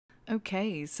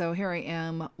Okay, so here I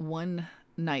am one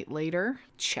night later,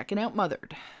 checking out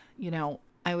Mothered. You know,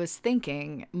 I was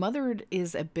thinking, Mothered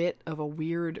is a bit of a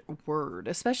weird word,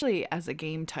 especially as a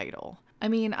game title. I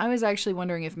mean, I was actually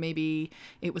wondering if maybe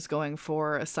it was going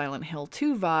for a Silent Hill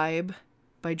 2 vibe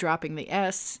by dropping the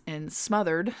S and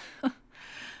smothered.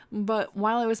 But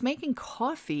while I was making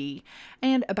coffee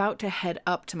and about to head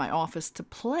up to my office to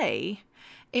play,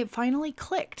 it finally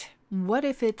clicked. What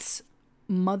if it's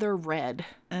Mother Red?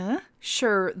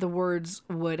 Sure, the words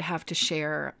would have to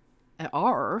share a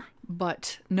R,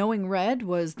 but knowing Red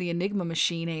was the Enigma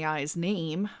machine AI's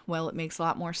name, well, it makes a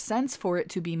lot more sense for it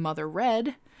to be Mother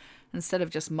Red instead of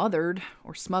just mothered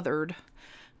or smothered.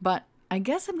 But I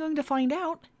guess I'm going to find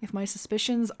out if my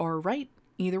suspicions are right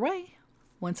either way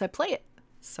once I play it.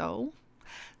 So,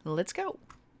 let's go.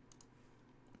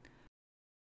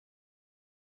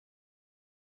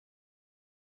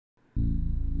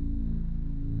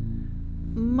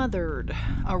 Mothered,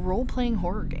 a role-playing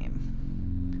horror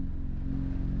game.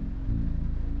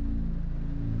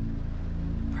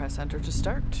 Press enter to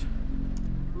start.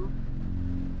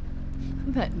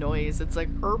 That noise, it's like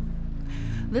erp.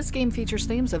 This game features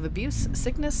themes of abuse,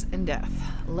 sickness, and death.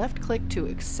 Left click to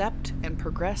accept and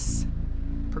progress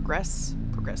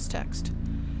text.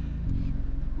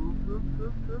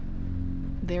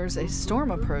 There's a storm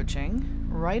approaching,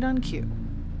 right on cue.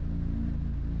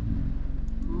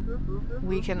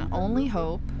 We can only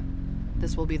hope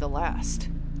this will be the last.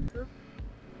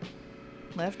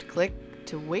 Left click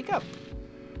to wake up.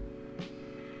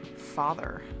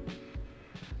 Father.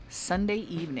 Sunday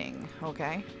evening,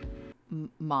 okay.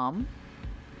 Mom.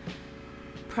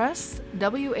 Press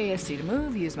WASD to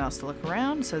move, use mouse to look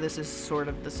around, so this is sort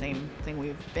of the same thing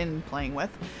we've been playing with.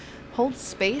 Hold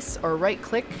space or right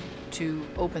click to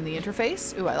open the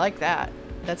interface. Ooh, I like that.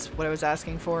 That's what I was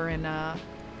asking for in the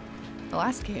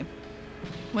last game.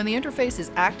 When the interface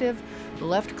is active,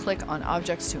 left click on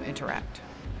objects to interact.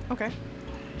 Okay.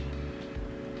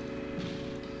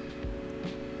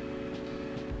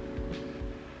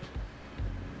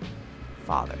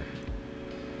 Father.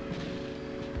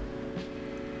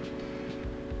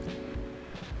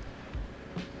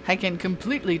 I can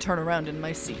completely turn around in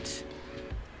my seat.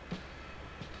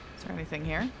 Is there anything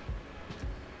here?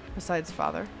 Besides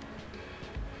father.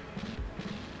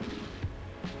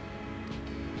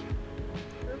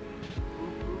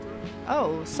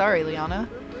 Oh, sorry, Liana.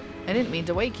 I didn't mean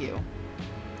to wake you.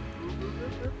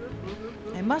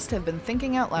 I must have been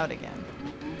thinking out loud again.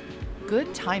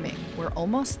 Good timing. We're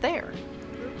almost there.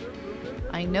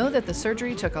 I know that the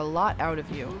surgery took a lot out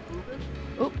of you.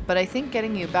 Oh, but I think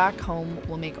getting you back home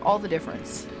will make all the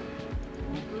difference.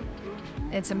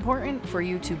 It's important for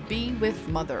you to be with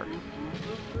Mother,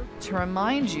 to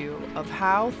remind you of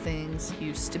how things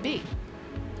used to be.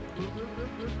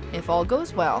 If all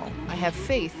goes well, I have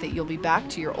faith that you'll be back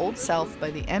to your old self by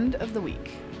the end of the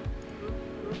week.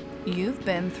 You've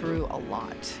been through a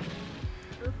lot.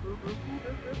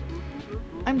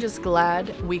 I'm just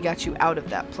glad we got you out of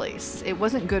that place. It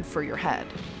wasn't good for your head.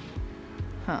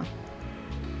 Huh.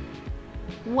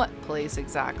 What place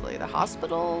exactly? The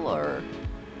hospital, or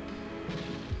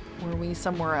were we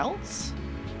somewhere else?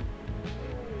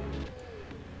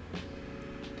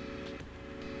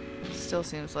 Still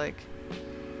seems like...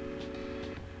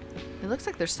 It looks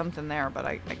like there's something there, but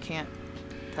I can't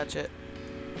touch it.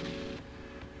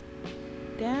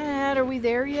 Dad, are we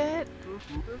there yet?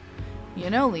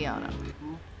 You know, Liana.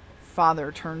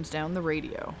 Father turns down the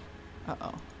radio.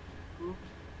 Uh-oh. ...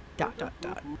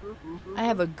 I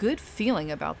have a good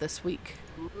feeling about this week.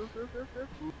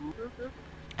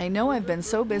 I know I've been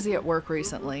so busy at work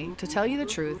recently. To tell you the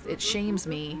truth, it shames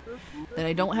me that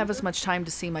I don't have as much time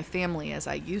to see my family as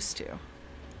I used to.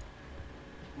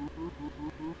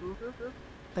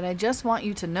 But I just want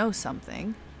you to know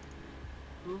something.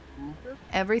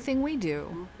 Everything we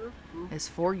do is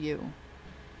for you.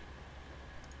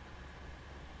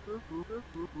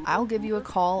 I'll give you a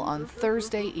call on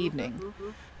Thursday evening.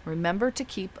 Remember to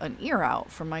keep an ear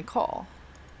out for my call.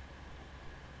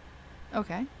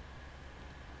 Okay.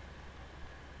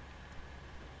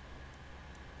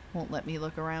 Won't let me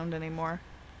look around anymore.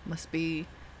 Must be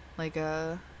like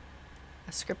a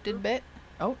scripted bit.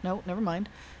 Oh, no, never mind.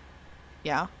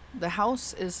 Yeah, the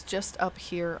house is just up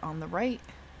here on the right.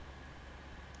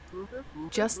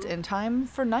 Just in time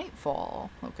for nightfall.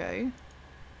 Okay.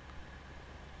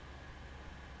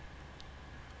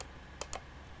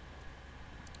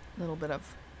 Little bit of...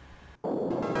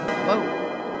 Whoa.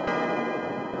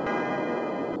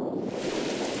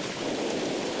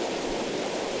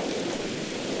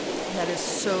 That is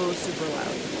so super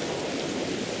loud.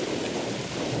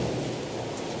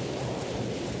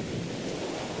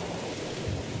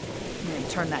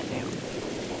 turn that down.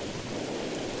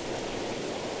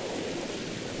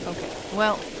 Okay,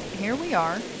 well, here we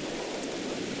are.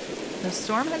 The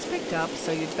storm has picked up,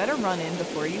 so you'd better run in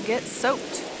before you get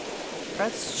soaked.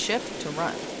 Press shift to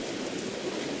run.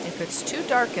 If it's too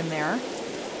dark in there,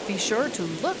 be sure to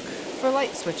look for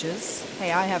light switches.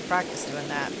 Hey, I have practice doing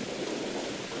that.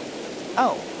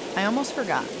 Oh, I almost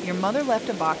forgot. Your mother left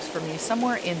a box for me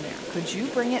somewhere in there. Could you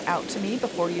bring it out to me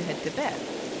before you head to bed?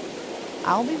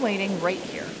 I'll be waiting right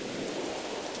here.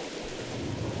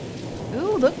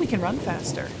 Ooh, look, we can run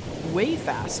faster. Way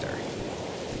faster.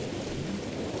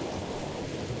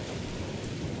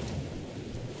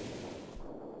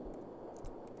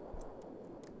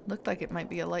 Looked like it might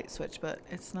be a light switch, but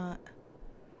it's not.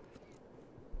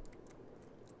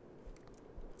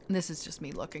 This is just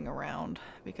me looking around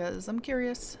because I'm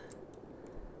curious.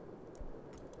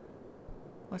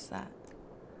 What's that?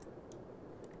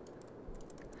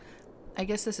 I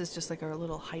guess this is just like our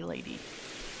little highlighty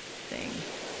thing.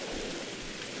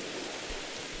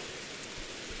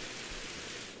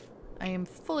 I am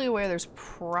fully aware there's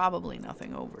probably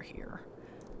nothing over here.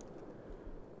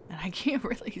 And I can't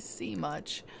really see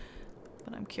much,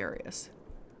 but I'm curious.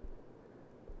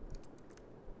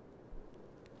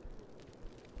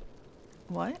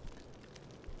 What?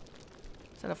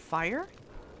 Is that a fire?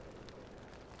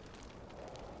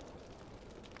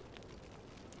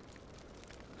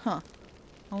 Huh.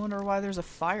 I wonder why there's a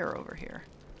fire over here.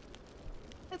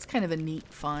 That's kind of a neat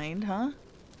find, huh?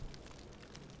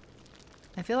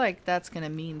 I feel like that's gonna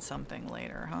mean something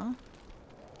later, huh?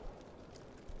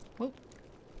 Whoop.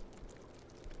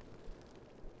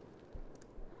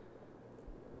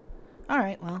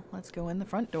 Alright, well, let's go in the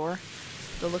front door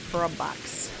to look for a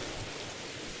box.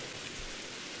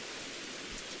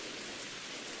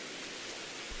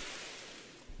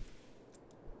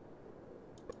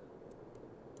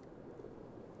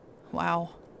 Wow.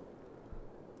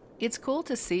 It's cool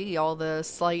to see all the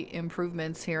slight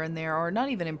improvements here and there, or not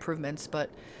even improvements, but,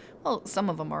 well, some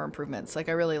of them are improvements. Like,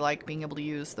 I really like being able to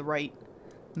use the right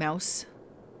mouse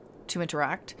to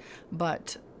interact,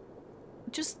 but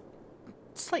just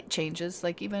slight changes,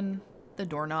 like even the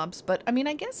doorknobs. But, I mean,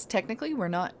 I guess technically we're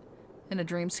not in a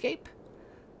dreamscape,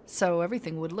 so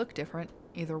everything would look different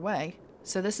either way.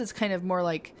 So this is kind of more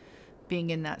like being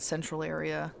in that central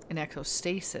area in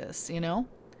echostasis, you know?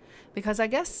 Because I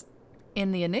guess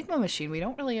in the Enigma machine, we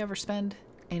don't really ever spend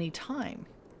any time.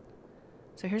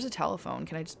 So here's a telephone.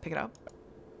 Can I just pick it up?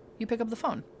 You pick up the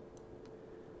phone.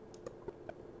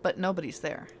 But nobody's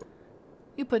there.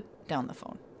 You put down the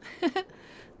phone.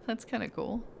 That's kind of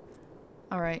cool.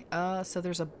 Alright, so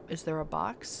is there a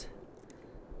box?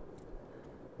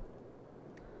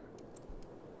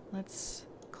 Let's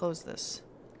close this.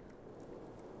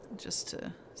 Just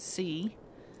to see.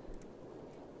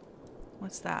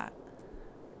 What's that?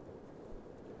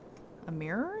 A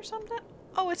mirror or something?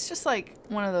 Oh, it's just like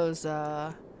one of those,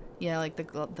 yeah, like the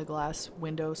glass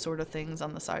window sort of things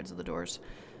on the sides of the doors.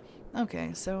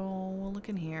 Okay, so we'll look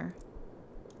in here.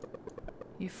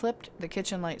 You flipped the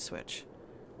kitchen light switch.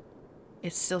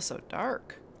 It's still so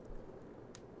dark.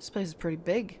 This place is pretty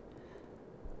big.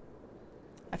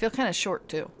 I feel kind of short,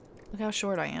 too. Look how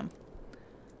short I am.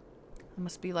 I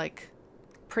must be, like,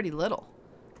 pretty little.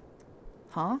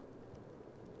 Huh?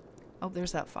 Oh,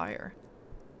 there's that fire.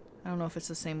 I don't know if it's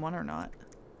the same one or not.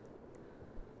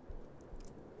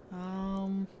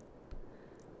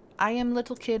 I am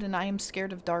little kid and I am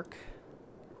scared of dark.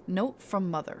 Note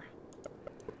from mother.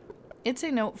 It's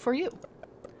a note for you.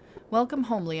 Welcome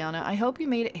home, Liana. I hope you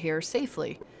made it here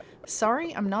safely.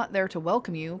 Sorry I'm not there to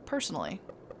welcome you personally.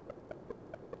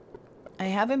 I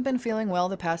haven't been feeling well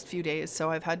the past few days, so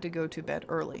I've had to go to bed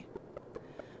early.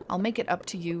 I'll make it up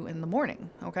to you in the morning,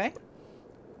 okay?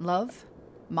 Love,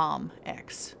 Mom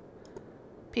X.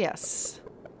 P.S.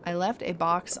 I left a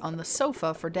box on the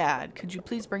sofa for Dad. Could you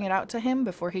please bring it out to him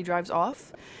before he drives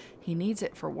off? He needs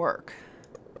it for work.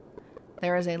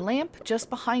 There is a lamp just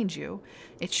behind you.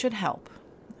 It should help.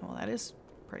 Well, that is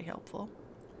pretty helpful.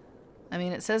 I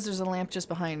mean, it says there's a lamp just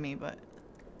behind me, but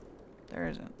there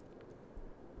isn't.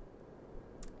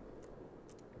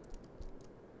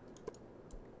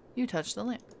 You touched the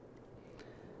lamp.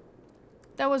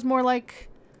 That was more like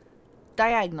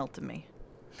diagonal to me.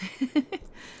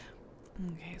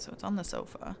 Okay, so it's on the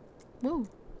sofa. Woo!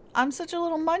 I'm such a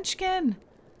little munchkin!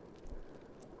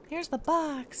 Here's the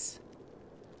box.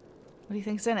 What do you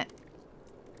think's in it?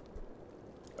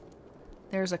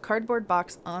 There's a cardboard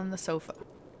box on the sofa.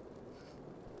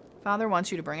 Father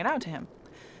wants you to bring it out to him.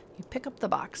 You pick up the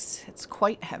box. It's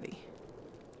quite heavy.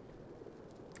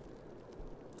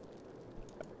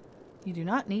 You do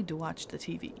not need to watch the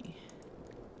TV.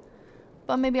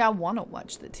 But maybe I want to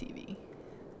watch the TV.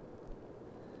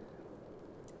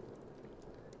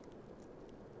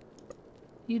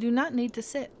 You do not need to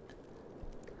sit.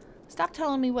 Stop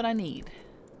telling me what I need.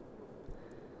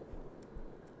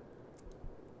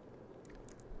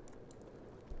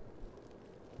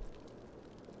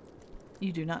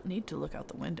 You do not need to look out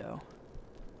the window.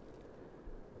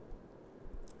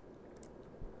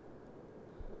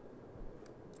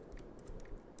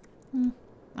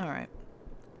 Alright.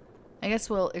 I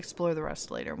guess we'll explore the rest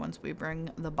later once we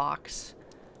bring the box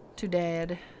to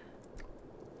Dad.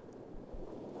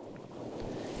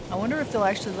 I wonder if they'll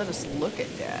actually let us look at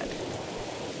Dad.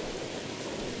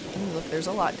 Ooh, look, there's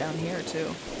a lot down here,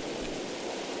 too.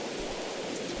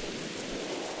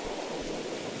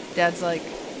 Dad's like,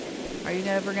 are you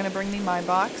ever gonna bring me my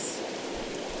box?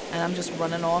 And I'm just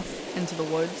running off into the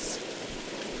woods.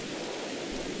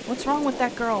 What's wrong with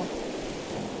that girl?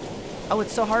 Oh,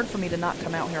 it's so hard for me to not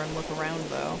come out here and look around,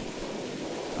 though.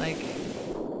 Like,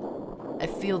 I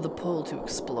feel the pull to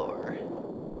explore.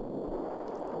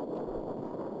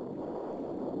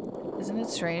 Isn't it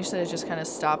strange that it just kind of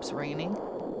stops raining?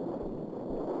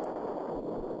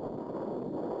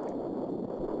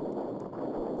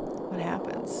 What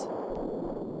happens?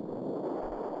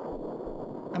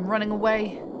 I'm running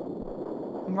away.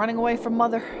 I'm running away from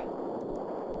Mother.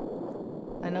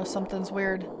 I know something's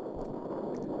weird.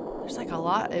 There's like a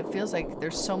lot. It feels like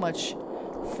there's so much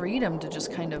freedom to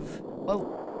just kind of, whoa,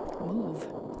 move.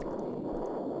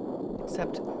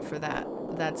 Except for that.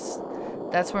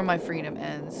 That's where my freedom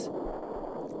ends.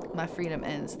 My freedom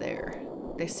ends there.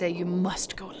 They say you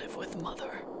must go live with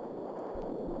Mother.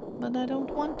 But I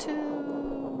don't want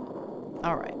to.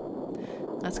 Alright.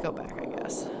 Let's go back, I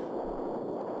guess.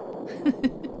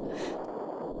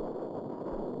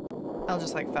 I'll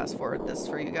just like fast forward this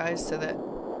for you guys so that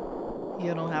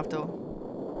you don't have to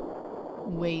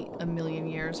wait a million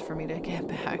years for me to get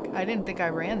back. I didn't think I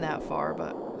ran that far,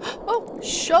 but... Oh,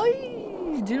 shy!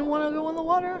 Didn't want to go in the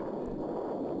water?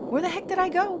 Where the heck did I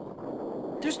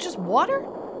go? There's just water?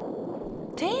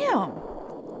 Damn!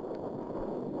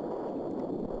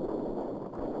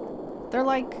 They're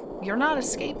like, you're not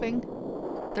escaping.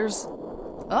 There's...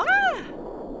 Ah!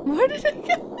 Where did I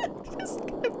go? I'm just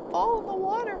gonna fall in the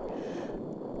water.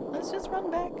 Let's just run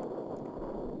back.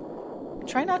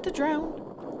 Try not to drown.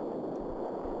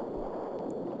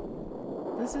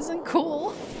 This isn't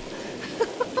cool.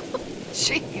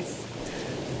 Jeez.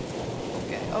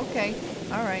 Okay.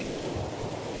 Alright.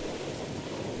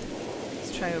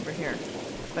 Let's try over here.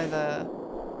 By the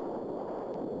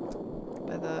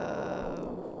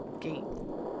gate.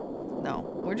 No,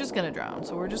 we're just gonna drown.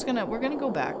 So we're gonna go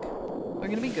back. We're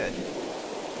gonna be good.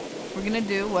 We're gonna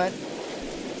do what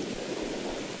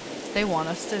they want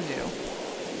us to do.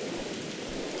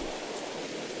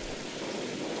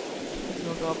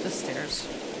 We'll go up the stairs.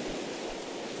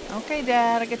 Okay,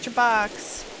 Dad, I get your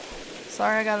box.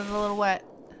 Sorry I got it a little wet.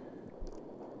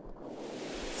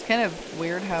 It's kind of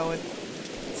weird how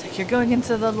it's like you're going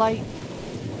into the light.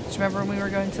 Just remember when we were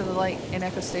going to the light in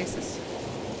echostasis?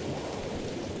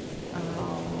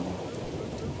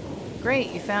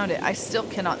 Great, you found it. I still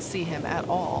cannot see him at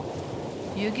all.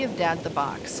 You give Dad the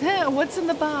box. What's in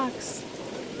the box?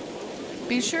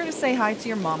 Be sure to say hi to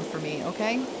your mom for me,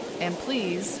 okay? And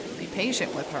please be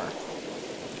patient with her.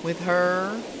 With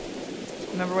her.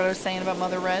 Remember what I was saying about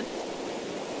Mother Red?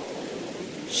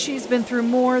 She's been through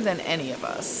more than any of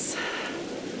us.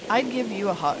 I'd give you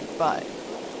a hug, but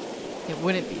it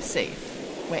wouldn't be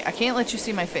safe. Wait, I can't let you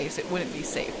see my face. It wouldn't be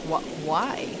safe.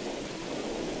 Why?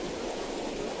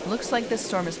 Looks like this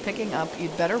storm is picking up.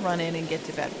 You'd better run in and get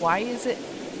to bed. Why is it?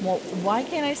 Well, why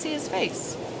can't I see his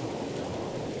face?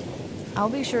 I'll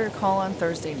be sure to call on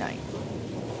Thursday night.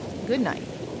 Good night.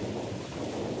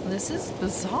 This is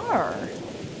bizarre.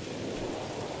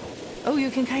 Oh, you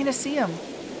can kind of see him.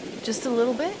 Just a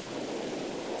little bit.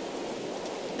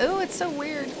 Oh, it's so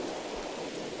weird.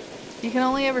 You can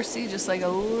only ever see just like a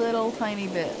little tiny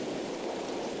bit.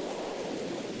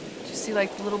 Did you see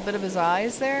like a little bit of his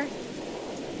eyes there?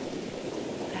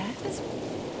 That is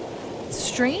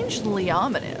strangely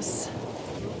ominous.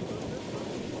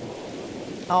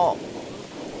 Oh.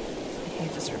 He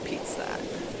just repeats that.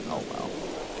 Oh well.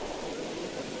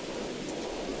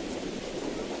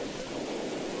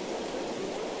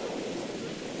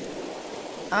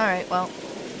 Alright, well,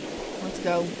 let's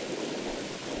go.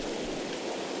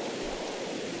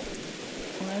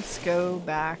 Let's go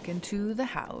back into the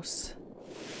house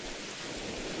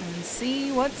and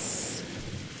see what's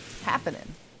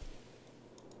happening.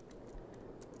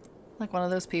 Like one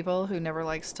of those people who never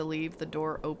likes to leave the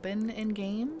door open in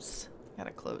games.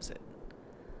 Gotta close it.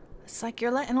 It's like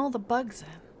you're letting all the bugs in.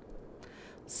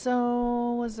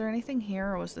 So, was there anything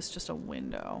here, or was this just a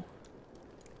window?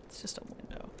 It's just a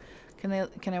window.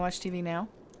 Can I watch TV now?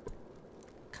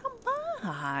 Come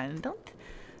on,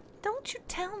 don't you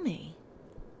tell me.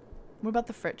 What about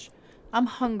the fridge? I'm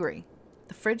hungry.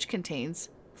 The fridge contains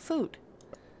food.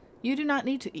 You do not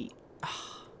need to eat.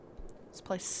 Ugh, this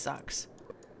place sucks.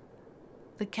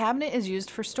 The cabinet is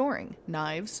used for storing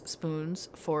knives, spoons,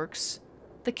 forks,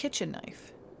 the kitchen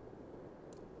knife.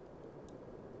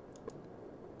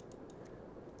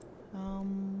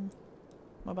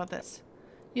 What about this?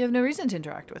 You have no reason to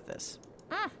interact with this.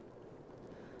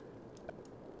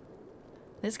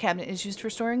 This cabinet is used for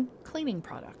storing cleaning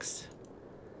products.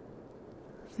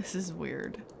 This is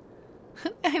weird.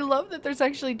 I love that there's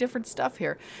actually different stuff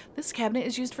here. This cabinet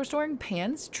is used for storing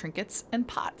pans, trinkets, and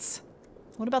pots.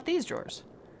 What about these drawers?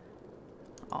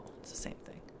 Oh, it's the same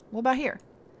thing. What about here?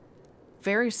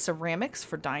 Various ceramics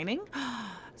for dining.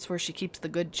 That's where she keeps the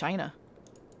good china.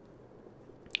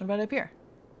 What about up here?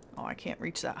 Oh, I can't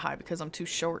reach that high because I'm too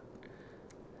short.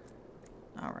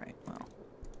 Alright, well.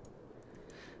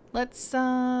 Let's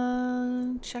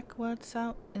check what's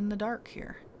out in the dark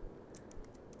here.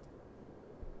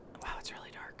 Wow, it's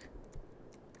really dark.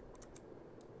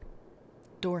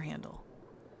 Door handle.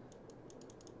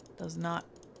 Oh,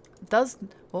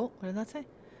 what did that say?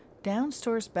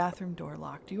 Downstairs bathroom door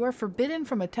locked. You are forbidden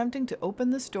from attempting to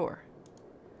open this door.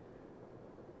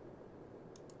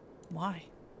 Why?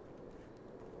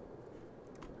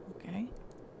 Okay.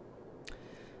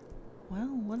 Well,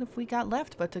 what have we got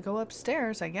left but to go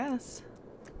upstairs, I guess.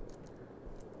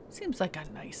 Seems like a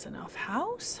nice enough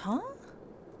house, huh?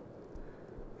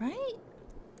 Right?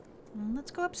 Well, let's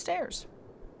go upstairs.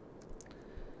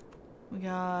 We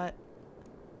got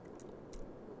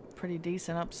pretty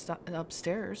decent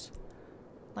upstairs.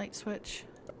 Light switch.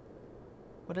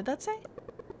 What did that say?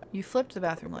 You flipped the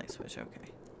bathroom light switch.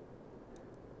 Okay.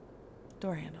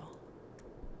 Door handle.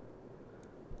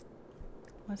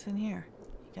 What's in here?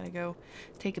 You gotta go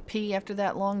take a pee after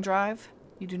that long drive?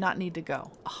 You do not need to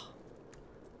go. Oh.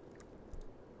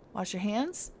 Wash your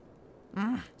hands?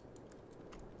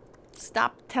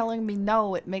 Stop telling me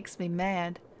no. It makes me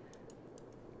mad.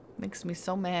 Makes me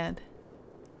so mad.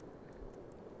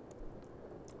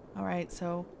 Alright,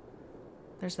 so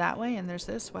there's that way and there's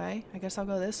this way. I guess I'll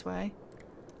go this way.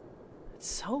 It's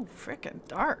so freaking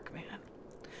dark, man.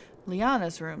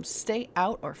 Liana's room. Stay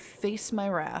out or face my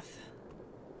wrath.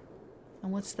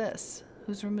 And what's this?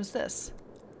 Whose room is this?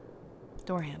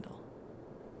 Door handle.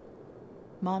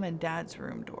 Mom and Dad's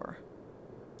room door.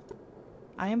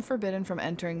 I am forbidden from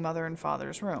entering Mother and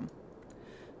Father's room.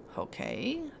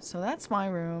 Okay, so that's my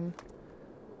room.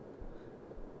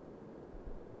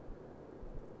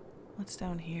 What's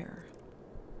down here?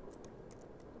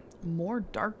 More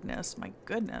darkness, my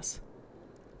goodness.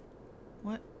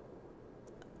 What?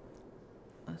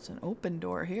 That's an open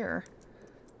door here.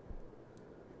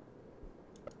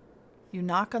 You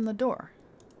knock on the door.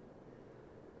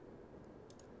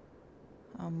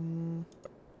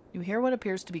 You hear what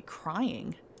appears to be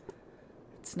crying.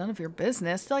 It's none of your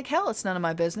business. Like hell, it's none of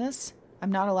my business.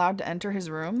 I'm not allowed to enter his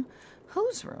room.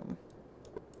 Whose room?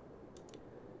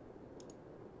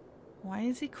 Why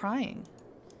is he crying?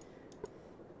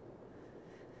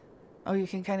 Oh, you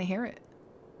can kind of hear it.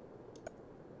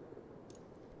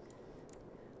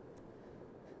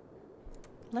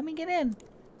 Let me get in.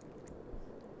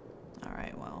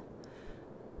 Alright, well.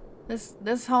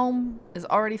 This home is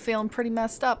already feeling pretty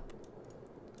messed up.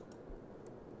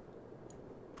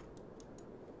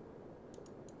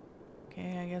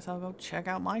 Okay, I guess I'll go check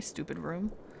out my stupid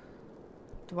room.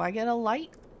 Do I get a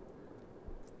light?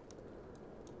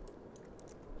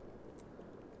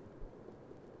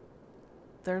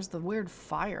 There's the weird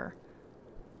fire.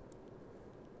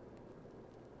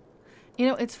 You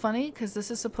know, it's funny because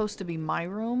this is supposed to be my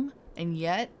room, and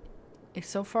yet,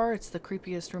 so far, it's the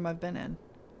creepiest room I've been in.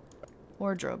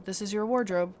 Wardrobe. This is your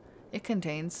wardrobe. It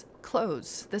contains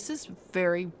clothes. This is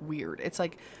very weird. It's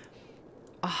like,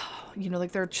 you know,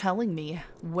 like they're telling me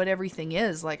what everything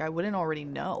is. Like I wouldn't already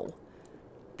know.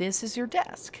 This is your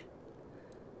desk.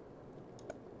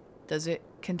 Does it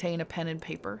contain a pen and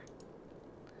paper?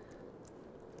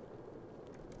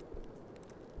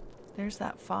 There's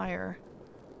that fire.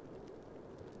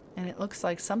 And it looks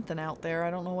like something out there.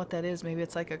 I don't know what that is. Maybe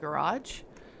it's like a garage?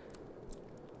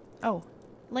 Oh,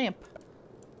 lamp.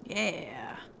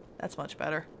 Yeah, that's much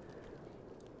better.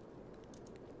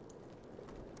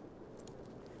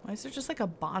 Why is there just like a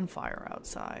bonfire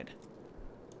outside?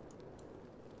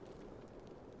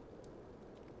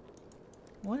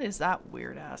 What is that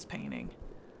weird ass painting?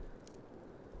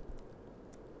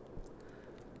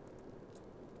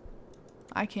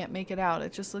 I can't make it out.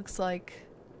 It just looks like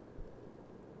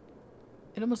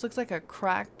It almost looks like a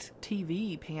cracked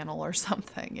TV panel or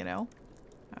something, you know?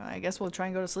 I guess we'll try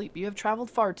and go to sleep. You have traveled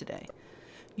far today.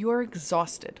 You are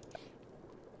exhausted.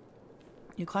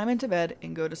 You climb into bed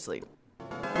and go to sleep.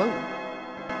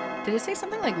 Whoa. Did it say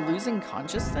something like losing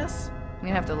consciousness? I'm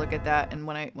gonna have to look at that and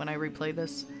when I replay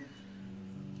this.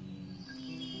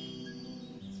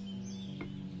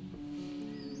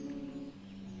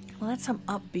 Well, that's some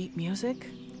upbeat music.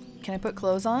 Can I put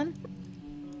clothes on?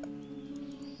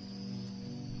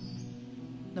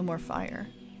 No more fire.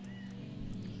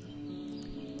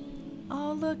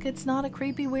 Oh, look, it's not a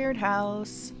creepy, weird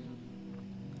house.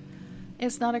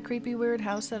 It's not a creepy, weird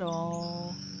house at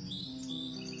all.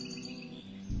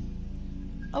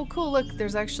 Oh, cool, look,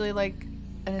 there's actually, like,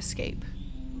 an escape.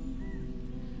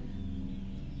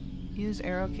 Use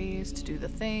arrow keys to do the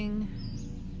thing.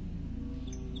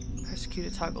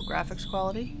 Persecute to toggle graphics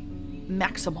quality.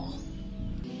 Maximal.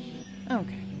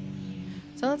 Okay.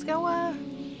 So let's go,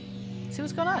 see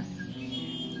what's going on.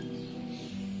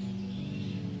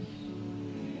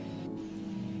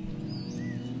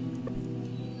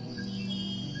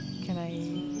 Can I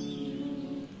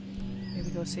maybe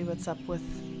go see what's up with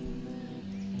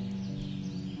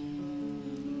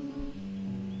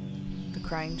the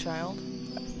crying child?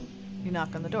 You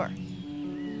knock on the door.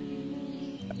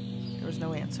 There was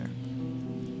no answer.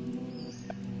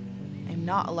 I'm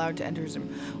not allowed to enter his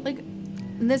room. Like,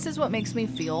 this is what makes me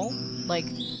feel like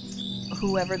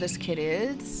whoever this kid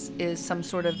is some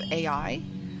sort of AI,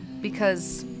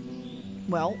 because,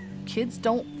 well, kids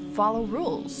don't follow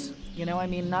rules. You know, I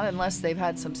mean, not unless they've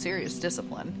had some serious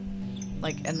discipline,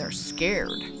 like, and they're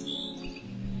scared.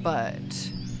 But,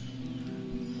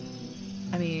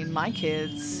 I mean, my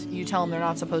kids, you tell them they're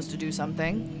not supposed to do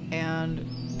something, and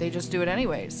they just do it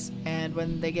anyways. And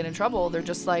when they get in trouble, they're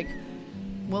just like,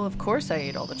 well, of course I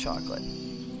ate all the chocolate.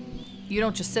 You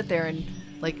don't just sit there and,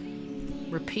 like,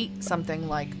 repeat something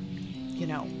like, you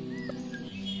know,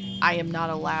 I am not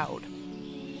allowed.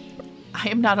 I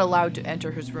am not allowed to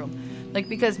enter his room. Like,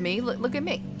 because me, look at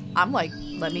me. I'm like,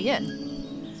 let me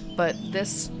in. But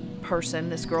this person,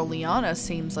 this girl Liana,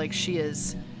 seems like she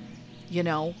is, you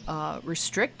know,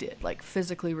 restricted, like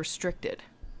physically restricted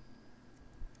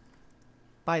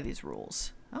by these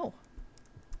rules. Oh.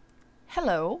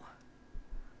 Hello.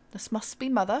 This must be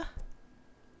Mother.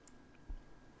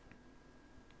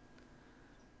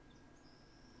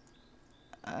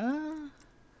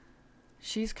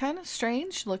 She's kind of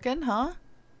strange looking, huh?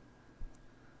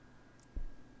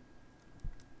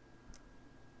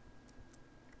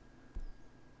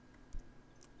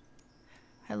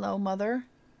 Hello, Mother.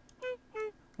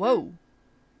 Whoa.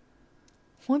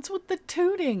 What's with the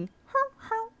tooting?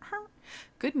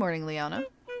 Good morning, Liana.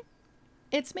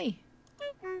 It's me.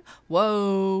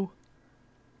 Whoa.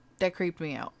 That creeped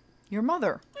me out. Your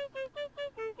mother.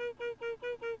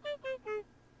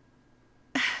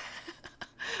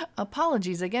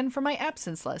 Apologies again for my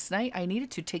absence last night. I needed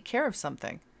to take care of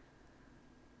something.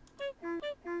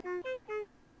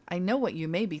 I know what you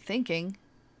may be thinking.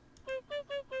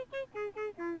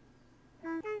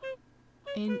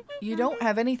 And you don't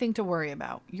have anything to worry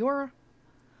about.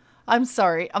 I'm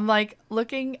sorry. I'm like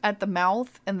looking at the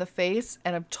mouth and the face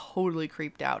and I'm totally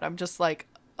creeped out. I'm just like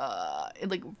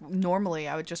normally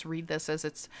I would just read this as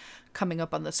it's coming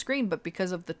up on the screen, but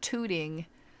because of the tooting,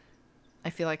 I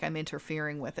feel like I'm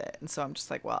interfering with it. And so I'm just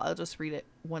like, well, I'll just read it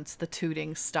once the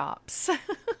tooting stops.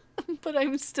 But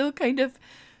I'm still kind of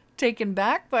taken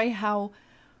back by how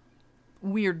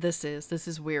weird this is. This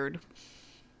is weird.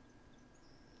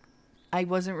 I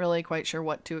wasn't really quite sure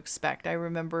what to expect. I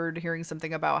remembered hearing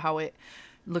something about how it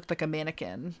looked like a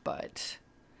mannequin, but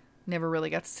never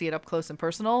really got to see it up close and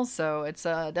personal. So it's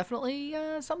definitely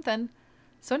something.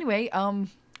 So anyway,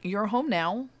 you're home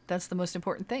now. That's the most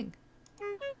important thing.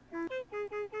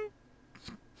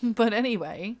 But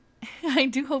anyway, I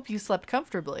do hope you slept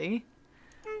comfortably.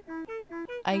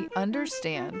 I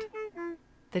understand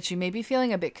that you may be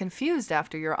feeling a bit confused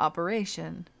after your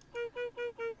operation.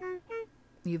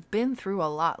 You've been through a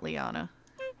lot, Liana.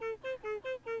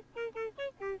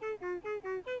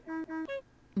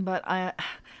 But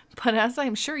as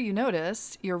I'm sure you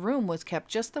noticed, your room was kept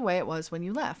just the way it was when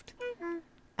you left.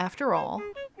 After all,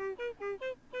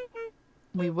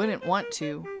 we wouldn't want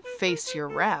to face your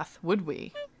wrath, would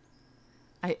we?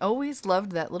 I always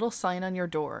loved that little sign on your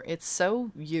door. It's so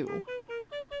you.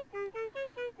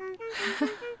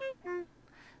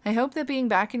 I hope that being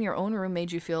back in your own room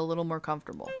made you feel a little more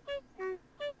comfortable.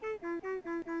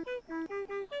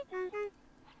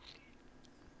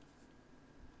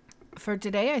 For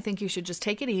today, I think you should just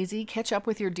take it easy, catch up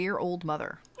with your dear old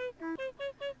mother.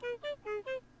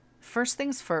 First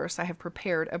things first, I have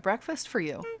prepared a breakfast for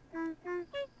you.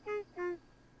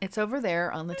 It's over there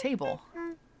on the table.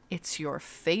 It's your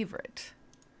favorite.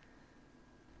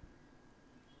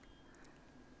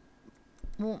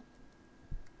 Well,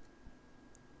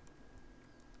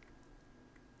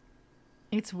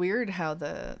 it's weird how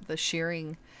the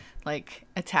shearing like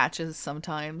attaches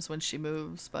sometimes when she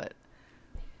moves, but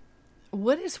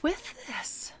what is with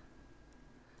this?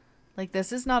 Like,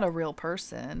 this is not a real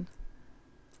person.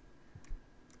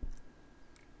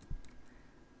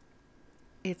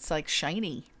 It's like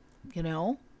shiny, you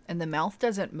know? And the mouth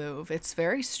doesn't move. It's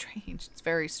very strange. It's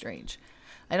very strange.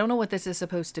 I don't know what this is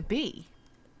supposed to be.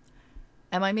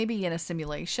 Am I maybe in a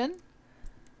simulation?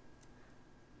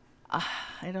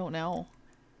 I don't know.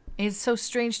 It's so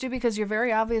strange too because you're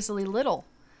very obviously little.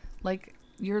 Like,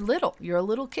 you're little. You're a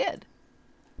little kid.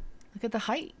 Look at the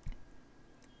height.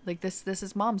 Like, this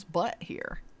is mom's butt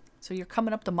here. So you're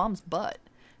coming up to mom's butt.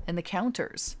 And the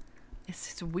counters.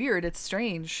 It's weird. It's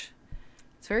strange.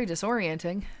 It's very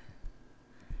disorienting.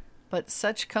 But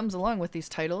such comes along with these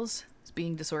titles. It's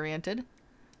being disoriented.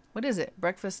 What is it?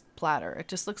 Breakfast platter. It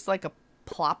just looks like a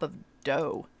plop of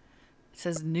dough. It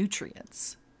says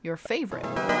nutrients. Your favorite.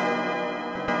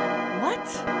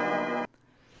 What?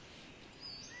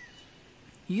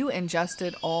 You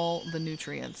ingested all the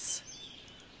nutrients.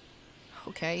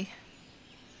 Okay.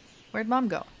 Where'd mom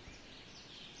go?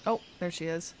 Oh, there she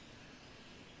is.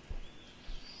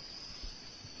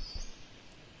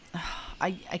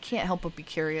 I can't help but be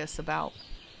curious about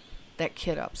that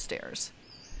kid upstairs.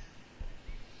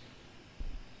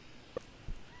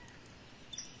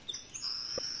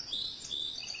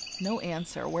 No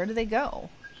answer. Where do they go?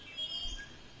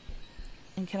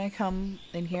 And can I come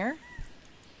in here?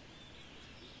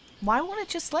 Why won't it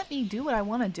just let me do what I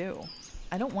want to do?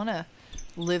 I don't want to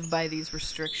live by these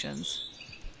restrictions.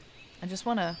 I just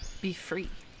want to be free.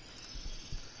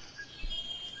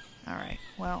 Alright,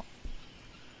 well.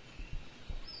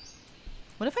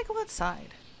 What if I go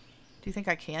outside? Do you think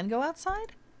I can go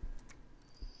outside?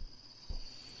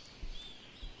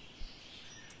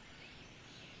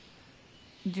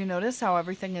 Do you notice how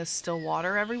everything is still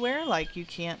water everywhere? Like you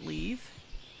can't leave?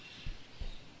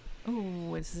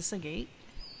 Ooh, is this a gate?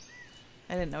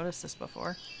 I didn't notice this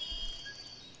before.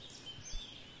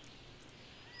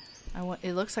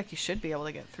 It looks like you should be able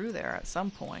to get through there at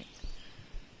some point.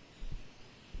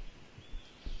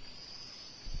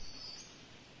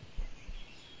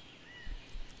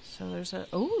 So there's a...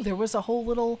 Oh, there was a whole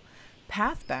little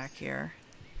path back here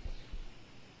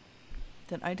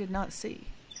that I did not see.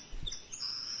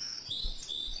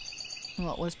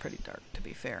 Well, it was pretty dark, to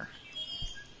be fair.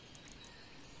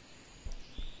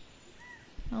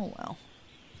 Oh well.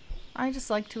 I just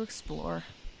like to explore.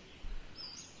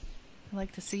 I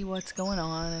like to see what's going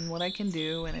on and what I can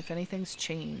do and if anything's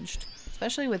changed.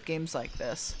 Especially with games like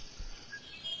this.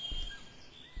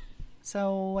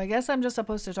 So, I guess I'm just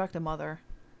supposed to talk to Mother.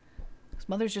 Because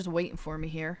Mother's just waiting for me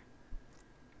here.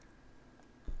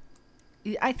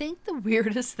 I think the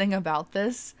weirdest thing about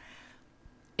this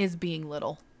is being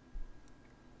little.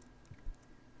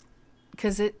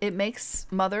 Because it makes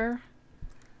Mother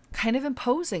kind of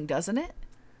imposing, doesn't it?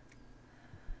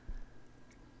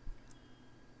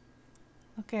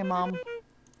 Okay, Mom.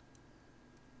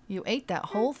 You ate that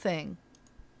whole thing.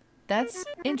 That's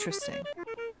interesting.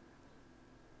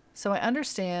 So I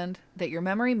understand that your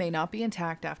memory may not be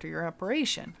intact after your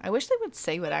operation. I wish they would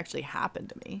say what actually happened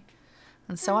to me.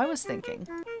 And so I was thinking,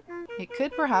 it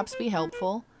could perhaps be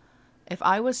helpful if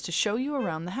I was to show you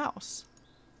around the house.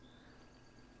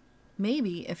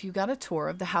 Maybe if you got a tour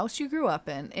of the house you grew up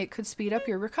in, it could speed up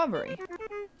your recovery.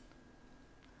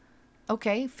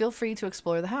 Okay, feel free to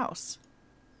explore the house.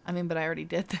 I mean, but I already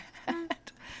did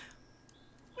that.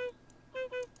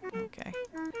 Okay.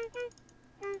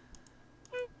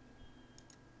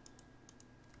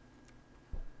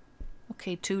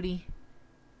 Okay, Tootie.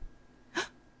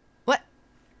 What?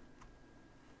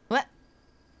 What?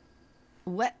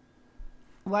 What?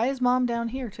 Why is Mom down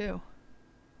here, too?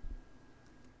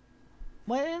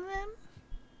 What in them?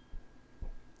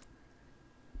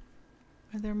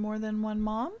 Are there more than one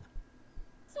Mom?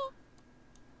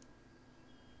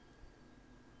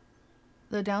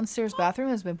 The downstairs bathroom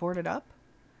has been boarded up.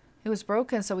 It was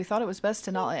broken, so we thought it was best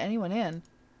to not let anyone in.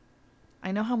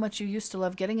 I know how much you used to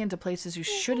love getting into places you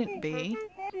shouldn't be.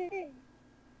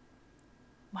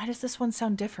 Why does this one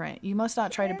sound different? You must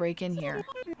not try to break in here.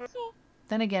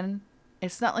 Then again,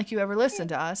 it's not like you ever listened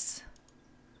to us.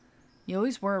 You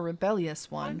always were a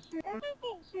rebellious one.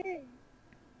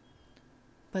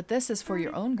 But this is for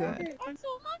your own good.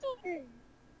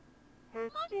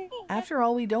 After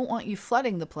all, we don't want you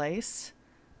flooding the place.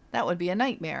 That would be a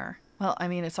nightmare. Well, I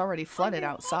mean, it's already flooded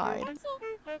outside.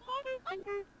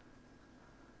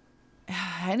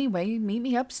 Anyway, meet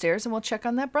me upstairs and we'll check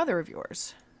on that brother of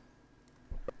yours.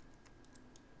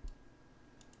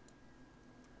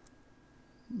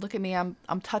 Look at me, I'm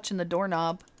touching the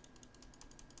doorknob.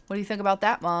 What do you think about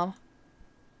that, Mom?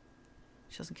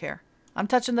 She doesn't care. I'm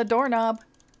touching the doorknob.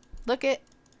 Look it.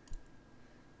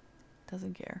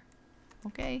 Doesn't care.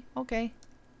 Okay, okay.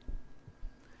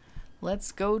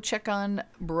 Let's go check on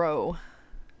bro.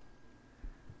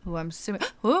 Who I'm assuming.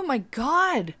 Oh my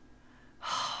god!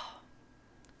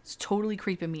 It's totally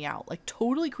creeping me out. Like,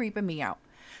 totally creeping me out.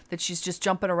 That she's just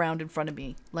jumping around in front of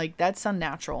me. Like, that's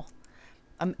unnatural.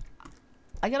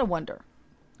 I gotta wonder.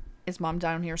 Is Mom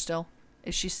down here still?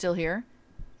 Is she still here?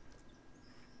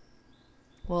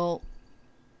 Well,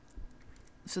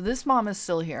 so this mom is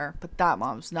still here, but that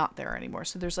mom's not there anymore.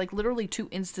 So there's like literally 2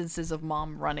 instances of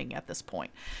Mom running at this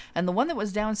point. And the one that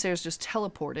was downstairs just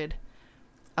teleported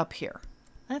up here.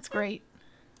 That's great.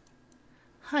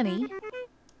 Honey.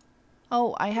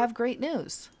 Oh, I have great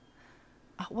news.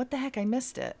 Oh, what the heck? I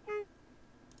missed it.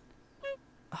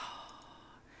 Oh,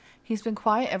 he's been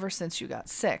quiet ever since you got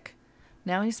sick.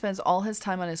 Now he spends all his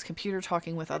time on his computer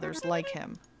talking with others like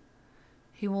him.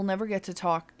 He will never get to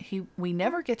talk. We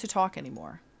never get to talk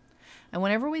anymore. And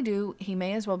whenever we do, he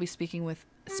may as well be speaking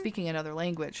another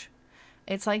language.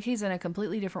 It's like he's in a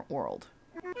completely different world.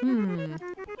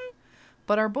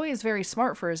 But our boy is very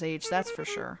smart for his age, that's for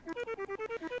sure.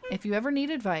 If you ever need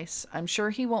advice, I'm sure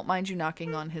he won't mind you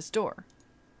knocking on his door.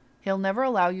 He'll never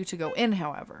allow you to go in,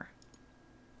 however.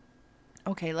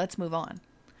 Okay, let's move on.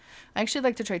 I actually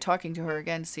like to try talking to her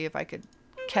again to see if I could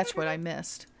catch what I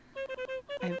missed.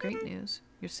 I have great news.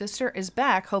 Your sister is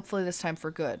back, hopefully this time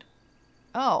for good.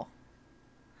 Oh.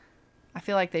 I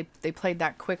feel like they played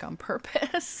that quick on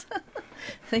purpose.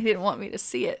 They didn't want me to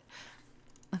see it.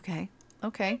 Okay.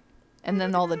 Okay. And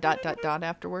then all the ...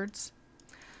 afterwards.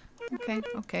 Okay.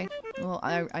 Okay. Well,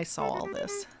 I saw all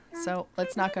this. So,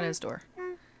 let's knock on his door.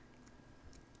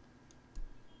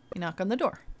 We knock on the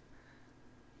door.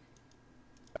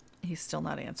 He's still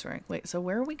not answering. Wait, so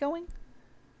where are we going?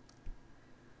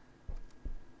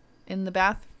 In the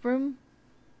bathroom?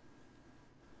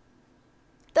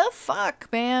 The fuck,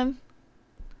 man?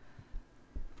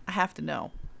 I have to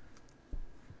know.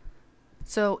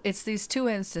 So it's these 2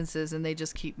 instances and they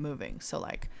just keep moving. So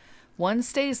like one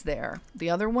stays there, the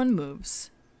other one moves.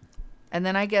 And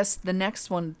then I guess the next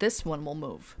one, this one will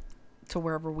move to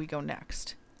wherever we go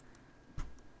next.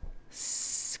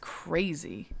 It's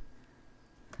crazy.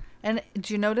 And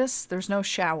do you notice there's no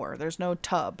shower, there's no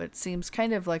tub. It seems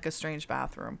kind of like a strange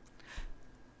bathroom.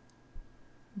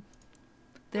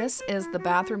 This is the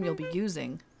bathroom you'll be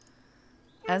using.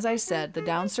 As I said, the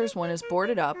downstairs one is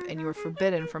boarded up and you are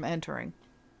forbidden from entering.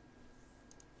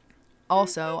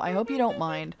 Also, I hope you don't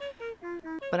mind,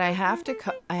 but I have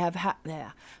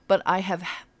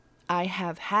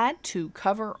had to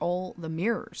cover all the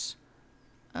mirrors.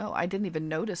 Oh, I didn't even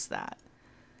notice that.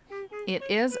 It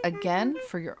is, again,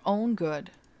 for your own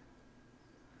good.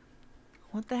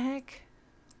 What the heck?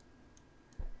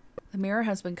 The mirror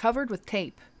has been covered with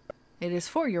tape. It is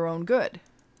for your own good.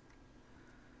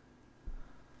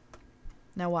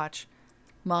 Now watch.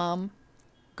 Mom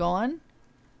gone.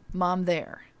 Mom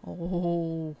there.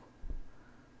 Oh.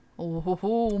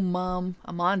 Oh, Mom.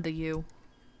 I'm on to you.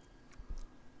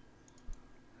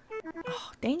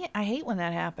 Oh, dang it. I hate when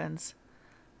that happens.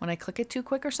 When I click it too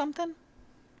quick or something.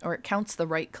 Or it counts the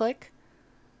right click.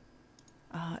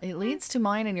 It leads to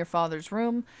mine and your father's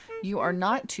room. You are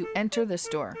not to enter this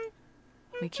door.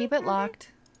 We keep it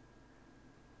locked.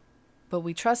 But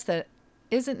we trust that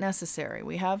isn't necessary.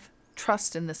 We have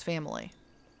trust in this family.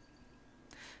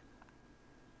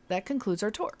 That concludes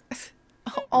our tour.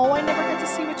 Oh, I never got to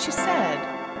see what she said.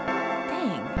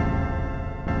 Dang.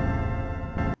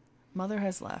 Mother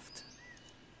has left.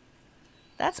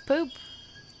 That's poop.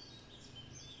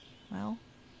 Well.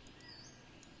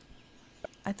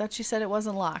 I thought she said it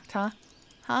wasn't locked, huh?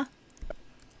 Huh?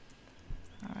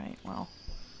 Alright, well.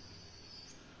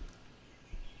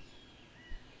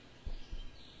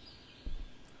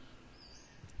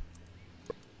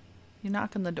 You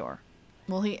knock on the door.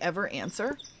 Will he ever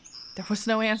answer? There was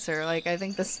no answer. Like, I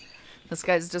think this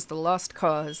guy's just a lost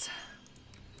cause.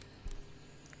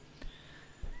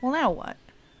 Well, now what?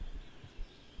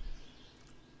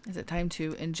 Is it time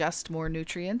to ingest more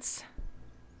nutrients?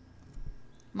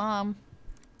 Mom.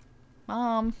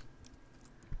 Mom.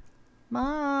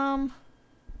 Mom.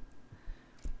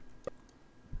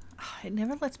 It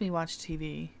never lets me watch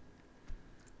TV.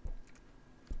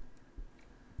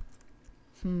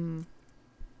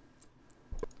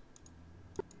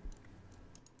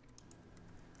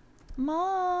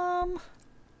 Mom.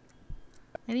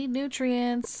 I need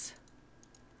nutrients.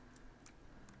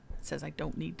 It says I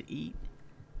don't need to eat.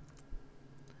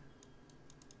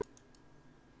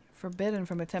 Forbidden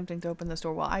from attempting to open this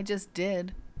door. Well, I just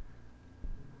did.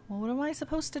 Well, what am I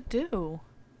supposed to do?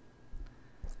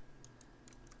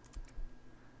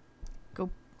 Go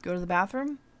to the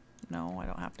bathroom? No, I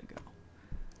don't have to go.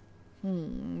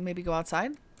 Maybe go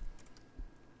outside?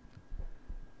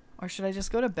 Or should I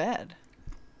just go to bed?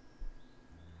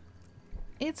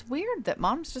 It's weird that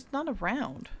Mom's just not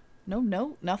around. No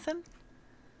note, nothing?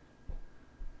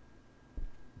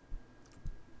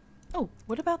 Oh,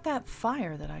 what about that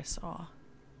fire that I saw?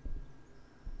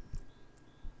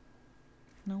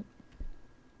 Nope.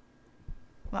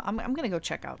 Well, I'm gonna go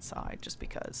check outside just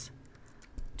because.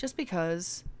 Just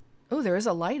because. Oh, there is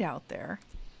a light out there.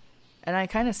 And I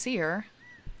kind of see her.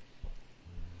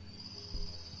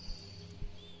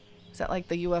 Is that like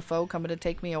the UFO coming to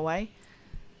take me away?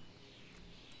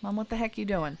 Mom, what the heck you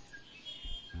doing?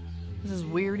 This is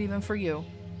weird even for you.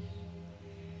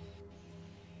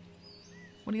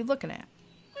 What are you looking at?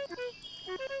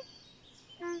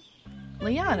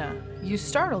 Liana, you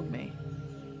startled me.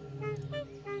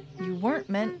 You weren't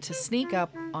meant to sneak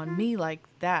up on me like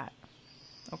that.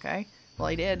 Okay, well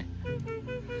I did.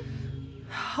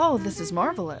 Oh, this is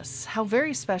marvelous. How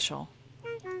very special.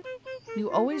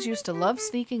 You always used to love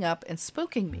sneaking up and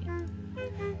spooking me.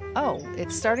 Oh,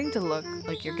 it's starting to look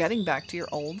like you're getting back to your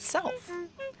old self.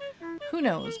 Who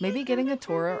knows, maybe getting a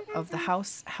tour of the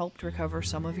house helped recover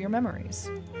some of your memories.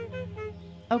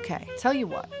 Okay, tell you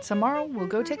what, tomorrow we'll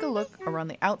go take a look around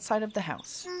the outside of the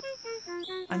house.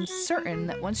 I'm certain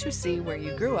that once you see where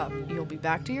you grew up, you'll be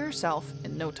back to yourself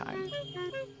in no time.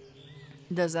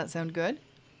 Does that sound good?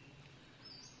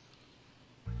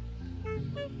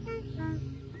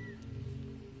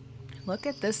 Look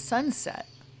at this sunset.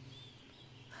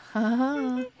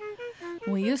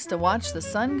 We used to watch the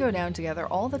sun go down together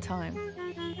all the time.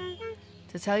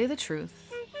 To tell you the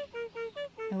truth,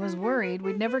 I was worried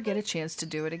we'd never get a chance to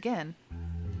do it again.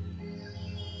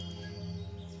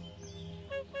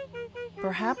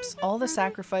 Perhaps all the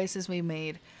sacrifices we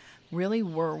made really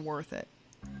were worth it.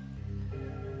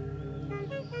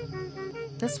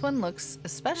 This one looks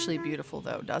especially beautiful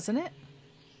though, doesn't it?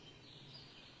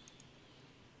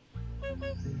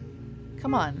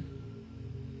 Come on.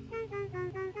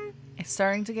 It's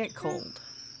starting to get cold.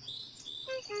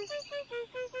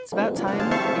 It's about time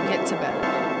we get to bed.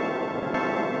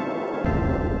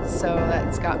 So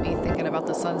that's got me thinking about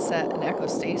the sunset and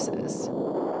echostasis.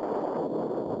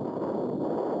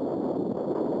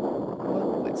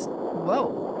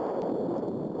 Whoa,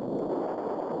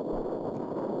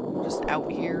 I'm just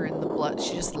out here in the blood.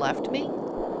 She just left me?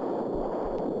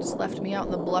 Just left me out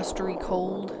in the blustery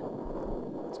cold.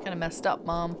 It's kind of messed up,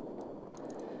 Mom.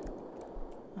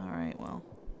 Alright, well.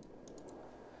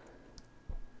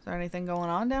 Is there anything going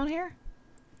on down here?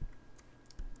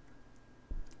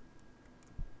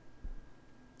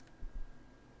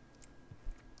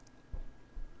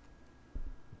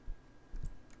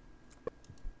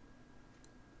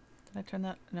 Did I turn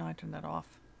that? No, I turned that off.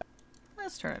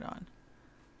 Let's turn it on.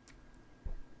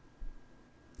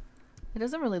 It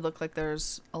doesn't really look like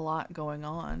there's a lot going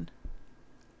on.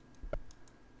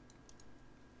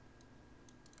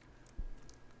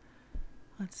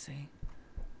 Let's see.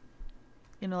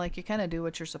 You know, like you kind of do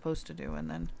what you're supposed to do and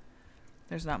then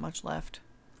there's not much left.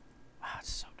 Wow, it's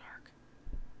so dark.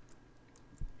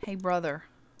 Hey, brother.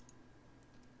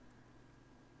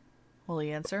 Will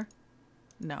he answer?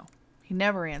 No. He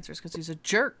never answers because he's a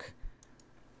jerk.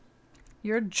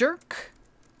 You're a jerk.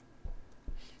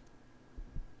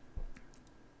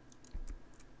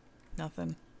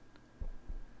 Nothing.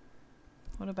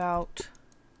 What about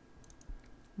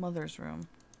Mother's room?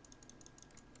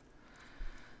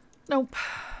 Nope.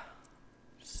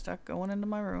 Stuck going into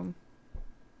my room.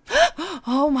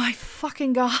 Oh my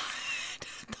fucking god. What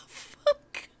the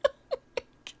fuck? Oh my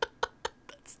god.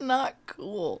 That's not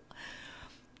cool.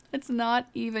 It's not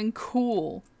even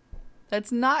cool. That's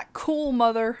not cool,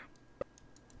 Mother.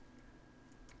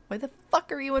 Why the fuck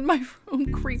are you in my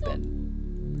room creeping?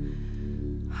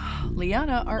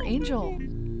 Liana, our angel.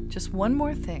 Just one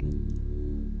more thing.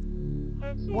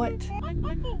 What?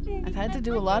 I've had to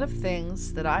do a lot of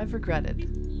things that I've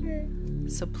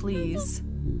regretted. So please,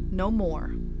 no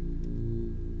more.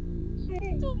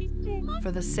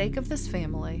 For the sake of this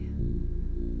family.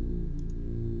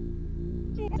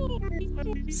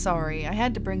 Sorry, I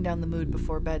had to bring down the mood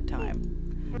before bedtime.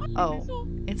 Oh,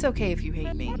 it's okay if you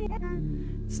hate me.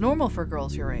 It's normal for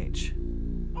girls your age.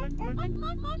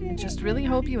 I just really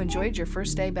hope you enjoyed your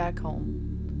first day back home.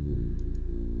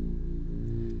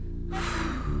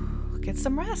 Get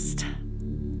some rest.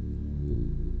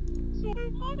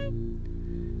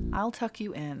 I'll tuck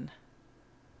you in.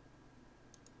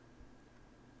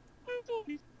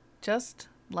 Just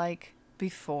like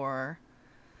before.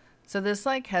 So this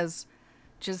like has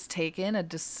just taken a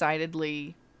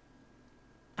decidedly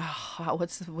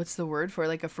what's the word for it?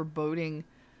 Like a foreboding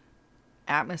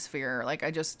atmosphere. Like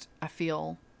I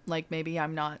feel like maybe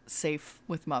I'm not safe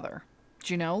with Mother.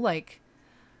 Do you know, like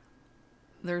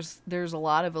there's a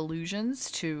lot of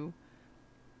allusions to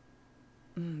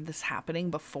this happening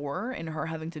before and her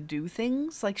having to do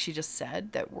things like she just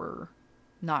said that were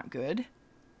not good.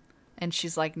 And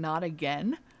she's like, not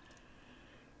again.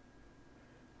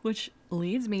 Which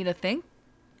leads me to think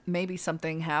maybe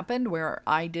something happened where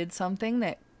I did something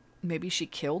that maybe she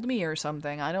killed me or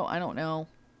something. I don't know.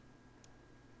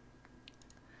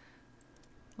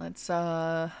 Let's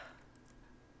oh,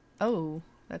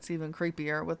 that's even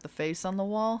creepier with the face on the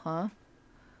wall, huh?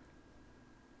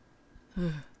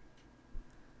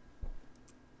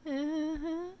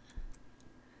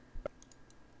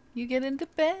 You get into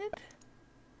bed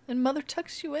and Mother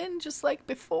tucks you in just like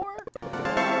before.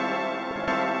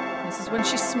 This is when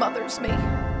she smothers me.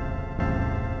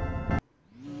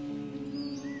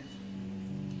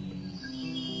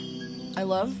 I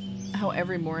love how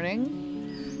every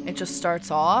morning it just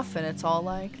starts off and it's all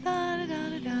like da da da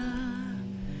da da.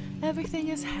 Everything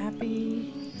is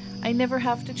happy. I never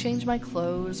have to change my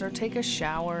clothes or take a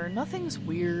shower. Nothing's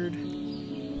weird.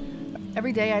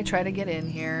 Every day I try to get in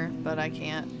here, but I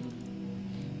can't.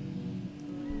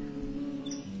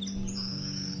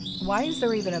 Why is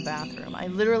there even a bathroom? I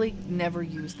literally never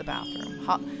use the bathroom.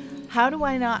 How do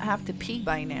I not have to pee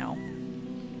by now?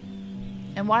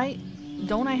 And why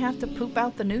don't I have to poop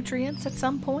out the nutrients at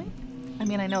some point? I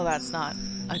mean, I know that's not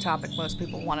a topic most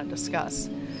people want to discuss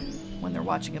when they're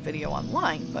watching a video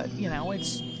online, but, you know,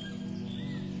 it's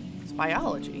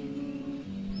biology.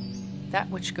 That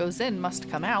which goes in must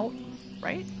come out,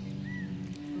 right?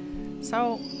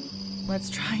 So, let's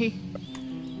try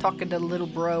talking to little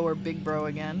bro or big bro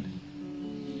again.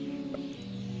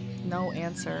 No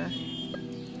answer.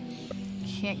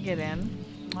 Can't get in.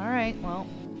 Alright, well,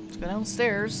 let's go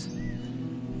downstairs.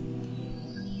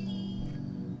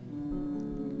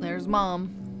 There's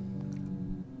Mom.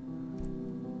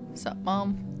 Sup,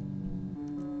 Mom?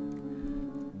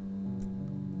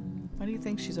 Why do you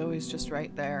think she's always just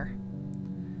right there?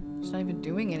 She's not even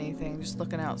doing anything, just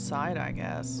looking outside, I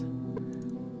guess.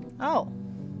 Oh.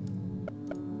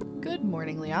 Good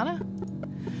morning, Liana.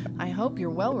 I hope you're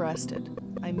well rested.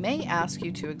 I may ask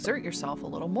you to exert yourself a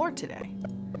little more today.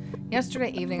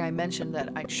 Yesterday evening I mentioned that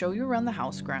I'd show you around the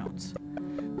house grounds.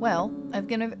 Well, I've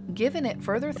given it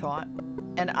further thought,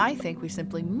 and I think we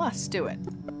simply must do it.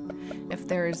 If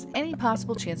there is any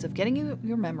possible chance of getting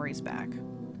your memories back,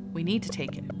 we need to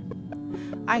take it.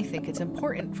 I think it's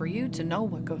important for you to know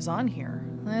what goes on here.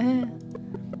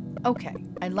 Okay,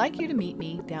 I'd like you to meet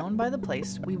me down by the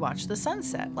place we watched the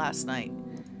sunset last night.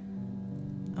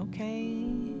 Okay,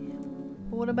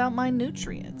 but what about my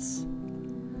nutrients?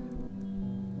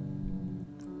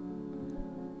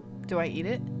 Do I eat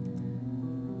it?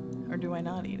 Or do I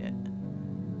not eat it?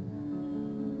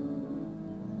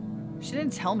 She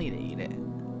didn't tell me to eat it.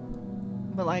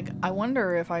 But like, I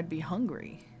wonder if I'd be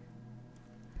hungry.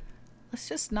 Let's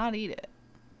just not eat it.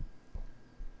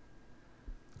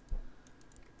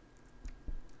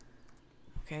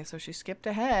 Okay, so she skipped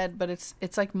ahead, but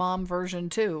it's like Mom version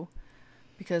 2.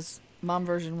 Because Mom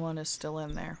version 1 is still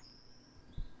in there.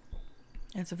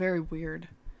 It's a very weird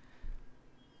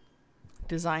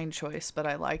design choice, but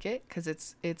I like it because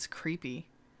it's creepy.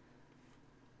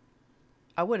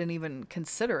 I wouldn't even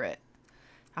consider it.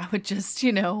 I would just,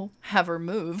 you know, have her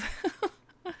move.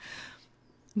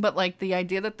 But like the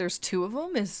idea that there's 2 of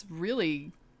them is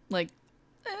really like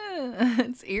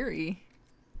it's eerie.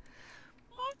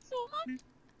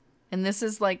 And this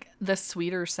is like the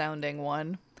sweeter sounding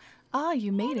one. Ah,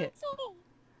 you made it.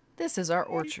 This is our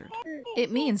orchard.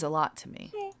 It means a lot to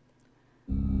me.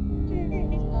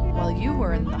 While you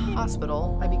were in the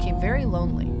hospital, I became very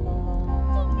lonely.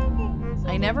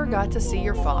 I never got to see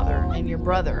your father and your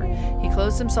brother. He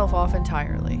closed himself off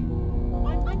entirely.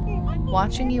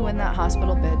 Watching you in that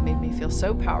hospital bed made me feel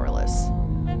so powerless.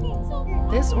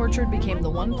 This orchard became the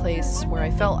one place where I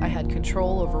felt I had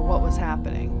control over what was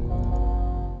happening.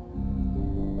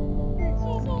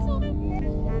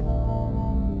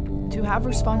 To have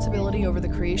responsibility over the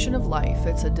creation of life,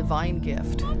 it's a divine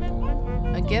gift.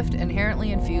 A gift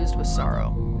inherently infused with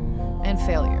sorrow and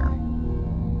failure.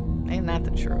 Ain't that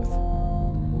the truth?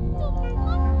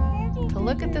 To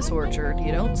look at this orchard,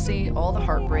 you don't see all the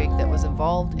heartbreak that was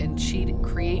involved in in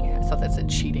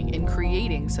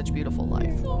creating such beautiful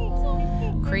life.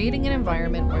 Creating an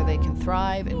environment where they can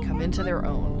thrive and come into their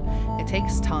own. It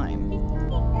takes time.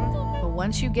 But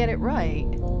once you get it right,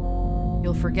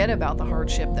 you'll forget about the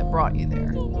hardship that brought you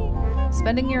there.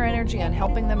 Spending your energy on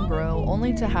helping them grow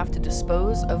only to have to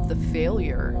dispose of the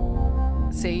failure.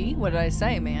 See? What did I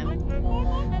say,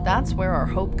 man? That's where our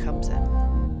hope comes in.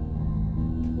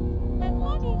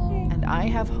 And I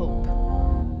have hope.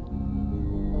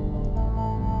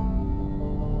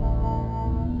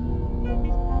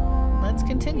 Let's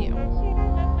continue.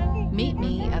 Meet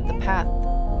me at the path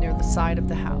near the side of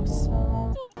the house.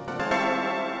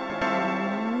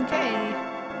 Okay.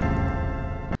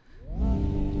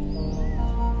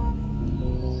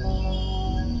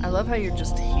 I love how you're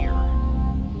just here.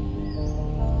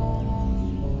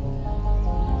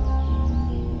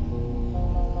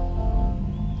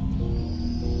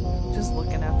 Just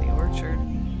looking at the orchard.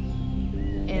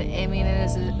 And I mean,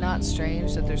 is it not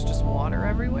strange that there's just water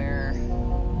everywhere?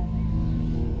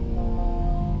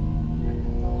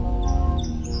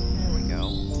 There we go.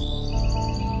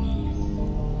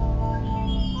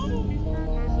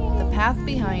 The path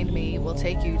behind me will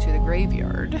take you to the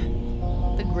graveyard.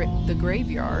 The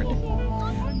graveyard.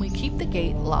 We keep the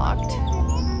gate locked.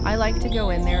 I like to go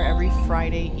in there every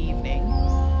Friday evening.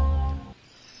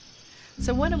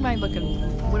 So what am I looking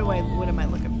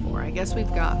for? I guess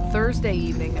we've got Thursday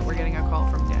evening that we're getting a call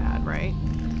from Dad, right?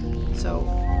 So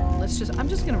I'm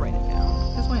just gonna write it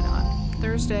down, because why not?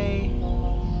 Thursday,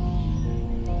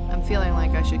 I'm feeling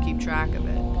like I should keep track of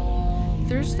it.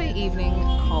 Thursday evening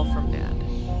call from Dad.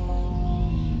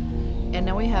 And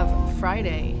now we have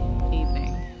Friday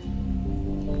evening.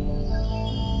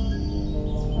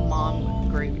 Mom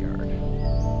graveyard.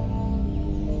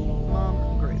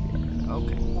 Mom graveyard.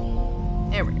 Okay.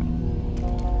 There we go.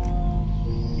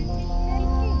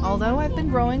 Although I've been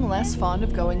growing less fond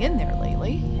of going in there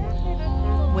lately,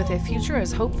 with a future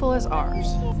as hopeful as ours,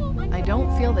 I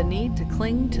don't feel the need to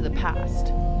cling to the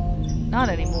past. Not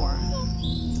anymore.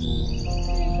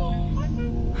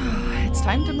 It's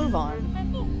time to move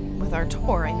on. With our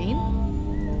tour, I mean.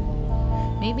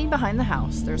 Meet me behind the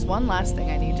house. There's one last thing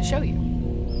I need to show you.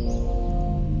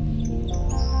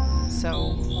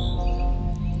 So,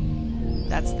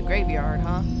 that's the graveyard,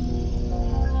 huh?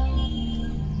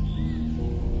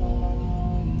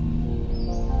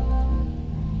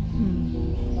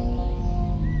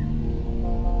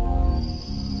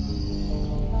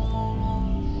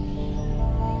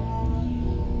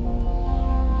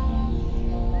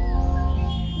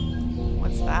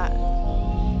 What's that?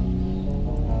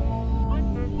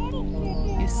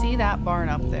 You see that barn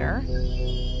up there?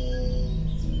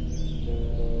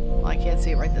 Well, I can't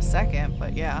see it right this second,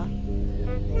 but yeah.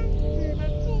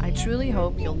 I truly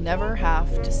hope you'll never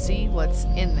have to see what's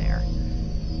in there.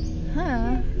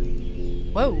 Huh.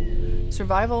 Whoa.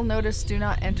 Survival notice, do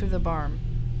not enter the barn.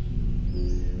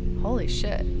 Holy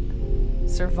shit.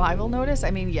 Survival notice?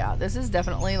 I mean, yeah, this is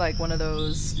definitely like one of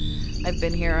those I've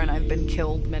been here and I've been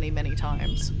killed many, many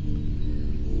times.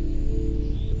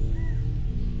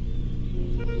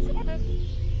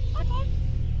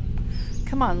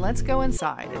 Come on, let's go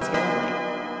inside. It's getting late.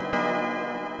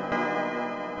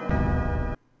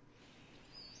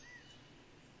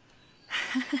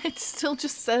 It still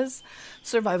just says,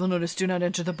 survival notice, do not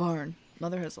enter the barn.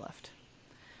 Mother has left.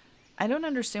 I don't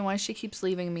understand why she keeps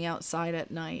leaving me outside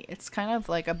at night. It's kind of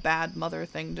like a bad mother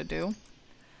thing to do.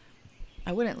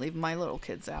 I wouldn't leave my little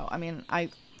kids out. I mean, I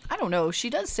don't know. She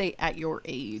does say at your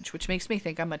age, which makes me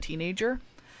think I'm a teenager.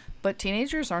 But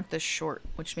teenagers aren't this short,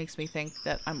 which makes me think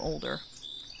that I'm older.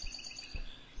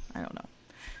 I don't know.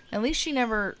 At least she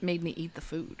never made me eat the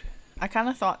food. I kind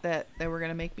of thought that they were going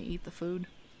to make me eat the food.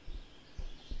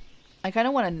 I kind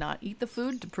of want to not eat the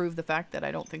food to prove the fact that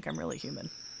I don't think I'm really human.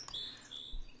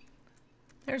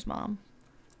 There's Mom.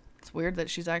 It's weird that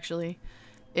she's actually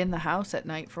in the house at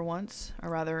night for once. Or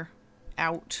rather,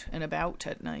 out and about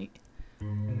at night.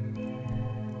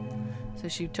 So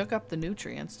she took up the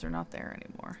nutrients. They're not there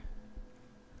anymore.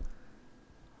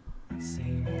 Let's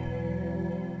see.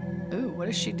 Ooh, what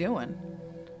is she doing?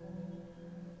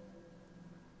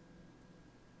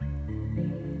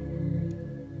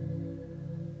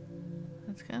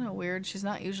 That's kind of weird. She's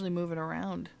not usually moving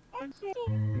around.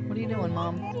 What are you doing,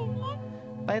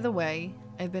 Mom? By the way,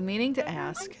 I've been meaning to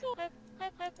ask,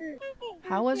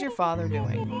 how was your father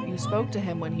doing? You spoke to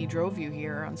him when he drove you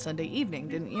here on Sunday evening,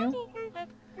 didn't you?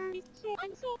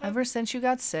 Ever since you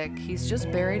got sick, he's just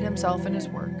buried himself in his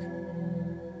work.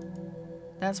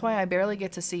 That's why I barely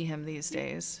get to see him these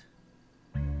days.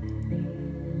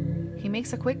 He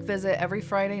makes a quick visit every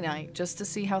Friday night just to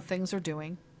see how things are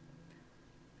doing.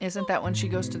 Isn't that when she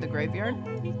goes to the graveyard?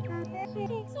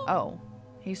 Oh,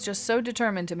 he's just so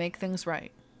determined to make things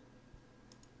right. ...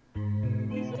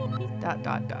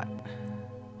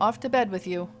 Off to bed with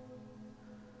you.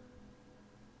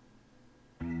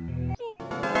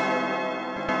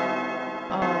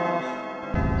 Oh,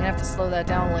 I'm gonna have to slow that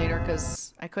down later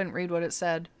because I couldn't read what it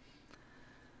said.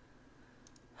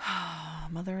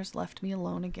 Mother has left me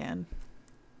alone again.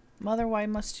 Mother, why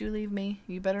must you leave me?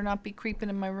 You better not be creeping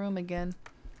in my room again.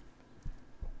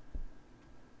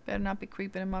 Better not be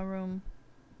creeping in my room.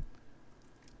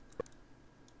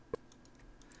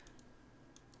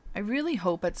 I really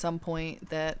hope at some point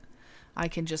that I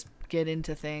can just get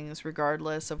into things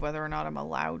regardless of whether or not I'm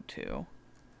allowed to.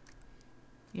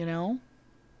 You know?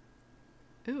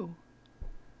 Ooh.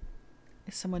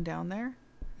 Is someone down there?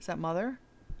 Is that Mother?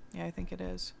 Yeah, I think it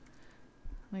is.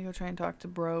 Let me go try and talk to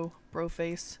bro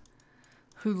face,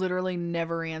 who literally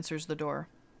never answers the door.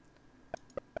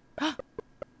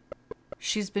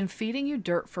 She's been feeding you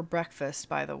dirt for breakfast,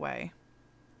 by the way.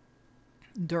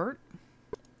 Dirt?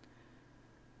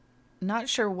 Not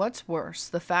sure what's worse,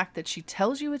 the fact that she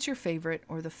tells you it's your favorite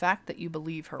or the fact that you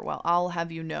believe her. Well, I'll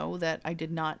have you know that I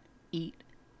did not eat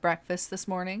breakfast this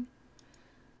morning.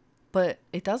 But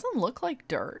it doesn't look like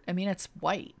dirt. I mean, it's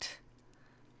white.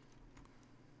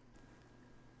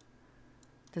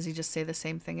 Does he just say the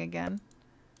same thing again?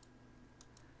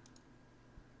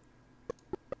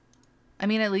 I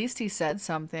mean, at least he said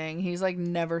something. He's like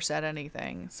never said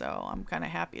anything. So I'm kind of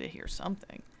happy to hear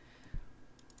something.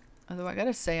 Although I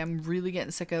gotta say, I'm really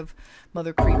getting sick of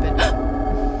Mother creeping.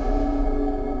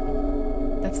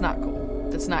 That's not cool.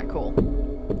 That's not cool.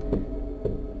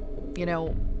 You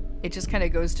know, it just kind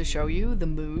of goes to show you the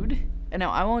mood. And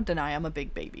now I won't deny I'm a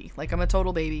big baby. Like, I'm a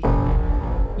total baby.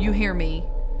 You hear me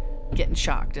getting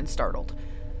shocked and startled.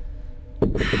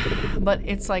 But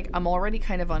it's like I'm already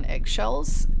kind of on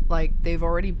eggshells. Like, they've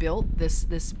already built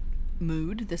this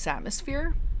mood, this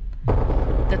atmosphere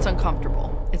that's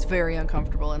uncomfortable. It's very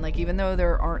uncomfortable. And like, even though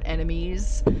there aren't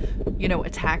enemies, you know,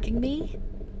 attacking me,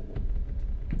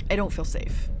 I don't feel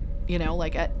safe. You know,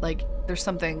 like there's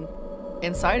something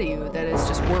inside of you that is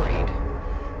just worried,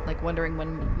 like wondering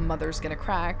when Mother's gonna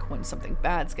crack, when something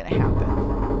bad's gonna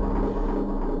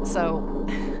happen. So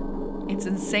it's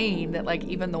insane that, like,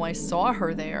 even though I saw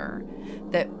her there,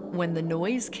 that when the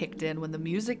noise kicked in, when the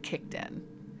music kicked in,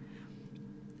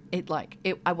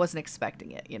 I wasn't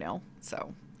expecting it, you know?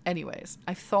 So anyways,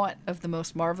 I've thought of the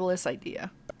most marvelous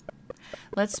idea.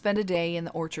 Let's spend a day in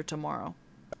the orchard tomorrow.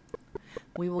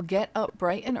 We will get up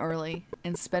bright and early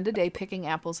and spend a day picking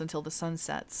apples until the sun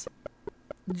sets.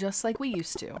 Just like we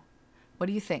used to. What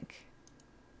do you think?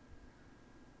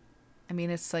 I mean,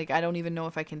 it's like, I don't even know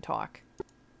if I can talk.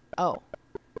 Oh,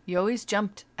 you always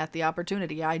jumped at the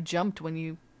opportunity. I jumped when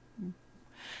you...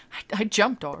 I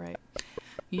jumped, all right.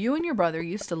 You and your brother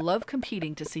used to love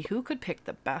competing to see who could pick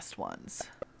the best ones.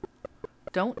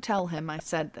 Don't tell him I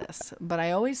said this, but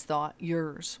I always thought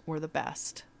yours were the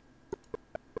best.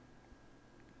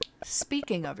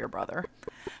 Speaking of your brother,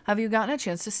 have you gotten a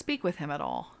chance to speak with him at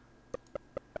all?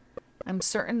 I'm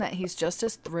certain that he's just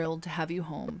as thrilled to have you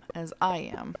home as I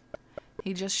am.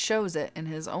 He just shows it in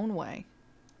his own way.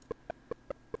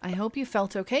 I hope you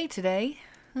felt okay today.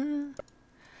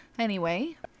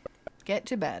 Anyway, get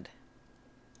to bed.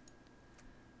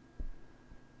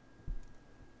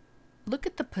 Look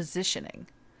at the positioning.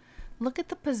 Look at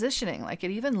the positioning. Like,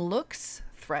 it even looks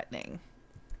threatening.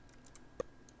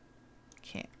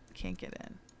 Can't get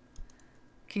in.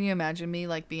 Can you imagine me,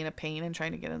 like, being a pain and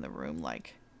trying to get in the room,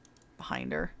 like,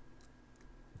 behind her?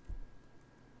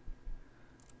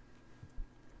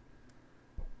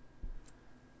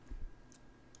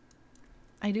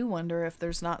 I do wonder if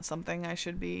there's not something I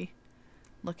should be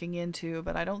looking into,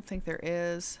 but I don't think there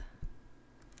is.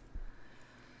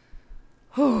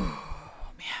 Oh,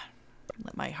 man.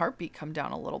 Let my heartbeat come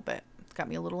down a little bit. It's got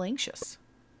me a little anxious.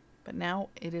 But now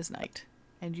it is night,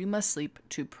 and you must sleep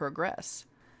to progress.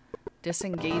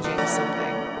 Disengaging something.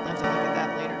 I'll have to look at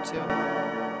that later,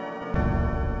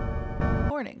 too.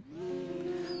 Morning.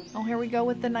 Oh, here we go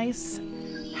with the nice,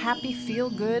 happy,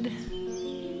 feel-good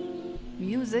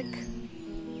music.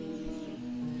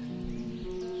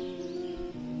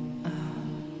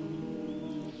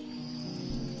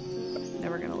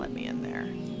 Never gonna let me in there.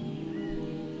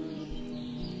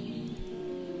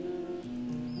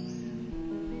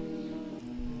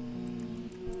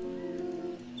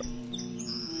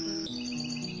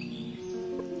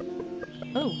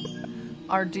 Oh,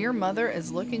 our dear mother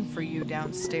is looking for you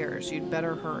downstairs. You'd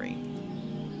better hurry.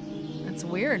 It's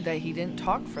weird that he didn't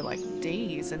talk for like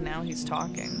days and now he's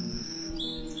talking.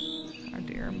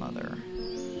 dear mother.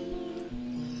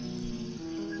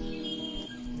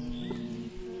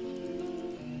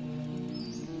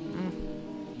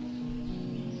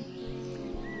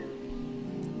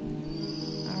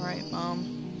 Alright, Mom.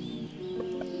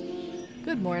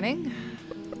 Good morning.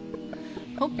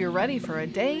 Hope you're ready for a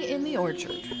day in the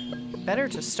orchard. Better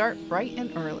to start bright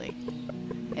and early.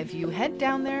 If you head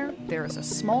down there, there is a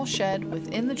small shed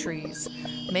within the trees.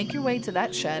 Make your way to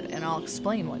that shed and I'll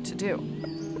explain what to do.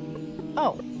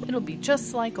 Oh, it'll be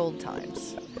just like old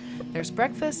times. There's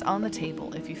breakfast on the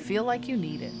table if you feel like you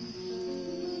need it.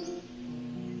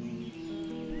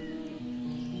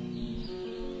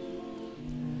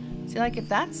 See, like, if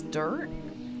that's dirt,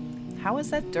 how is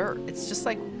that dirt? It's just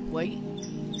like white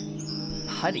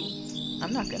putty.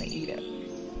 I'm not gonna eat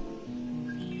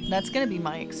it. That's gonna be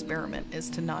my experiment, is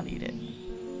to not eat it.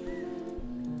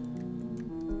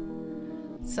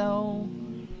 So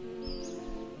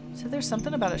there's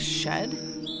something about a shed?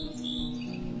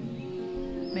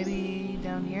 Maybe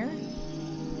down here?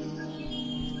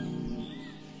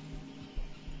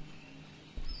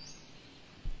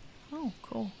 Oh,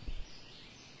 cool.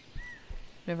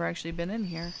 Never actually been in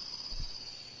here.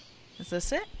 Is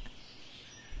this it?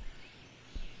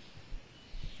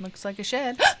 Looks like a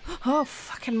shed. Oh,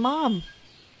 fucking Mom.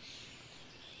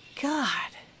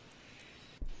 God.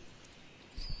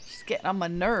 She's getting on my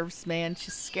nerves, man.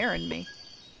 She's scaring me.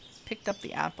 Picked up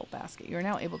the apple basket. You are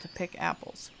now able to pick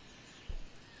apples.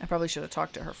 I probably should have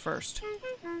talked to her first.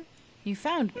 You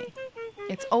found me.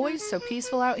 It's always so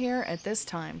peaceful out here at this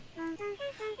time.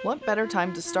 What better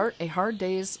time to start a hard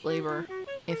day's labor?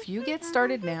 If you get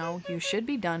started now, you should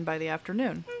be done by the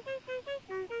afternoon.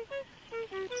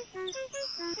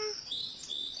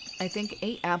 I think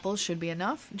 8 apples should be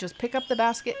enough. Just pick up the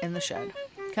basket in the shed.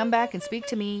 Come back and speak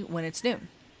to me when it's noon.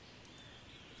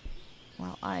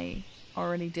 Well, I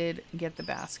already did get the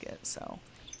basket, so...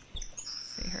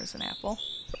 See, here's an apple.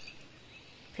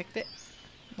 Picked it.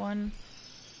 1.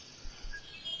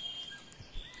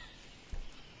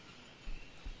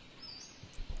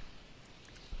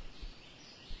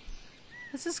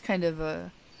 This is kind of a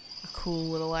cool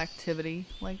little activity.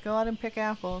 Like, go out and pick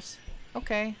apples.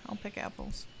 Okay, I'll pick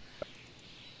apples.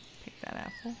 Pick that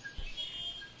apple.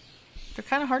 They're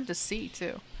kind of hard to see,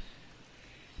 too.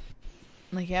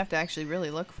 Like, you have to actually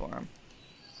really look for them.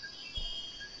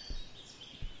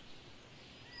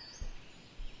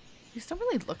 These don't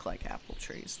really look like apple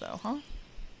trees, though, huh?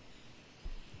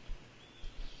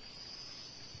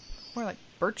 More like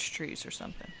birch trees or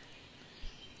something.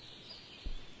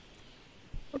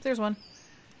 Oh, there's one.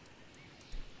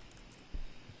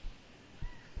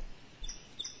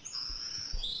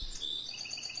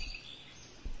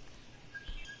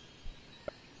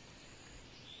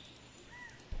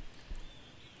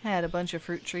 I had a bunch of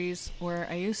fruit trees where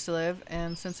I used to live,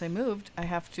 and since I moved, I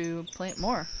have to plant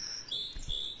more.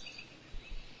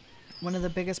 One of the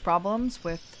biggest problems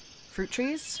with fruit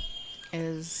trees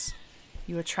is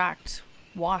you attract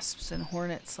wasps and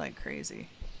hornets like crazy.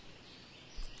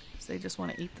 They just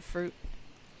want to eat the fruit.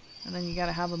 And then you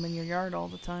gotta have them in your yard all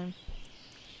the time.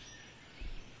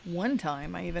 One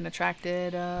time I even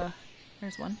attracted,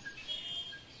 there's one.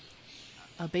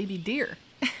 A baby deer.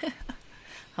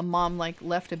 A mom like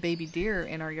left a baby deer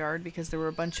in our yard because there were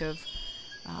a bunch of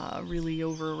really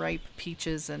overripe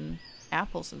peaches and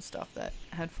apples and stuff that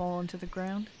had fallen to the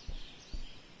ground.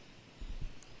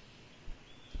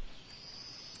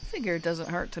 I figure it doesn't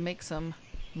hurt to make some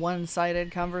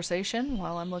one-sided conversation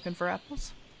while I'm looking for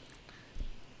apples.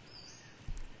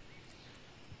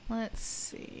 Let's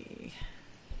see.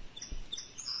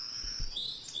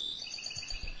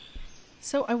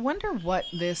 So I wonder what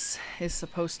this is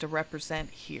supposed to represent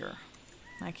here.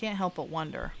 I can't help but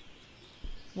wonder.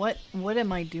 What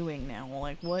am I doing now?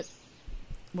 Like what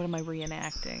am I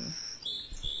reenacting?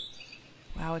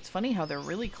 Wow, it's funny how they're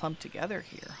really clumped together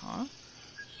here, huh?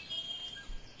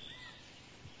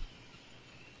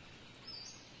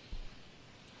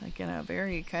 Like in a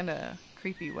very kind of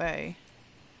creepy way.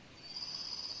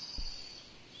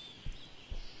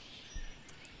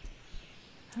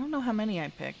 I don't know how many I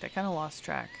picked. I kind of lost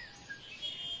track.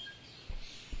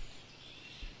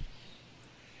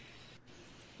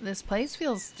 This place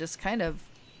feels just kind of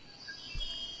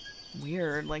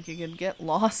weird. Like you could get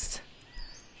lost.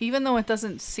 Even though it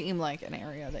doesn't seem like an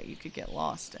area that you could get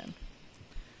lost in.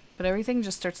 But everything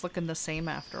just starts looking the same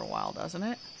after a while, doesn't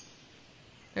it?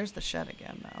 There's the shed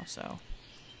again, though, so...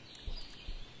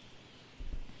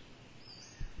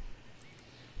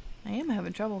 I am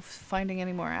having trouble finding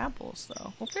any more apples,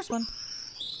 though. Well, there's one.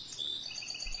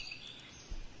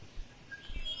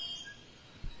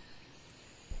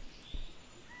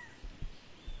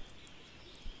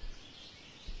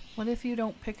 What if you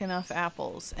don't pick enough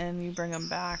apples and you bring them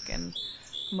back and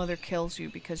Mother kills you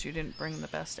because you didn't bring the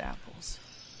best apples?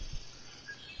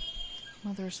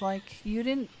 Mother's like, you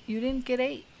didn't get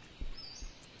 8.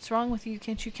 What's wrong with you?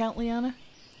 Can't you count, Liana?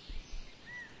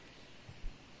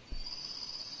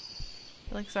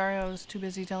 Like, sorry, I was too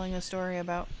busy telling a story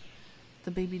about the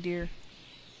baby deer.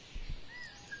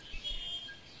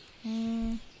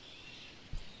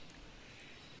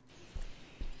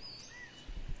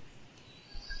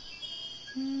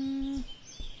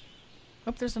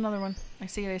 Oh, there's another one. I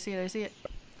see it, I see it, I see it.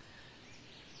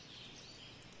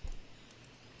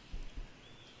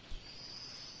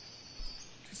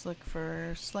 Just look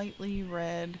for slightly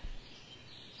red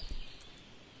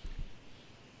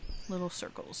little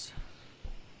circles.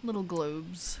 Little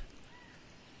globes.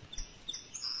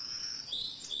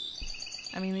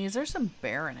 I mean, these are some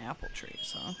barren apple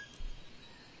trees, huh?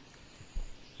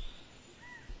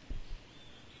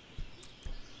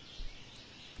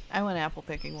 I went apple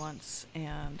picking once,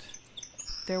 and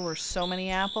there were so many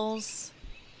apples.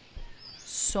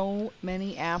 So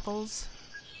many apples.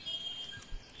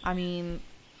 I mean,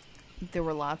 there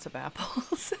were lots of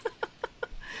apples.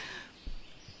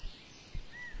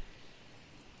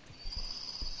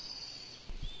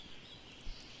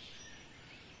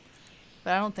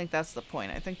 But I don't think that's the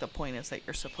point. I think the point is that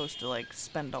you're supposed to, like,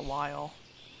 spend a while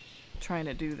trying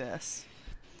to do this.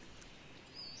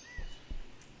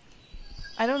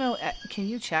 I don't know. Can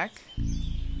you check?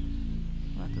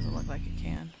 Well, that doesn't look like it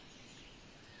can. I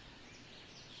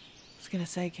was gonna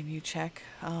say, can you check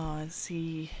and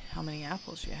see how many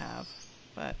apples you have?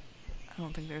 But I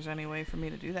don't think there's any way for me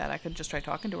to do that. I could just try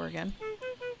talking to her again.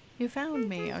 You found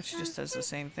me. Oh, she just does the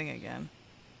same thing again.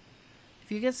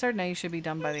 If you get started now, you should be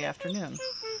done by the afternoon.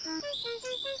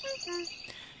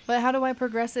 But how do I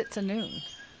progress it to noon?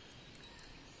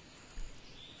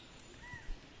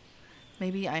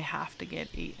 Maybe I have to get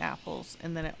 8 apples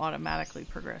and then it automatically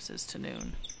progresses to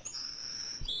noon.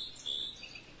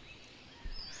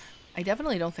 I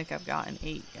definitely don't think I've gotten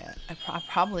 8 yet. I'm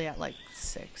probably at like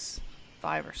 6.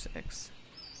 5 or 6.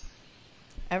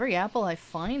 Every apple I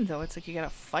find, though, it's like you gotta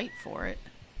fight for it.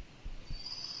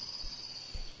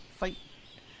 Fight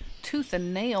tooth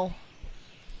and nail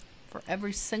for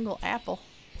every single apple.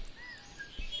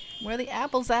 Where are the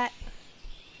apples at?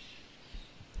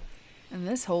 And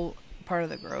this whole part of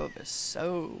the grove is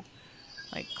so,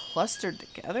 like, clustered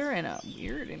together in a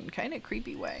weird and kind of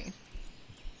creepy way.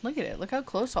 Look at it. Look how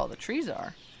close all the trees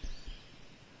are.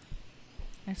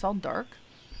 It's all dark.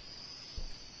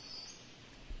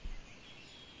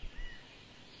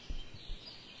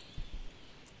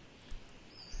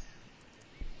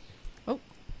 Oh,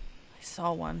 I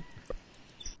saw one.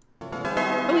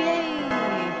 Oh, yay!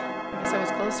 I guess I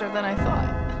was closer than I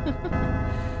thought.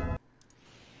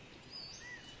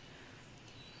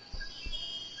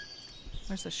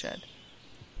 Where's the shed?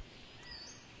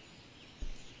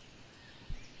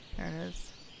 There it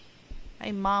is.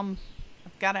 Hey, Mom.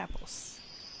 I've got apples.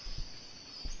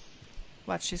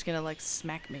 Watch, she's gonna, like,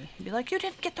 smack me. And be like, you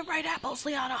didn't get the right apples,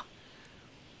 Liana!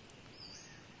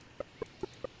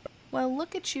 Well,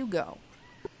 look at you go.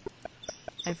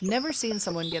 I've never seen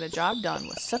someone get a job done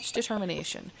with such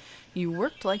determination. You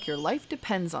worked like your life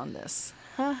depends on this.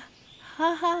 Ha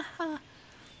ha ha ha.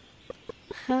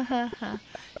 Ha ha ha.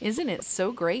 Isn't it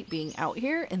so great being out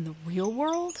here in the real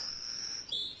world?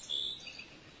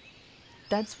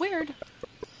 That's weird.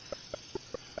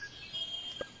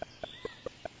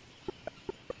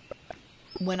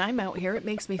 When I'm out here, it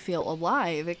makes me feel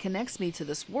alive. It connects me to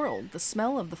this world. The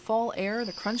smell of the fall air,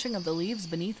 the crunching of the leaves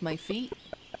beneath my feet.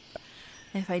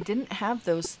 If I didn't have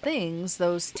those things,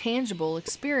 those tangible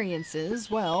experiences,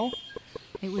 well,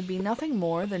 it would be nothing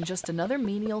more than just another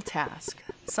menial task.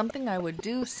 Something I would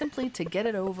do simply to get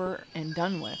it over and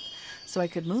done with, so I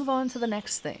could move on to the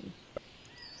next thing.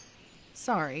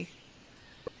 Sorry.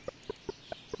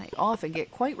 I often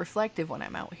get quite reflective when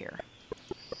I'm out here.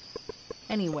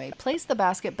 Anyway, place the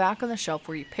basket back on the shelf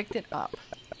where you picked it up.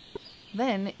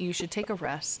 Then you should take a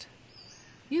rest.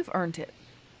 You've earned it.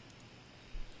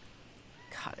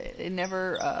 God, it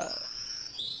never,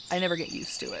 I never get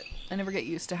used to it. I never get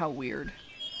used to how weird.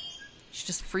 She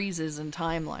just freezes in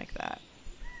time like that.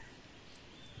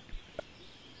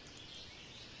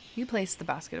 You place the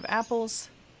basket of apples.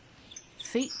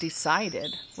 Fate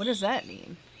decided. What does that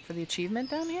mean? For the achievement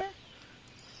down here?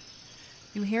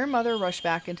 You hear Mother rush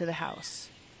back into the house.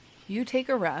 You take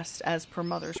a rest as per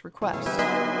Mother's request.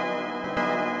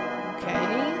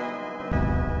 Okay.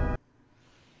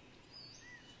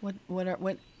 What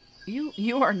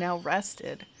you are now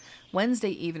rested.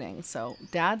 Wednesday evening, so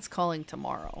Dad's calling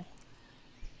tomorrow.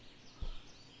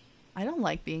 I don't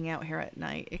like being out here at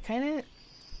night.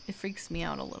 It freaks me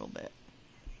out a little bit.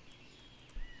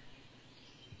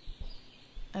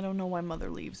 I don't know why Mother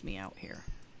leaves me out here.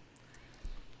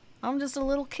 I'm just a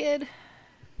little kid.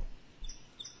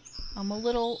 I'm a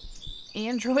little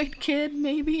android kid,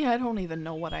 maybe? I don't even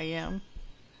know what I am.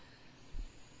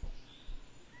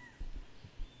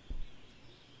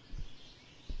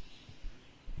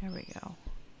 There we go.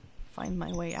 Find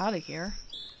my way out of here.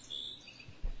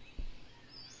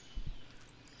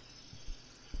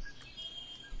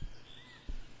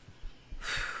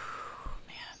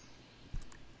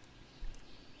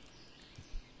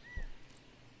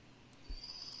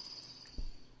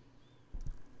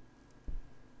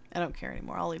 I don't care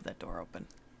anymore. I'll leave that door open.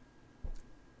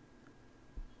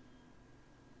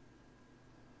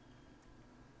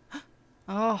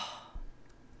 Oh.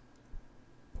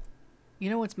 You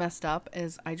know what's messed up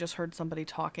is I just heard somebody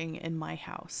talking in my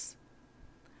house.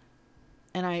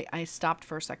 And I stopped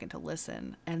for a second to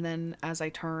listen. And then as I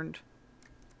turned,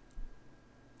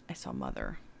 I saw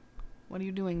Mother. What are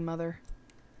you doing, Mother?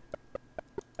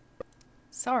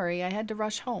 Sorry, I had to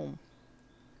rush home.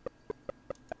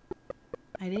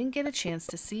 I didn't get a chance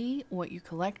to see what you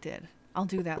collected. I'll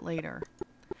do that later.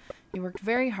 You worked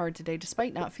very hard today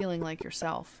despite not feeling like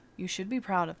yourself. You should be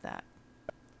proud of that.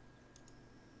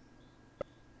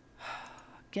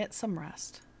 Get some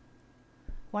rest.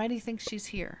 Why do you think she's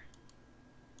here?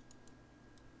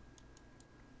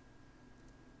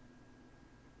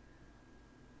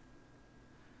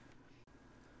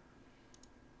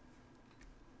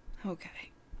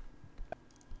 Okay.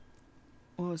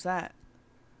 What was that?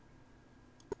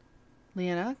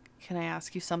 Liana, can I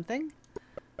ask you something?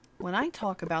 When I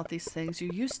talk about these things you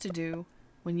used to do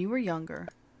when you were younger,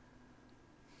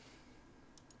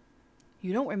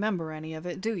 you don't remember any of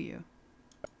it, do you?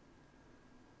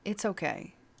 It's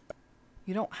okay.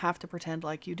 You don't have to pretend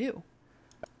like you do.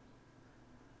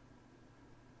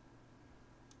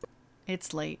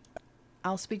 It's late.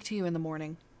 I'll speak to you in the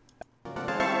morning.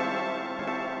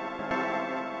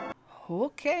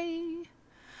 Okay.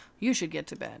 You should get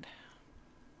to bed.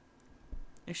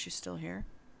 Is she still here?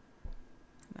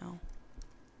 No.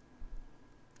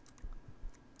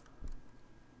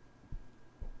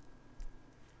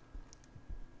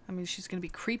 I mean, she's gonna be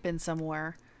creeping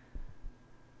somewhere.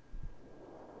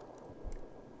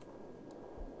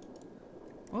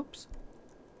 Whoops.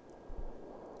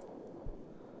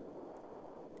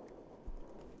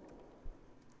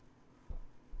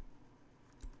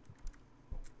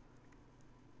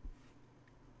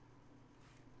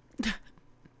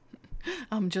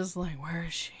 I'm just like, where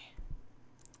is she?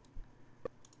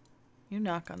 You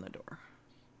knock on the door.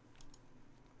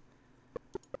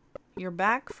 You're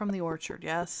back from the orchard,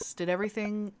 yes? Did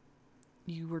everything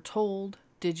you were told,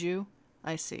 did you?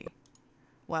 I see.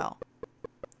 Well,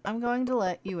 I'm going to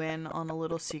let you in on a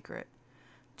little secret,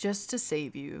 just to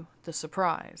save you the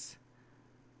surprise.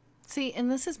 See,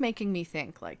 and this is making me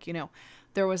think, like, you know,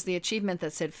 there was the achievement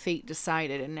that said fate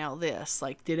decided, and now this,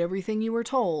 like, did everything you were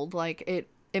told, like,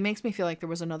 it makes me feel like there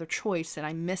was another choice and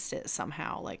I missed it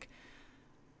somehow. Like,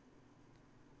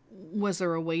 was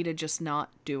there a way to just not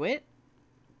do it?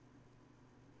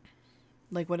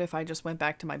 Like, what if I just went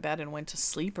back to my bed and went to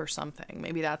sleep or something?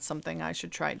 Maybe that's something I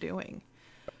should try doing.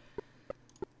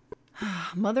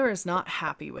 Mother is not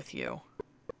happy with you.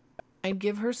 I'd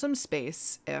give her some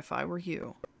space if I were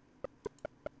you.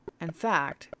 In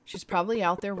fact, she's probably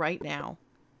out there right now.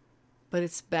 But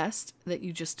it's best that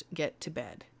you just get to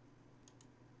bed.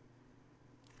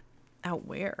 Out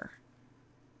where?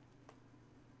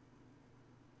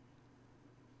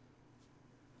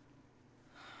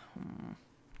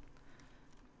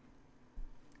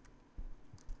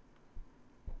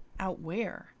 Out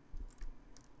where?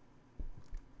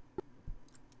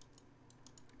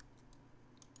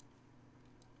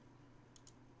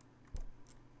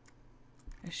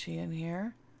 Is she in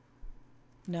here?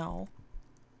 No.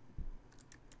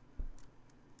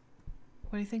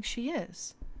 What do you think she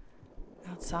is?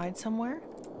 Outside somewhere?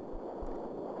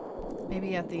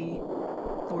 Maybe at the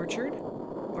orchard?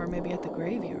 Or maybe at the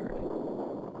graveyard?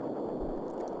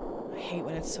 I hate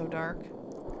when it's so dark.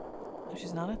 No,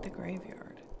 she's not at the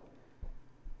graveyard.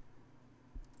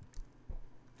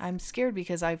 I'm scared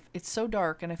because it's so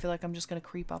dark and I feel like I'm just going to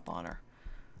creep up on her.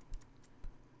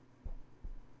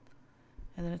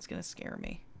 And then it's going to scare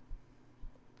me.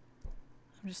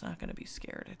 I'm just not going to be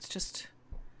scared. It's just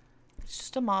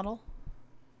a model.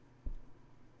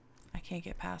 I can't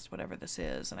get past whatever this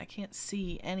is, and I can't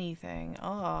see anything.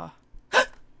 Oh.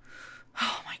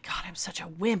 Oh my god, I'm such a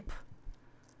wimp.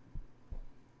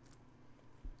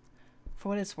 For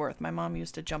what it's worth, my mom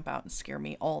used to jump out and scare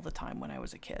me all the time when I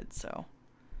was a kid, so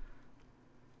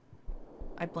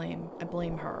I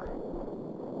blame her.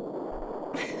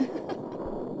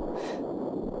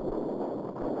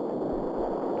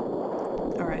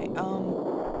 Alright,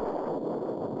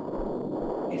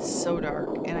 it's so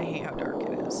dark, and I hate how dark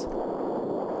it is.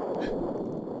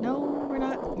 No, we're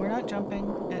not jumping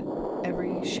at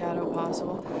every shadow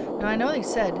possible. Now, I know they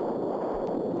said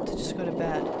to just go to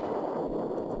bed.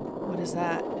 What is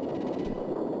that?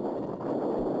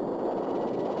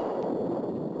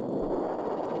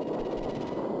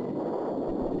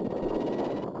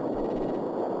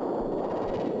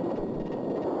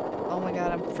 Oh my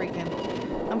god, I'm freaking.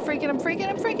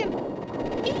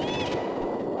 Eee!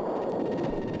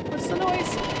 What's the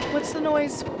noise? What's the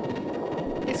noise?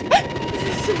 It's...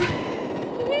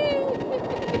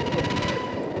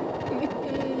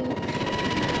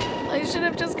 I should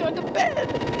have just gone to bed.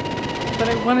 But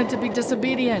I wanted to be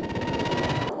disobedient.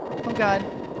 Oh god.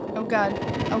 Oh god.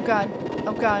 Oh god.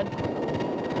 Oh god.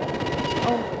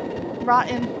 Oh.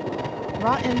 Rotten.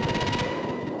 Rotten.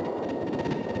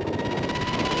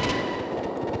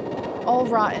 All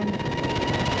rotten.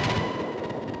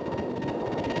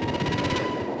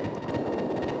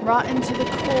 Rotten to the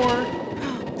core.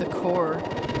 The core.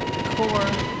 The core.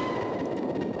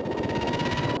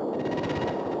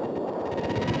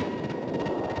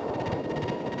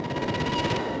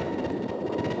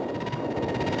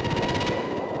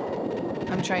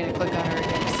 I'm trying to click on her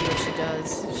again to see what she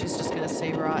does. She's just gonna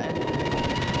say rotten.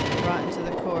 Rotten to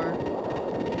the core.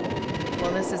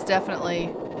 Well, this is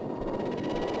definitely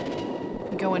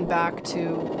going back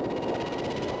to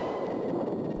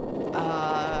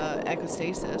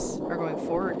echostasis, or going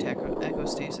forward to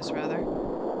echostasis rather.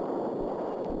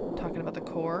 Talking about the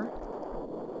core.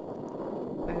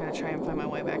 I'm gonna try and find my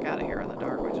way back out of here in the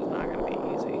dark, which is not gonna be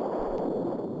easy.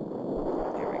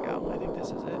 Here we go. I think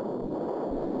this is it.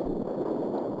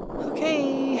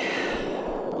 Okay.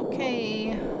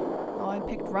 Okay. Oh, I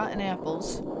picked rotten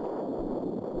apples.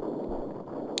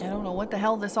 I don't know what the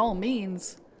hell this all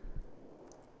means.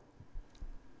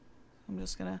 I'm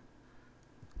just gonna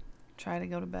try to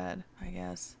go to bed, I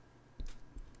guess.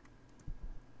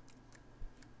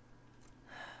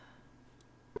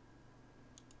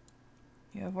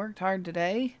 You have worked hard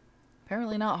today.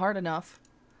 Apparently not hard enough.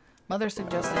 Mother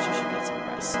suggests that you should get some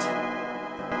rest.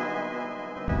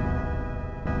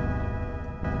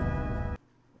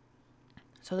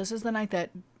 So this is the night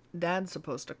that Dad's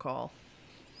supposed to call.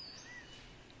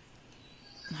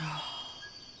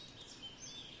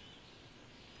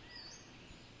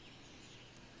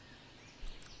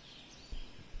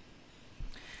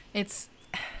 It's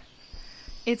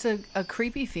a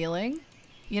creepy feeling.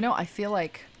 You know, I feel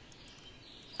like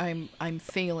I'm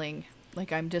failing,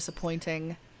 like I'm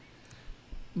disappointing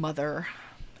Mother,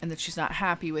 and that she's not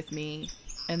happy with me,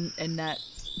 and that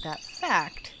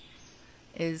fact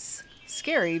is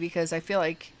scary because I feel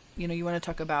like, you know, you want to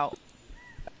talk about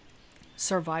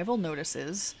survival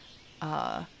notices,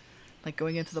 like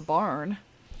going into the barn.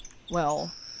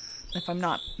 Well, if I'm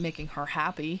not making her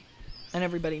happy and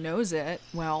everybody knows it,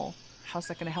 well, how's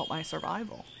that going to help my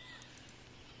survival?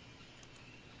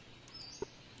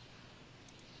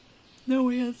 No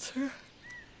answer.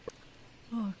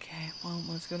 Okay, well,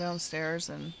 let's go downstairs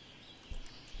and...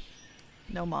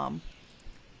 No, Mom.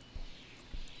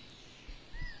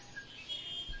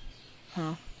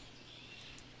 Huh.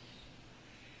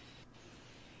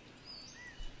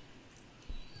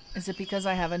 Is it because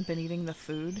I haven't been eating the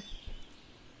food?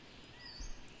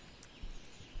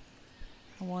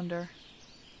 I wonder.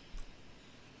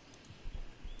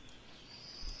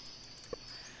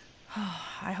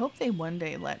 I hope they one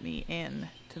day let me in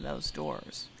to those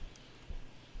doors.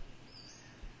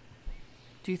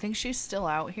 Do you think she's still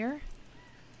out here?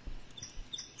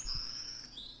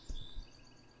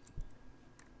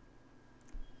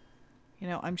 You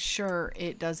know, I'm sure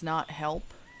it does not help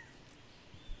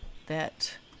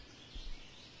that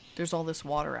there's all this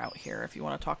water out here if you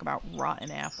want to talk about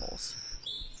rotten apples.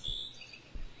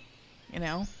 You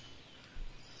know?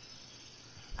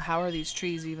 How are these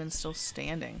trees even still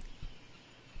standing?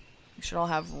 They should all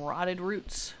have rotted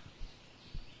roots.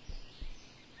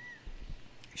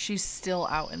 She's still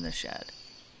out in the shed.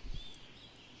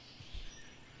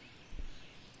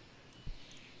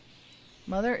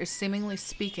 Mother is seemingly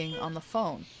speaking on the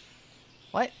phone.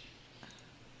 What?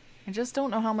 I just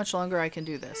don't know how much longer I can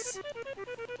do this.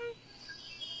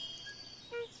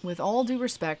 With all due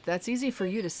respect, that's easy for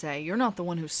you to say. You're not the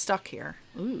one who's stuck here.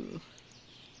 Ooh.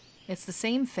 It's the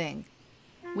same thing.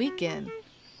 Week in.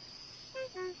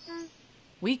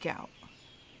 Week out.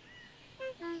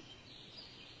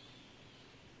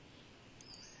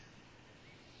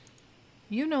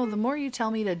 You know, the more you tell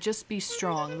me to just be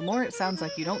strong, the more it sounds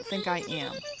like you don't think I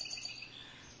am.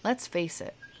 Let's face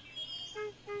it.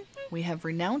 We have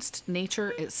renounced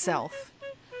nature itself.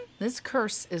 This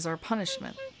curse is our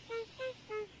punishment.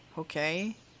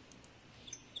 Okay.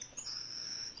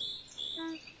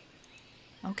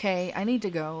 Okay, I need to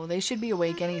go. They should be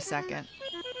awake any second.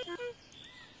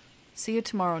 See you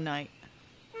tomorrow night.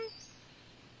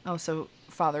 Oh, so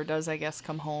father does, I guess,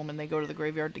 come home and they go to the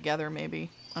graveyard together maybe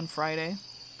on Friday.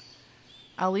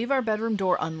 I'll leave our bedroom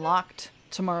door unlocked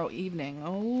tomorrow evening.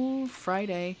 Oh,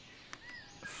 Friday.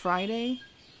 Friday,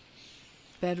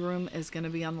 bedroom is going to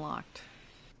be unlocked.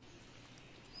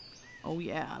 Oh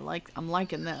yeah, I'm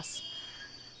liking this.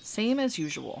 Same as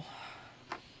usual.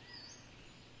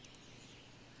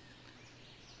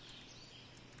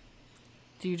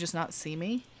 Do you just not see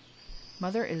me?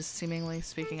 Mother is seemingly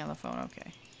speaking on the phone.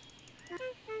 Okay.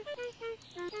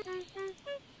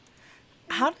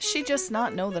 How does she just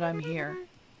not know that I'm here?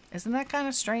 Isn't that kind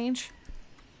of strange?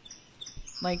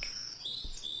 Like,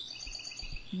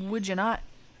 would you not?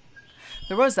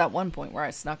 There was that one point where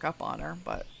I snuck up on her,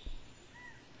 but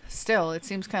still, it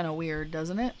seems kind of weird,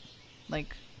 doesn't it?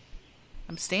 Like,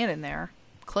 I'm standing there,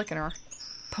 clicking her,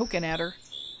 poking at her,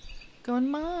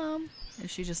 going, Mom, and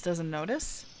she just doesn't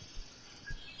notice.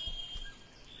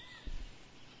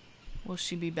 Will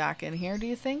she be back in here, do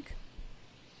you think?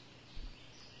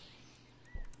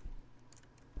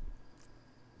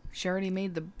 She already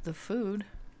made the food.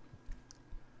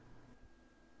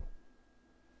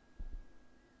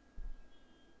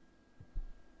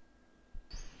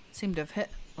 Seem to have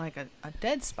hit like a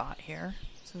dead spot here.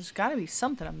 So there's got to be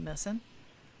something I'm missing.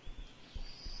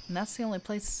 And that's the only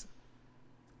place...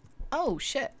 Oh,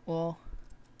 shit. Well,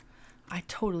 I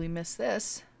totally missed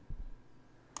this.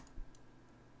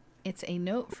 It's a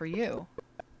note for you.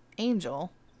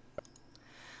 Angel.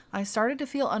 I started to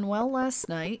feel unwell last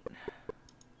night.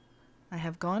 I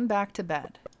have gone back to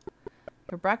bed.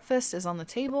 Your breakfast is on the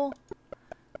table.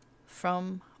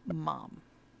 From Mom.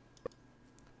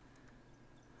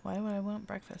 Why would I want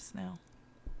breakfast now?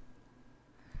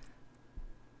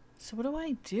 So what do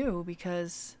I do?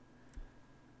 Because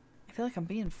I feel like I'm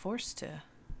being forced to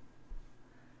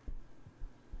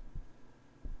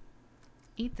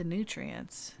eat the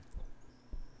nutrients.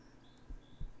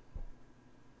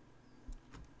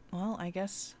 Well, I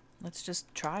guess let's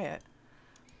just try it.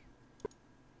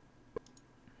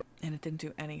 And it didn't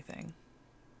do anything.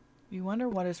 You wonder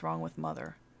what is wrong with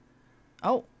Mother.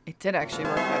 Oh, it did actually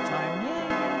work that time. Yay!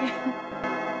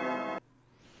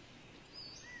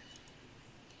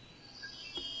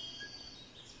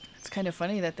 It's kind of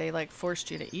funny that they like forced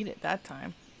you to eat it that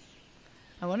time.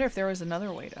 I wonder if there was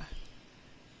another way to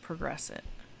progress it.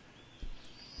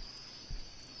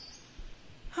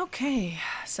 Okay,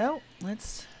 so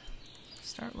let's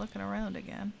start looking around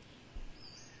again.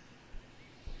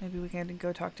 Maybe we can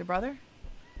go talk to Brother.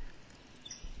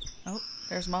 Oh,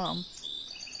 there's Mom.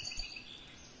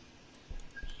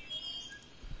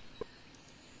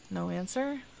 No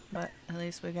answer, but at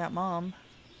least we got Mom.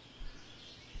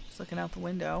 Just looking out the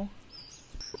window.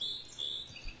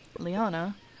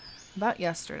 Liana, about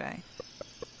yesterday.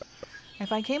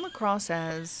 If I came across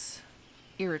as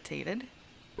irritated,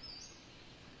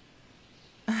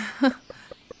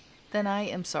 then I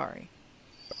am sorry.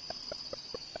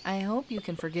 I hope you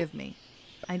can forgive me.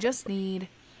 I just need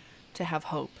to have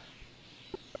hope.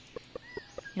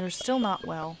 You're still not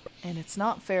well, and it's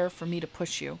not fair for me to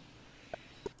push you.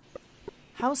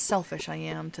 How selfish I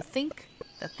am to think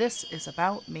that this is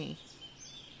about me.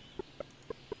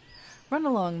 Run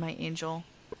along, my angel.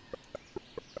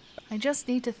 I just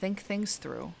need to think things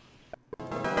through.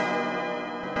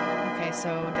 Okay,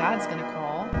 so Dad's gonna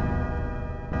call.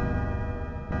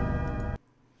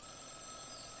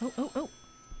 Oh.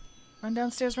 Run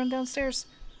downstairs, run downstairs.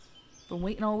 Been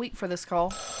waiting all week for this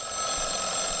call.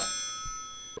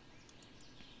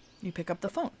 You pick up the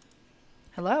phone.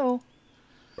 Hello?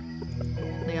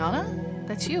 Liana?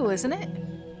 That's you, isn't it?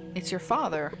 It's your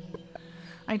father.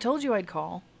 I told you I'd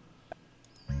call.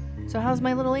 So how's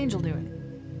my little angel doing?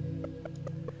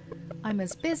 I'm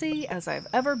as busy as I've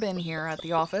ever been here at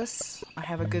the office. I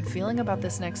have a good feeling about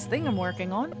this next thing I'm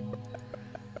working on.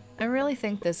 I really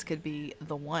think this could be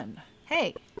the one.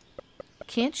 Hey,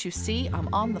 can't you see I'm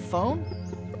on the phone?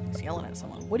 He's yelling at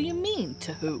someone. What do you mean,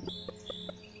 to who?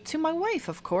 To my wife,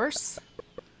 of course.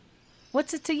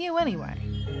 What's it to you anyway?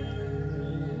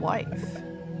 Wife.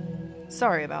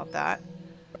 Sorry about that.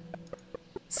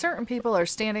 Certain people are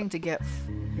starting to get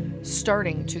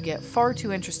far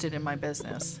too interested in my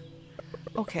business.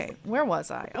 Okay, where was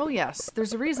I? Oh yes,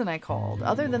 there's a reason I called,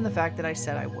 other than the fact that I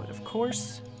said I would, of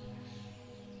course.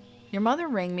 Your mother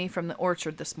rang me from the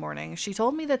orchard this morning. She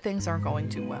told me that things aren't going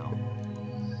too well.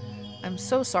 I'm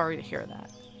so sorry to hear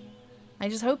that. I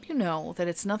just hope you know that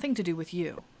it's nothing to do with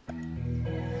you.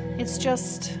 It's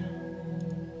just...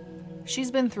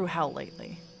 she's been through hell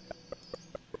lately.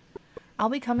 I'll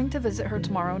be coming to visit her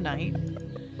tomorrow night,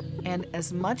 and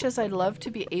as much as I'd love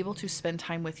to be able to spend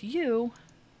time with you,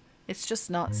 it's just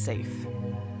not safe.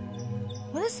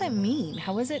 What does that mean?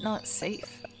 How is it not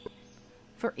safe?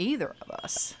 For either of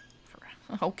us.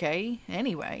 Okay,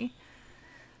 anyway.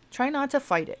 Try not to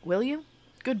fight it, will you?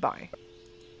 Goodbye.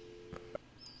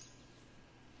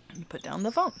 You put down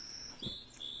the phone.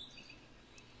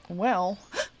 Well,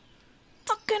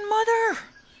 fucking mother!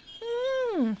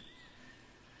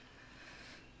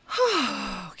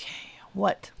 Okay,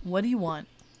 what? What do you want?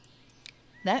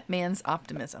 That man's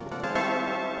optimism.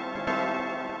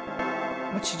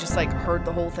 What, she just like heard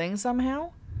the whole thing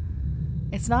somehow?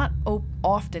 It's not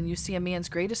often you see a man's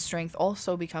greatest strength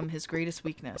also become his greatest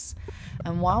weakness.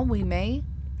 And while he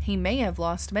may have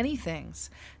lost many things,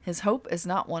 his hope is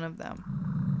not one of them.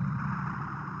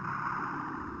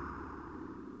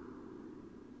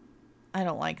 I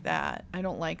don't like that. I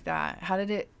don't like that. How did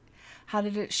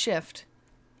it shift?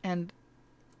 And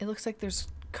it looks like there's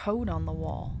code on the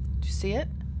wall. Do you see it?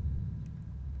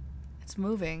 It's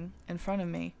moving in front of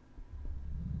me.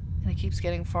 And it keeps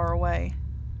getting far away.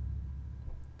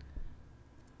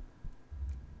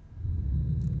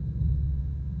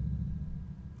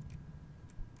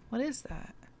 What is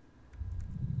that?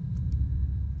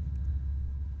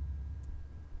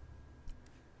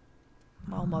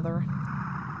 Well, mother.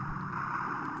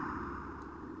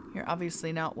 You're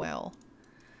obviously not well.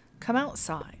 Come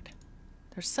outside.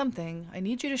 There's something I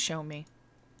need you to show me.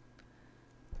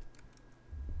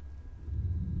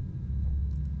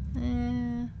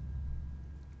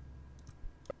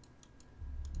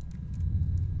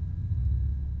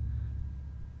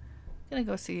 Gonna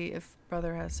go see if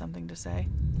brother has something to say.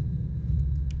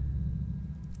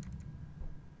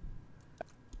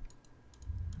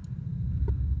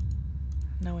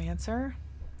 No answer.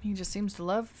 He just seems to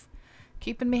love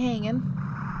keeping me hanging.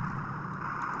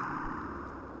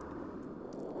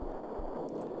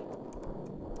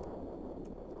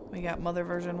 We got Mother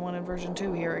version 1 and version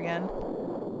 2 here again.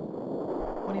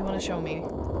 What do you want to show me?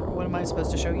 Or what am I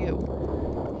supposed to show you?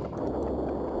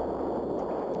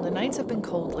 The nights have been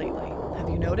cold lately. Have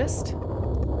you noticed?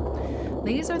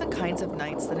 These are the kinds of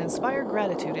nights that inspire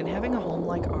gratitude in having a home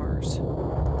like ours.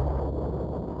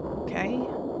 Okay?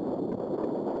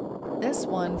 This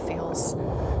one feels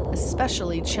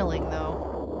especially chilling,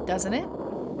 though, doesn't it?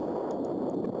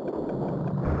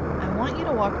 I want you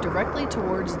to walk directly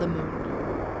towards the moon.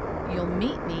 You'll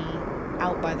meet me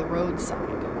out by the roadside.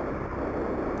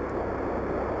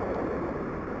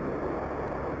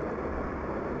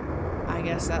 I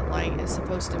guess that light is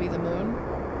supposed to be the moon.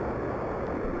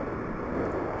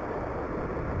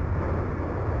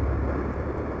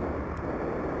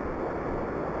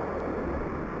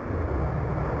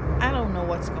 I don't know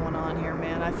what's going on here,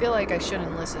 man. I feel like I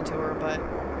shouldn't listen to her, but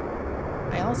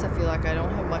I also feel like I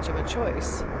don't have much of a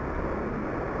choice.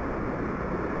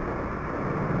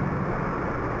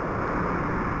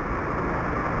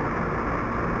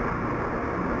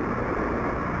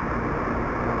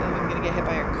 I'm gonna get hit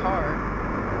by a car.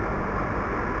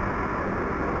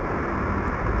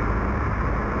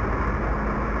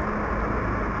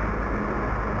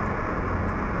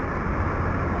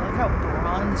 I like how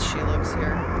bronze she looks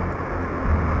here.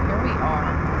 Here we are.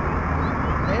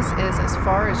 This is as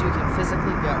far as you can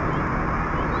physically go.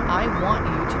 I want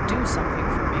you to do something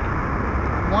for me.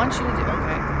 I want you to do...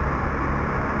 Okay.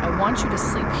 I want you to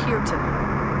sleep here tonight.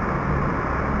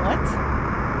 What?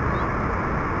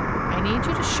 I need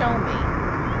you to show me.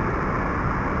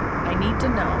 I need to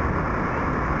know.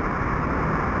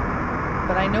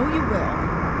 But I know you will.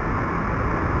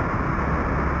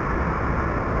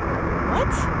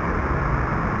 What?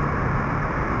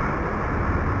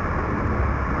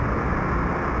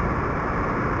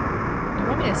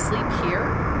 To sleep here?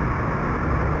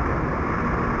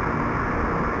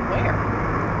 Where?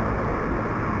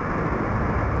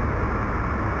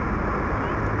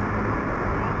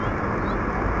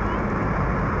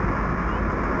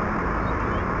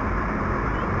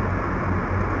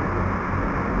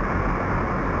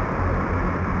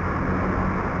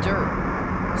 Dirt.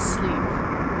 Sleep.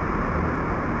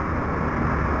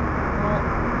 Well,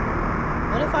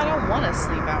 what if I don't want to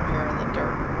sleep out here in the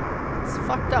dirt? It's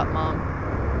fucked up, Mom.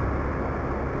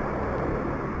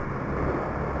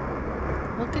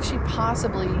 What could she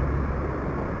possibly...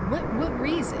 What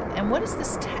reason? And what is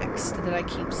this text that I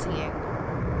keep seeing?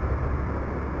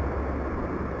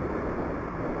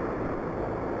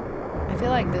 feel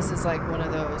like this is like one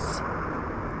of those,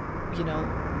 you know,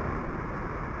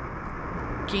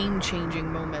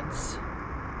 game-changing moments.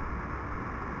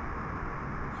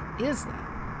 What is that?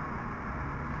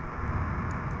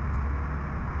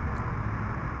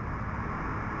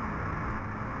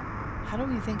 How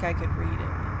do you think I could read it?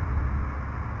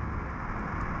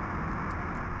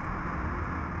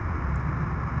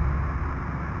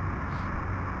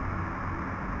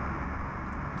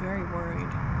 Very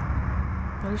worried.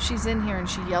 What if she's in here and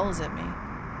she yells at me?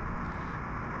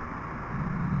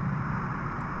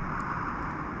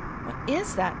 What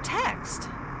is that text?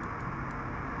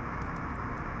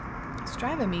 It's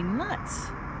driving me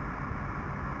nuts.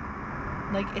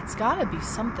 Like, it's gotta be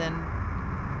something.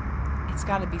 It's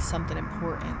gotta be something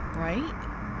important, right?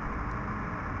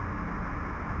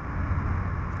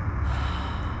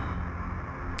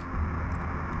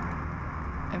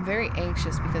 I'm very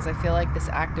anxious because I feel like this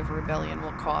act of rebellion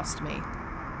will cost me.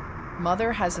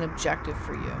 Mother has an objective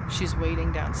for you. She's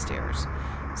waiting downstairs.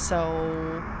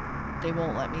 So they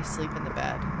won't let me sleep in the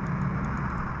bed.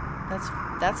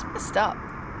 That's messed up.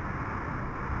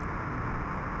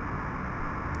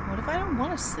 What if I don't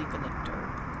want to sleep in the dirt?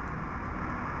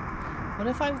 What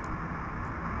if I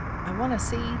want to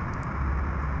see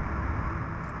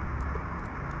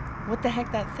what the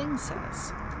heck that thing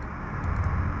says?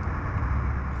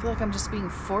 I feel like I'm just being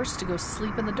forced to go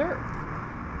sleep in the dirt.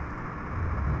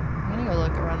 I'm gonna go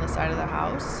look around the side of the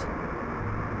house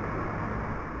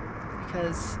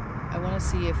because I want to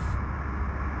see if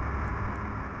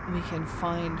we can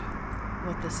find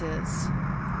what this is,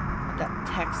 what that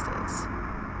text is.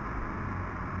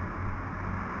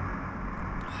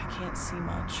 I can't see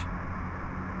much.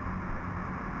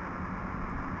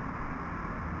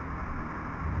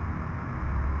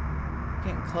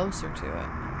 Getting closer to it.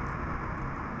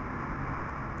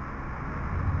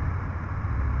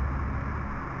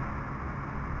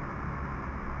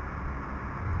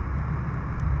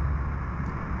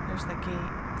 There's the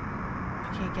gate. I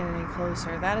can't get any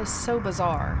closer. That is so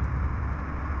bizarre.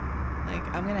 Like,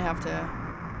 I'm gonna have to...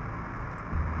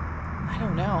 I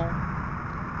don't know.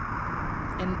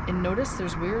 And notice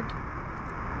there's weird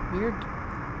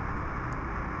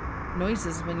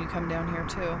noises when you come down here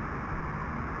too.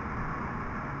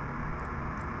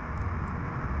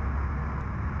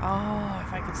 Oh,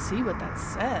 if I could see what that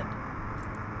said.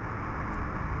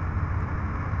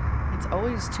 It's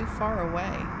always too far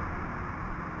away.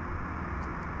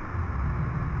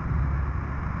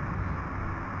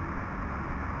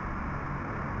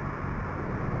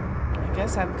 I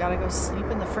guess I've got to go sleep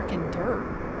in the frickin' dirt.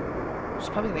 She's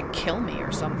probably gonna kill me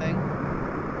or something.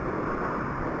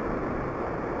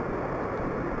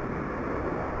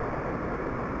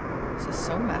 This is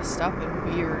so messed up and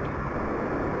weird.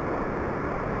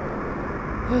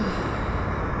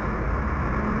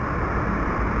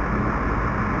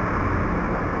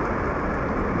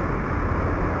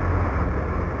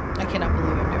 I cannot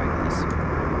believe I'm doing this.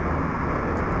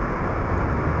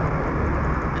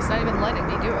 It's not even letting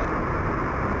me do it.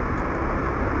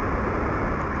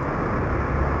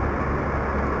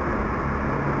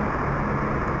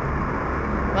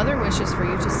 Mother wishes for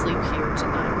you to sleep here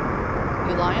tonight.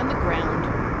 You lie on the ground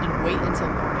and wait until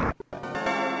morning.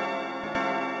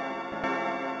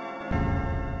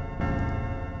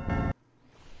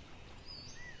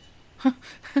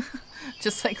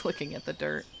 Just like looking at the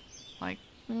dirt. Like,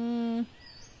 And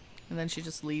then she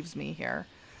just leaves me here.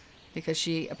 Because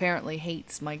she apparently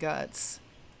hates my guts.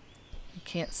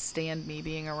 Can't stand me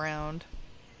being around.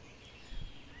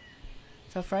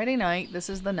 So Friday night, this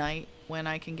is the night when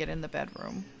I can get in the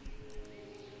bedroom.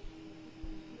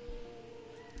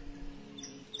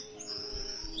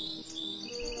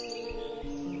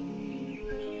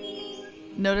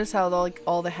 Notice how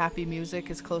all the happy music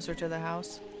is closer to the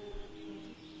house?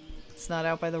 It's not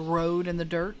out by the road in the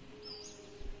dirt.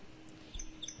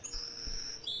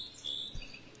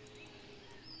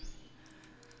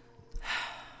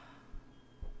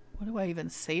 What do I even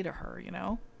say to her, you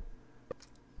know?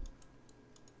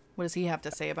 What does he have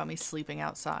to say about me sleeping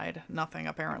outside? Nothing,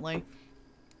 apparently.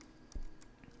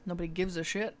 Nobody gives a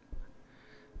shit.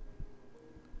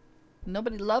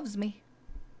 Nobody loves me.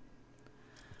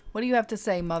 What do you have to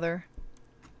say, Mother?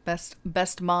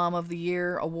 Best Mom of the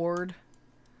Year award?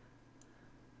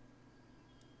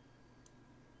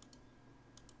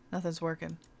 Nothing's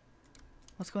working.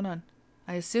 What's going on?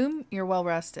 I assume you're well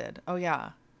rested. Oh,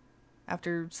 yeah.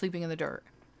 After sleeping in the dirt.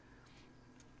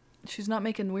 She's not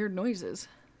making weird noises.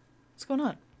 What's going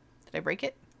on? Did I break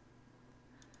it?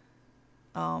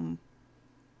 The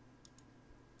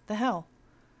hell?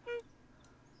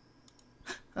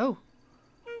 Oh.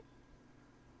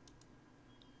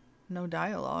 No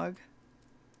dialogue.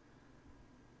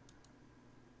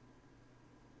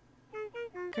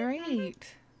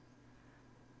 Great.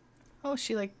 Oh,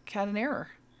 she like had an error.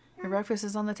 Your breakfast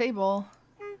is on the table.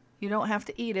 You don't have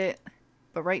to eat it.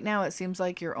 But right now it seems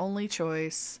like your only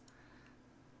choice.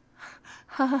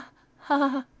 Ha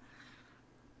ha.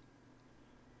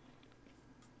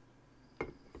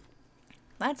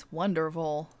 That's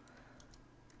wonderful.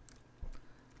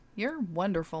 You're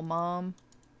wonderful, Mom.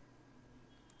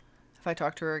 If I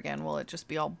talk to her again, will it just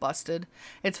be all busted?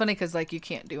 It's funny because, like, you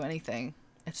can't do anything.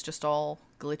 It's just all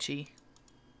glitchy.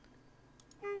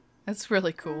 That's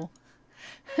really cool.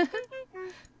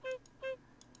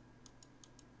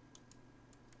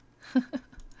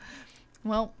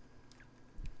 Well,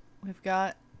 we've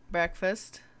got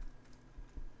breakfast.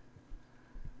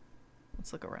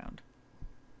 Let's look around.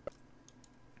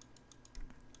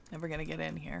 Never gonna get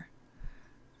in here.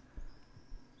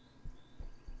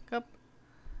 Cup.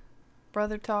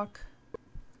 Brother talk.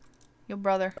 Your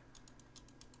brother.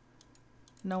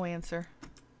 No answer.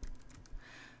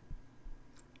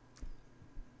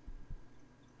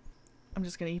 I'm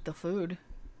just gonna eat the food.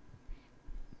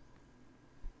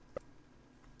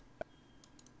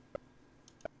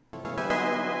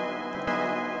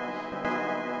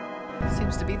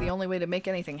 Seems to be the only way to make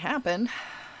anything happen,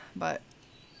 but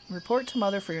report to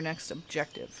Mother for your next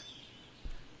objective.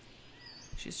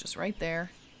 She's just right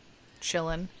there,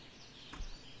 chilling.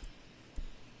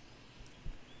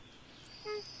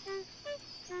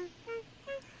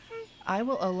 I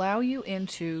will allow you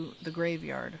into the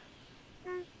graveyard.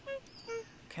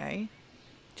 Okay.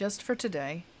 Just for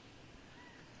today.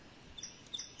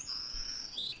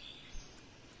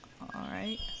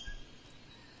 Alright.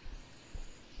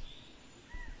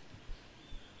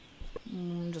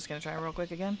 I'm just gonna try real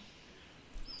quick again.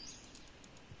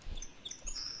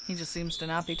 He just seems to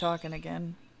not be talking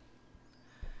again.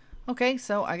 Okay,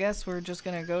 so I guess we're just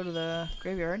gonna go to the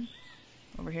graveyard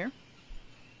over here.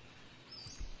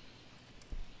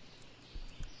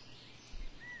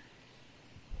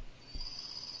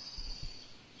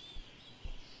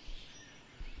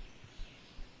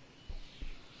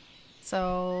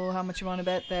 So, how much you want to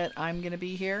bet that I'm gonna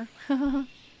be here?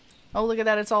 Oh, look at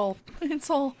that! It's all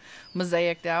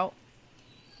mosaicked out.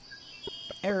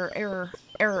 Error, error,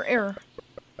 error, error.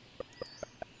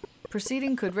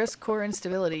 Proceeding could risk core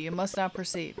instability. You must not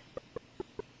proceed.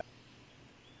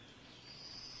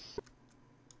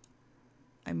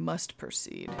 I must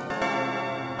proceed.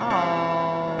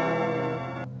 Oh.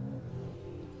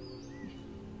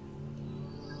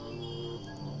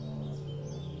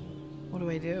 What do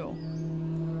I do?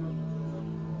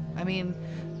 I mean,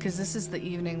 because this is the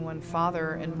evening when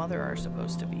Father and Mother are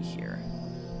supposed to be here.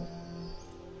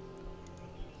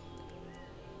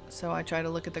 So I try to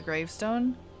look at the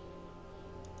gravestone,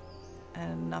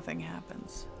 and nothing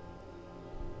happens.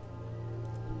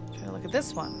 Try to look at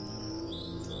this one.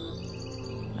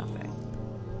 Nothing.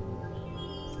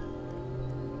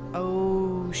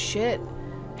 Oh, shit.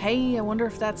 Hey, I wonder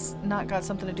if that's not got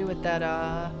something to do with that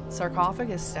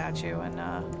sarcophagus statue and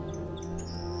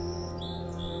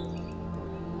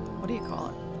what do you call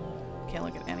it? Can't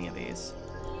look at any of these.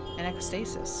 An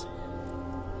echostasis.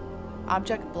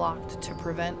 Object blocked to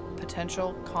prevent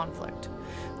potential conflict.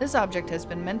 This object has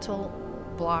been mentally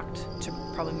blocked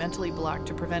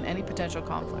to prevent any potential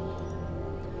conflict.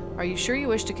 Are you sure you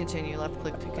wish to continue? Left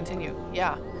click to continue.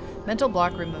 Yeah. Mental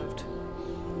block removed.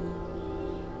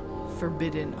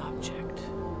 Forbidden object.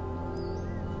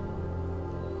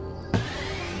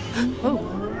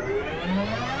 Oh.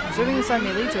 Observing this sign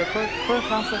may lead to a core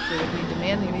conflict that would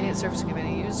demand the immediate service of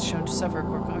any used shown to suffer a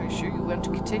core conflict. Are you sure you want to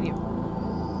continue?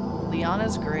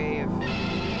 Liana's grave.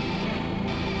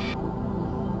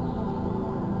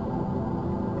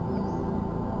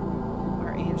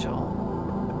 Our angel.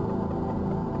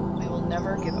 We will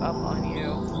never give up on you.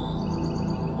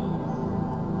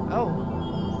 Oh.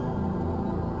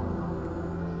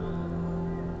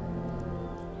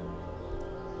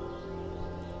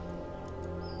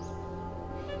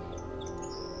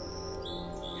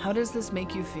 How does this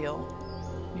make you feel?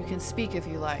 You can speak if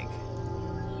you like.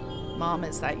 Mom,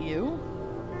 is that you?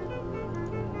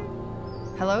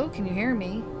 Hello, can you hear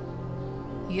me?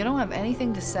 You don't have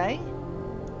anything to say?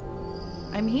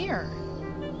 I'm here.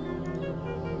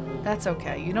 That's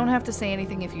okay. You don't have to say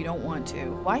anything if you don't want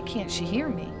to. Why can't she hear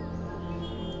me?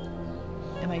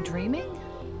 Am I dreaming?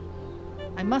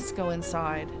 I must go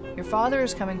inside. Your father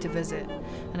is coming to visit,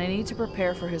 and I need to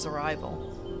prepare for his arrival.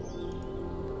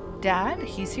 Dad,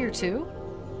 he's here too?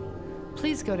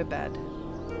 Please go to bed.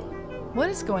 What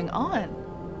is going on?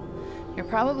 You're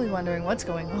probably wondering what's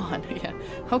going on. Yeah.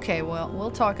 Okay, well,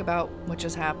 we'll talk about what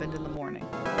just happened in the morning.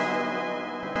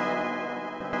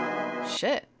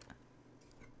 Shit.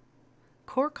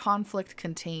 Core conflict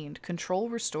contained. Control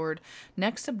restored.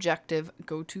 Next objective,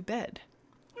 go to bed.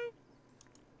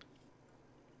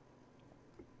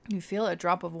 You feel a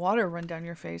drop of water run down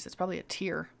your face. It's probably a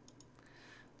tear.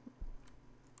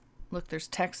 Look, there's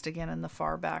text again in the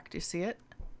far back. Do you see it?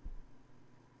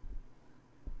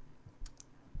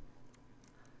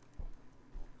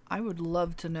 I would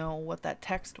love to know what that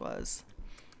text was.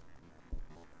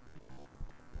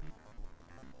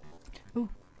 Ooh.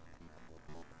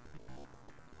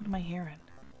 What am I hearing?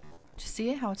 Did you see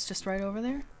it? How it's just right over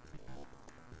there?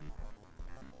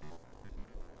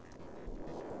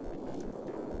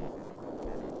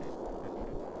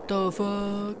 The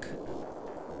fuck?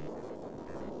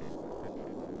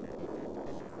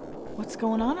 What's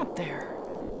going on up there?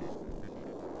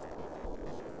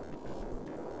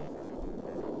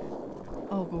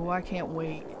 Oh, boo, I can't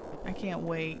wait. I can't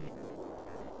wait.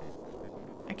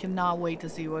 I cannot wait to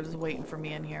see what is waiting for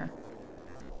me in here.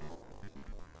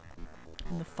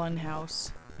 In the fun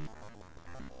house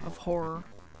of horror.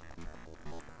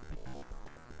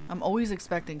 I'm always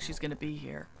expecting she's gonna be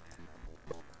here.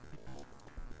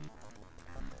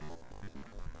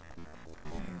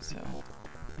 Okay, so.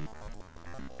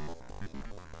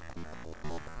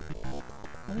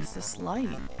 What is this light?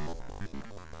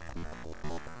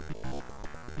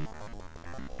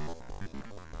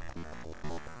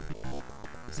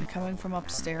 Is it coming from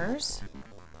upstairs?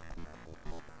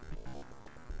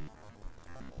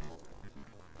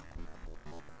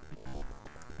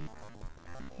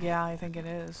 Yeah, I think it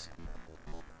is.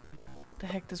 What the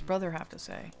heck does brother have to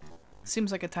say?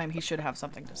 Seems like a time he should have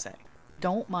something to say.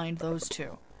 Don't mind those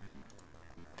two.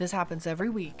 This happens every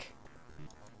week.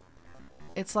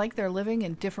 It's like they're living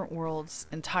in different worlds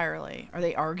entirely. Are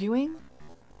they arguing?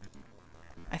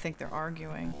 I think they're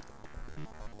arguing.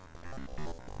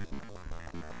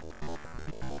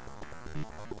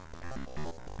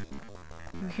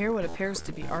 You hear what appears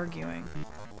to be arguing.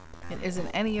 It isn't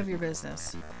any of your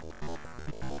business.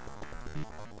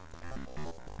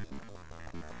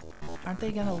 Aren't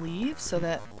they gonna leave so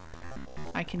that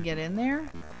I can get in there?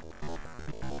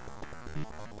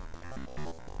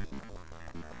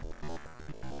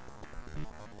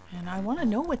 And I want to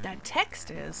know what that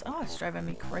text is. Oh, it's driving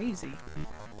me crazy.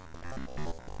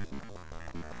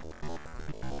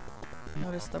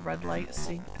 Notice the red light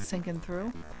sinking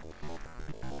through.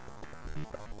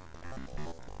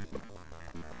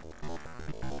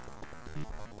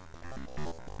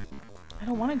 I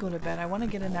don't want to go to bed. I want to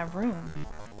get in that room.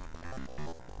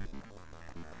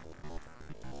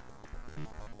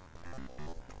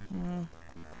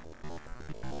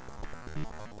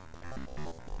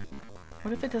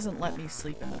 What if it doesn't let me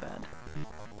sleep in the bed?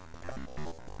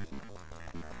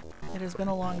 It has been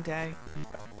a long day,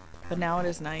 but now it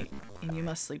is night, and you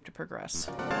must sleep to progress.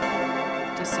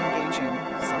 Disengaging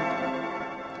something.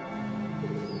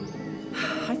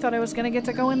 I thought I was gonna get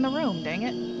to go in the room, dang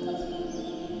it.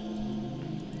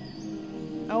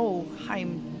 Oh, hi,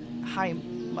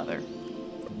 Mother.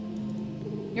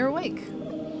 You're awake.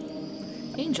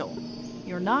 Angel,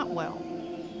 you're not well.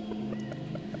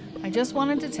 I just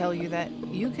wanted to tell you that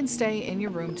you can stay in your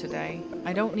room today.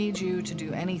 I don't need you to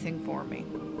do anything for me.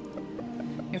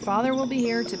 Your father will be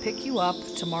here to pick you up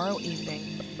tomorrow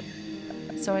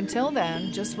evening. So until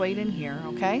then, just wait in here,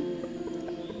 okay?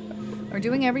 We're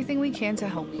doing everything we can to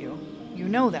help you. You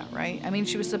know that, right? I mean,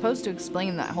 she was supposed to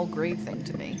explain that whole grade thing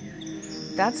to me.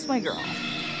 That's my girl.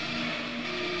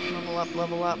 Level up,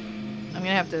 level up. I'm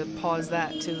gonna have to pause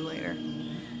that too later.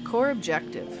 Core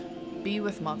objective. Be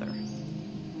with Mother.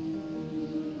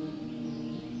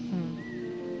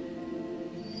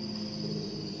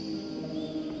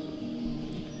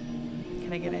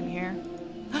 Can I get in here?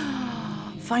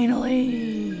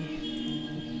 Finally!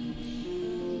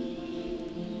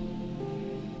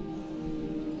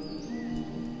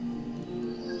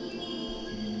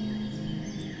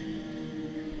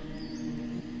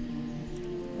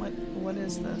 What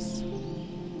is this?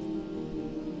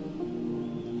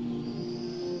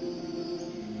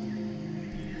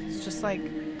 It's just like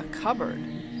a cupboard.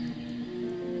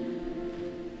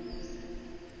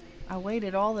 I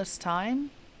waited all this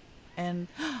time and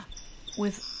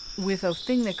with a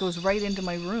thing that goes right into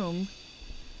my room.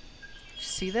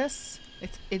 See this?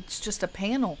 It's just a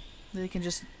panel. They can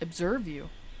just observe you.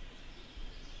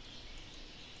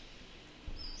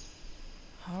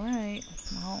 Alright,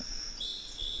 well.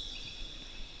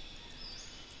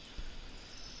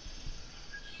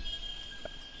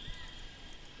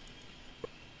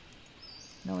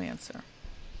 No answer.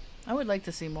 I would like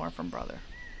to see more from brother.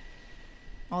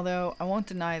 Although, I won't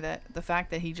deny that the fact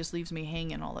that he just leaves me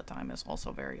hanging all the time is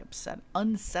also very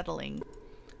unsettling.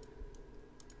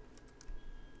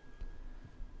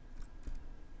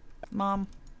 Mom.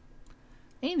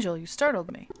 Angel, you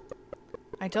startled me.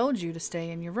 I told you to stay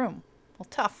in your room. Well,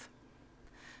 tough.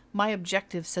 My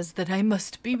objective says that I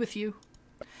must be with you.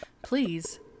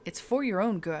 Please, it's for your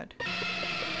own good.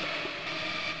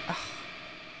 Ugh.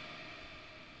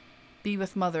 Be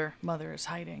with Mother. Mother is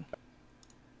hiding.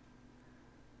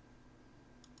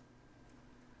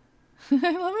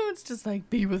 I love how it's just like,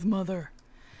 be with Mother.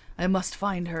 I must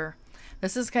find her.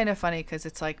 This is kind of funny because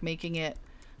it's like making it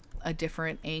a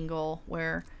different angle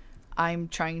where I'm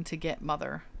trying to get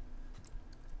Mother.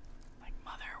 Like,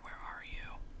 Mother, where are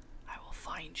you? I will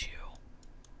find you.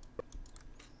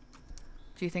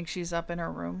 Do you think she's up in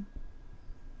her room?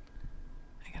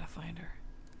 I gotta find her.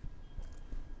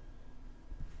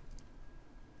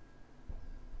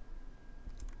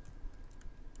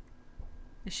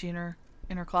 Is she in her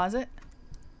closet?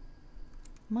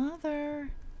 Mother.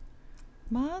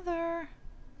 Mother.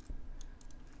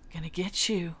 Gonna get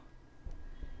you.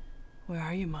 Where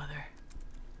are you, Mother?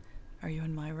 Are you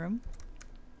in my room?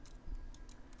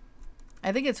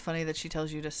 I think it's funny that she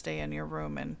tells you to stay in your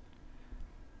room and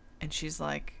she's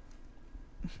like,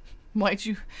 why'd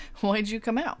you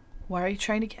come out? Why are you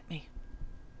trying to get me?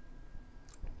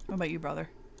 What about you, brother?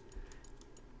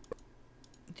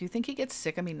 Do you think he gets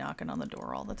sick of me knocking on the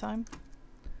door all the time?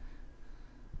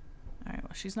 Alright,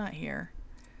 well, she's not here.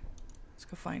 Let's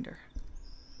go find her.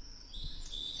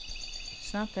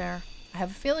 She's not there. I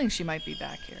have a feeling she might be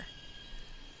back here.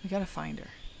 We gotta find her.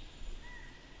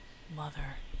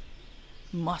 Mother.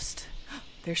 Must.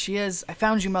 There she is. I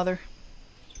found you, Mother.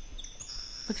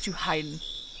 Look at you hiding.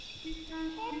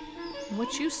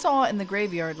 What you saw in the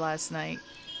graveyard last night.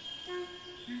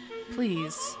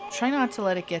 Please, try not to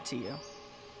let it get to you.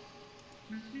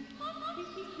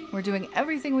 We're doing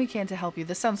everything we can to help you.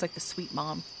 This sounds like the sweet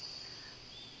mom.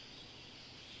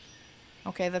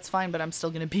 Okay, that's fine, but I'm still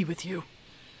gonna be with you.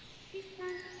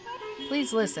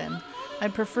 Please listen.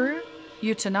 I'd prefer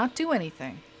you to not do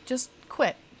anything. Just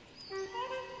quit.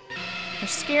 You're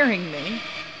scaring me.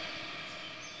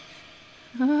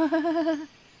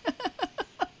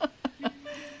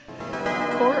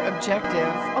 Core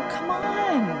objective. Oh, come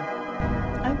on.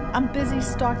 I'm busy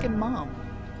stalking Mom.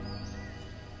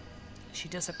 She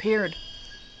disappeared.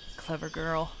 Clever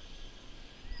girl.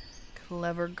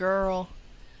 Clever girl.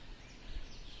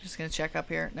 Just gonna check up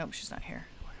here. Nope, she's not here.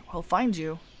 We'll find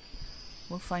you.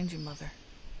 We'll find you, Mother.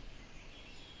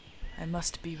 I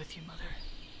must be with you, Mother.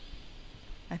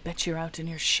 I bet you're out in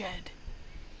your shed.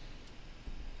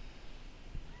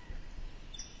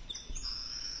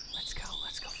 Let's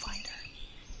go find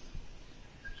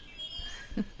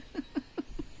her.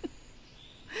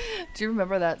 Do you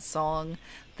remember that song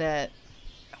that,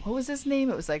 what was his name?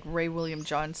 It was like Ray William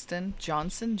Johnston, I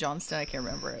can't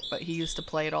remember it, but he used to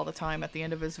play it all the time at the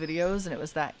end of his videos, and it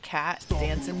was that cat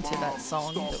dancing to that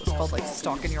song that was called like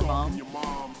Stalking Your Mom.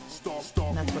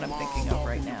 And that's what I'm thinking of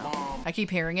right now. I keep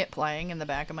hearing it playing in the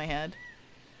back of my head.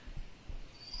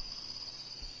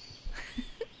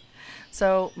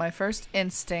 So my first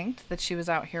instinct that she was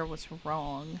out here was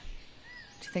wrong.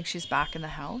 Do you think she's back in the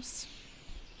house?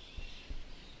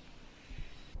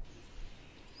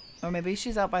 Or maybe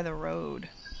she's out by the road.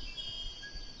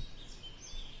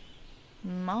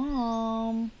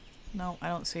 Mom. No, I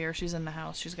don't see her. She's in the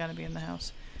house. She's got to be in the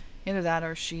house. Either that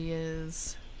or she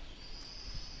is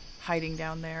hiding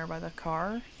down there by the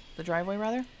car. The driveway,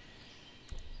 rather.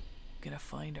 Gonna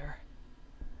find her.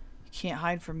 You can't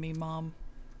hide from me, Mom.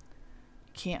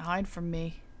 You can't hide from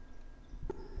me.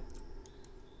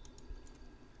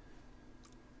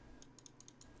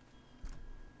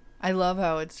 I love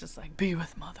how it's just like, be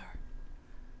with Mother.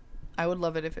 I would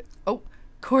love it if it... Oh,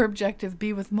 core objective,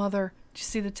 be with Mother. Did you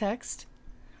see the text?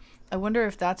 I wonder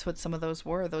if that's what some of those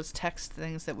were, those text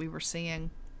things that we were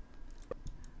seeing.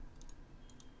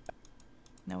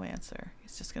 No answer.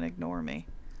 He's just going to ignore me.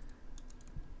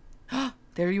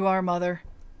 There you are, Mother.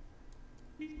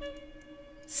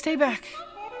 Stay back.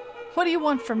 What do you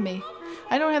want from me?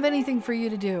 I don't have anything for you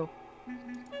to do.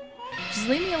 Just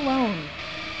leave me alone.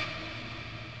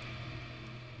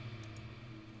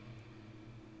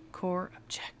 Core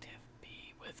objective,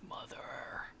 be with Mother.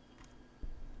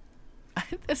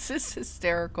 This is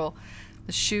hysterical.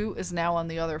 The shoe is now on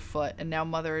the other foot, and now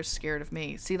Mother is scared of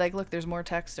me. See, like, look, there's more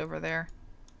text over there.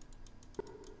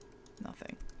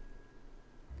 Nothing.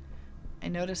 I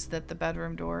noticed that the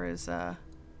bedroom door is, her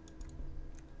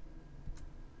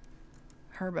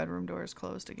bedroom door is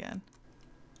closed again.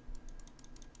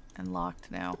 And locked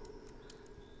now.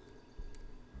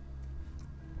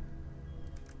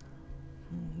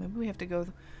 Maybe we have to go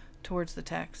towards the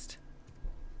text.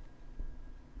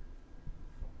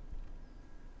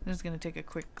 I'm just going to take a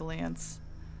quick glance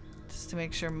Just to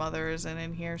make sure Mother isn't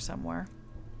in here somewhere.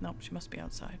 Nope, she must be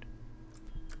outside.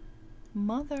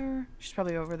 Mother. She's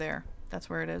probably over there. That's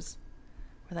where it is.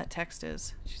 Where that text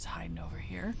is. She's hiding over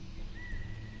here.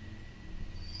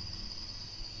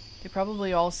 They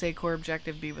probably all say core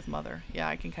objective be with Mother. Yeah,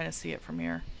 I can kind of see it from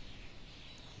here.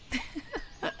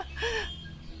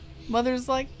 Mother's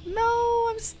like, no,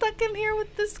 I'm stuck in here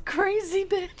with this crazy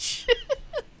bitch.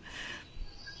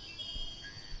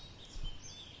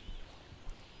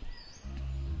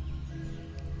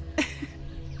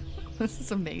 This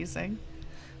is amazing.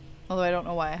 Although I don't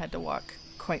know why I had to walk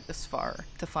quite this far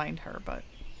to find her, but...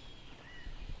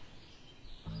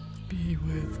 Be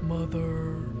with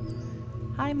Mother.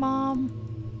 Hi,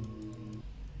 Mom.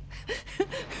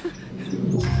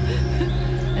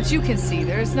 As you can see,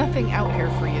 there's nothing out here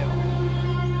for you.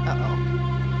 Uh-oh.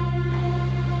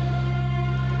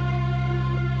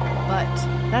 But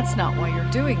that's not why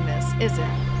you're doing this, is it?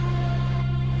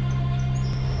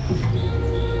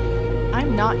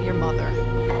 I'm not your mother.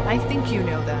 I think you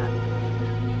know that.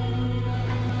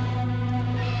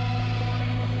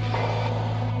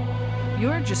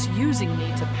 You're just using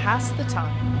me to pass the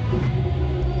time.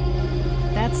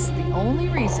 That's the only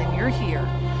reason you're here,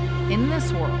 in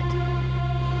this world.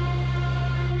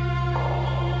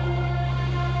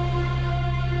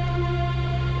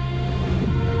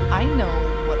 I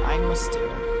know what I must do.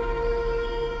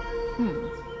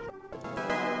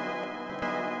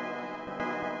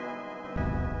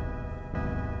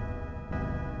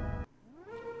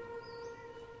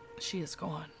 She is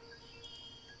gone.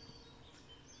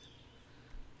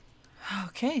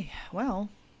 Okay, well,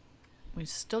 we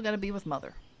still gotta be with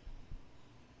Mother.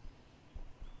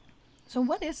 So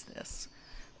what is this?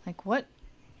 Like, what?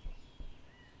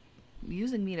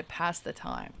 Using me to pass the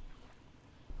time.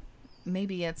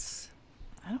 Maybe it's,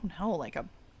 I don't know, like a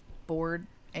bored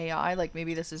AI. Like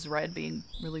maybe this is Red being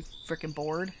really freaking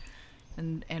bored.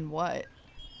 And what?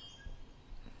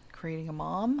 Creating a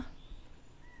mom?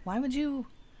 Why would you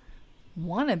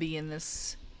want to be in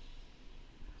this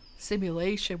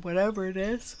simulation, whatever it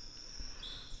is?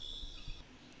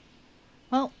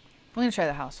 Well, I'm gonna try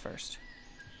the house first.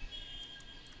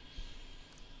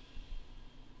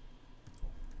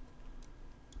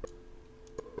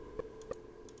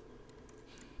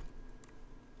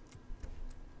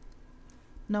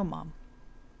 No, Mom.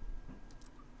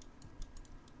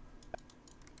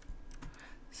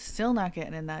 Still not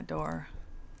getting in that door.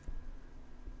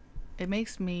 It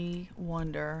makes me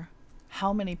wonder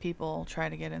how many people try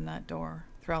to get in that door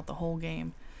throughout the whole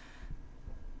game.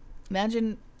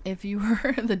 Imagine if you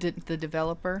were the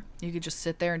developer, you could just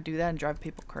sit there and do that and drive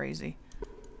people crazy.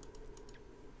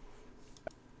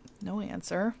 No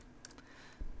answer.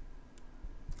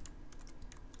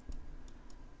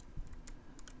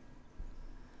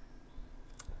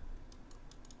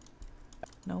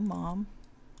 No, Mom.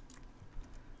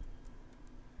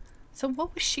 So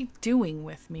what was she doing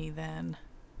with me then?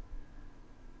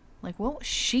 Like, what was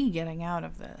she getting out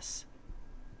of this?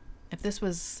 If this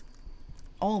was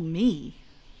all me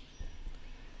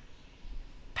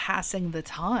passing the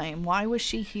time, why was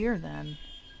she here then?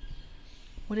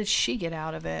 What did she get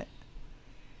out of it?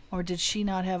 Or did she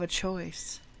not have a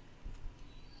choice?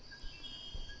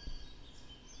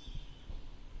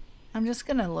 I'm just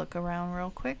gonna look around real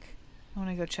quick. I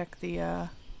want to go check the, I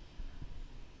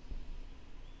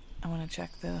want to check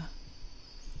the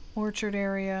orchard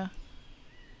area.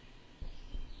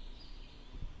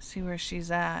 See where she's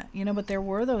at. You know, but there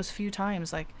were those few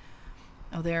times, like,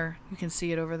 oh, there, you can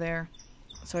see it over there.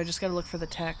 So I just got to look for the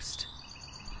text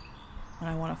when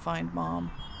I want to find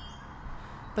Mom.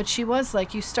 But she was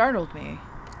like, you startled me.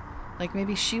 Like,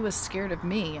 maybe she was scared of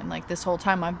me, and like this whole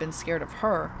time I've been scared of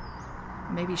her.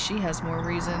 Maybe she has more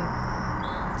reason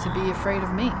to be afraid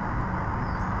of me.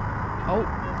 Oh,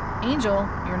 Angel,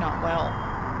 you're not well.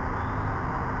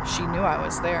 She knew I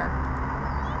was there.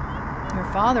 Your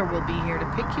father will be here to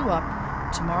pick you up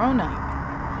tomorrow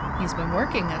night. He's been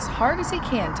working as hard as he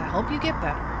can to help you get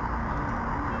better.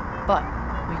 But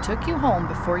we took you home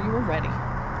before you were ready.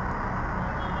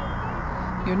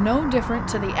 You're no different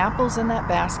to the apples in that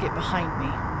basket behind me.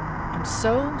 I'm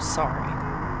so sorry.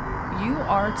 You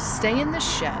are to stay in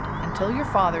this shed until your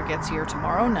father gets here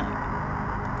tomorrow night.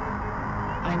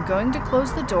 I'm going to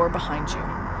close the door behind you.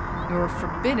 You're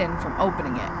forbidden from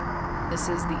opening it. This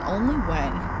is the only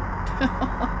way.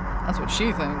 That's what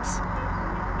she thinks.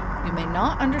 You may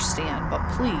not understand, but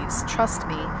please trust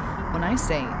me when I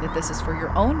say that this is for your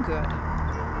own good.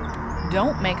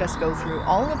 Don't make us go through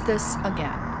all of this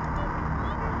again.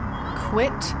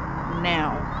 Quit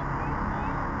now.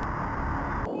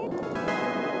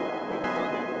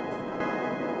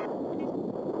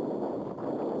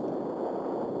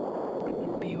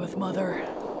 with mother.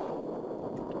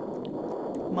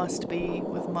 Must be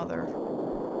with mother.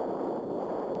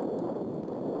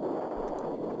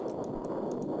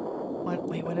 What?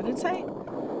 Wait, what did it say?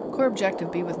 Core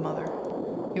objective, be with mother.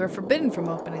 You are forbidden from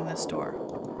opening this door.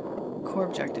 Core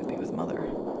objective, be with mother.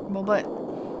 Well, but...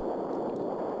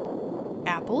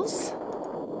 apples?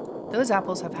 Those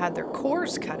apples have had their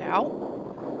cores cut out.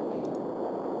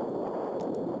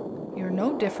 You're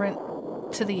no different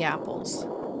to the apples.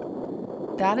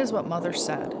 That is what mother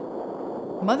said.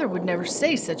 Mother would never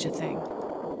say such a thing.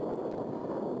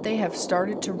 They have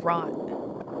started to rot.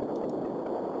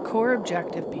 Core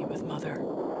objective, be with mother.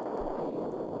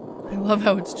 I love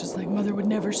how it's just like, mother would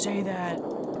never say that.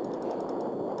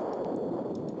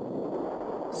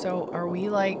 So, are we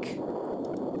like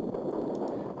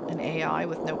an AI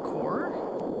with no core?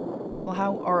 Well,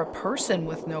 how are a person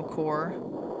with no core?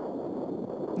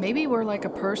 Maybe we're like a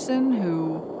person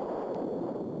who,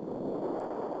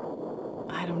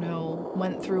 I don't know,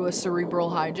 went through a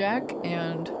cerebral hijack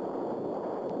and,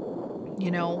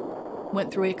 you know,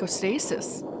 went through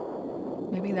echostasis.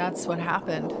 Maybe that's what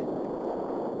happened.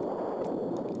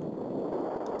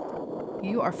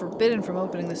 You are forbidden from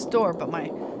opening this door, but my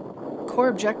core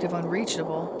objective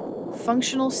unreachable.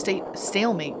 Functional state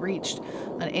stalemate reached.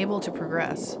 Unable to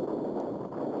progress.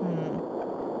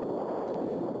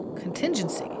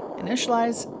 Contingency.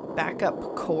 Initialize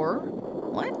backup core.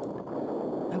 What?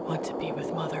 I want to be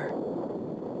with mother.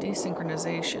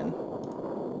 Desynchronization.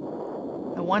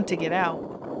 I want to get out.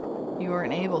 You are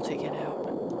unable to get out.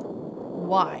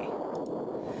 Why?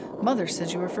 Mother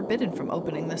says you are forbidden from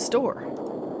opening this door.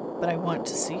 But I want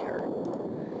to see her.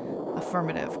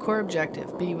 Affirmative. Core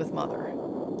objective. Be with mother.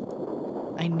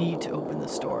 I need to open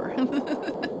this door.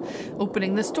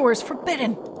 Opening this door is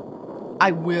forbidden.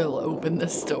 I will open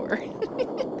this door.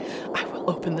 I will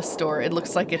open this door. It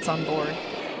looks like it's on board.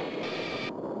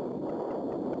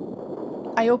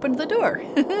 I opened the door.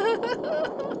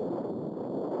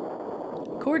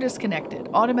 Core disconnected.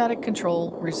 Automatic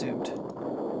control resumed.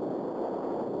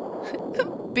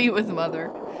 Be with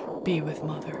mother. Be with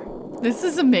mother. This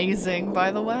is amazing,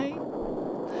 by the way.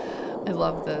 I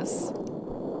love this.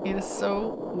 It is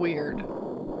so weird.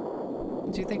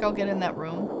 Do you think I'll get in that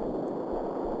room?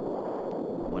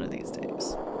 One of these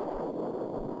days.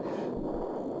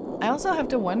 I also have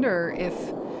to wonder if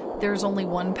there's only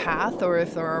one path or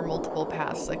if there are multiple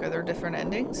paths. Like, are there different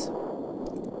endings?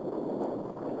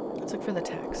 Let's look for the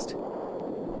text.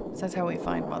 So that's how we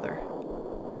find mother.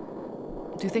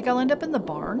 Do you think I'll end up in the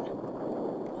barn?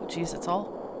 Oh, geez, it's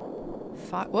all...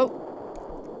 Whoa!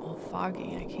 All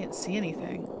foggy. I can't see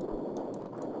anything.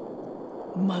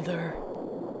 Mother.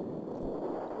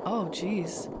 Oh,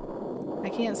 geez. I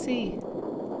can't see.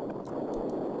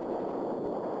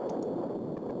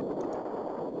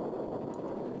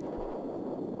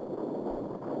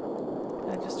 Did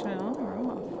I just turn it on or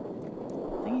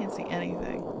off? I can't see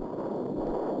anything.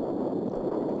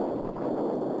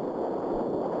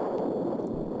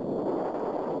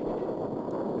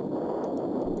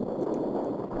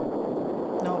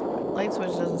 Light switch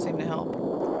doesn't seem to help.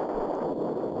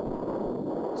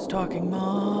 Stalking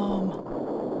mom.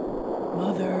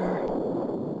 Mother.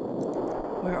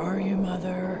 Where are you,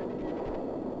 mother?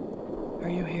 Are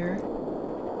you here?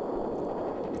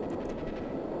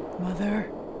 Mother?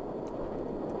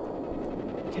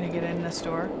 Can I get in this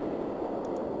door?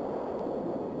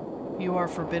 You are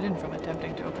forbidden from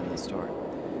attempting to open this door.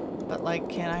 But, like,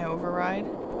 can I override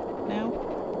now?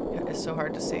 It's so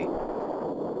hard to see.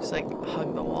 Just like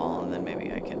hug the wall and then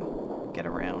maybe I can get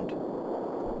around.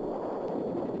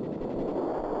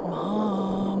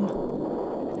 Mom.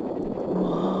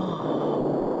 Mom.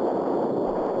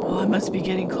 Oh, I must be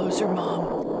getting closer,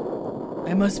 Mom.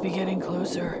 I must be getting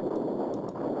closer.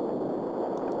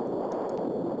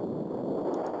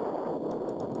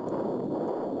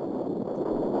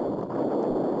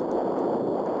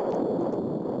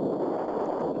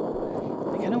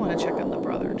 I kind of want to check on the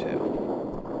brother too.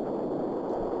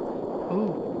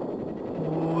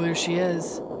 Ooh, there she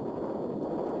is.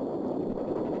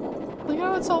 Look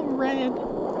how it's all red.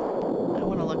 I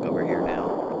want to look over here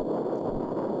now.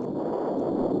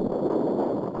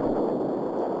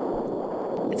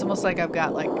 It's almost like I've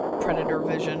got like predator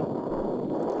vision.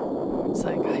 It's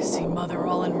like I see mother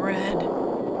all in red.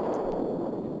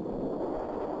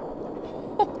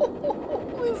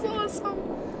 This is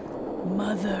awesome.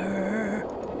 Mother.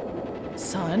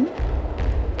 Son?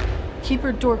 Keep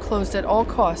her door closed at all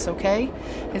costs, okay?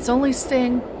 It's only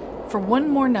staying for one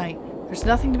more night. There's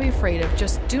nothing to be afraid of.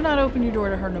 Just do not open your door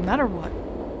to her no matter what.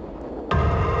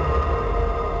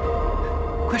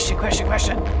 Question, question,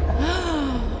 question.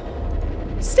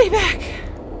 Stay back.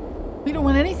 We don't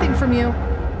want anything from you.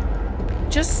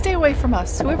 Just stay away from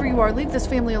us. Whoever you are, leave this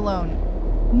family alone.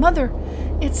 Mother,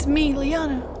 it's me,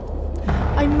 Liana.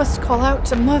 I must call out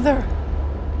to Mother.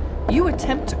 You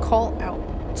attempt to call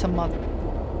out to Mother.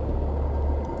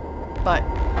 But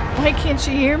why can't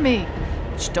she hear me?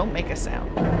 Shh, don't make a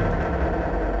sound.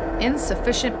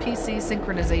 Insufficient PC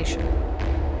synchronization.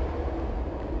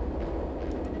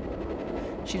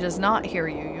 She does not hear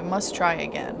you. You must try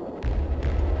again.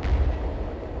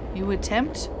 You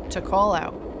attempt to call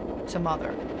out to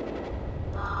Mother.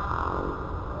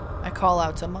 I call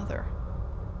out to Mother. ...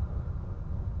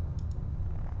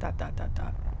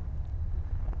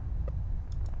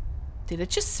 Did it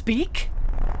just speak?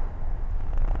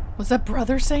 Was that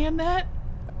brother saying that?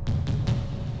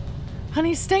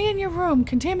 Honey, stay in your room.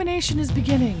 Contamination is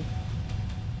beginning.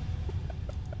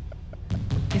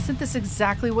 Isn't this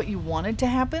exactly what you wanted to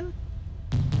happen?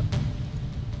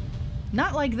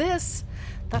 Not like this.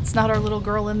 That's not our little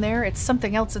girl in there. It's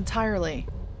something else entirely.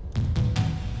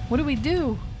 What do we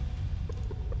do?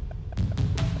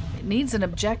 It needs an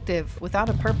objective. Without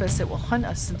a purpose, it will hunt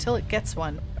us until it gets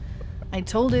one. I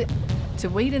told it to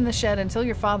wait in the shed until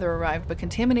your father arrived, but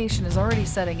contamination is already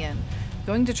setting in.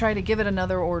 Going to try to give it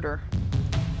another order.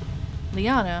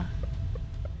 Liana,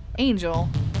 Angel,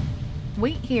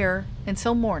 wait here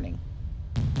until morning.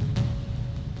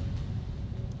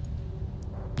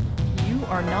 You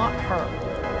are not her.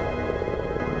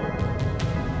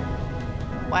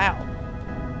 Wow.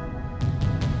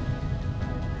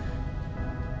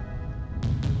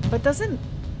 But doesn't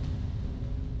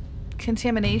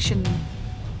contamination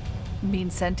mean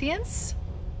sentience?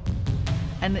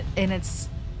 And it's,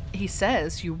 he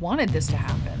says you wanted this to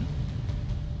happen,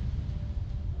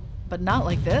 but not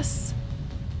like this.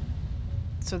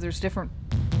 So there's different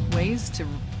ways to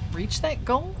reach that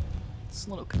goal? It's a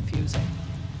little confusing.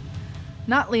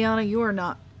 Not Liana, you are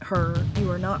not her.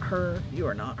 You are not her. You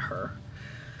are not her.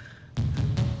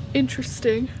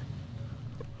 Interesting.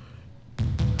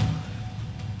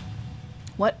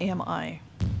 What am I?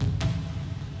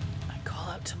 I call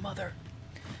out to Mother.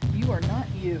 You are not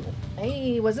you.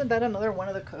 Hey, wasn't that another one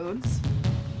of the codes?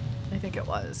 I think it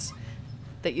was.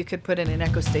 That you could put in an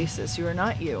echostasis. You are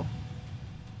not you.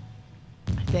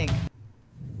 I think.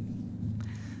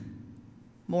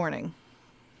 Morning.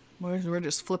 We're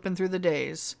just flipping through the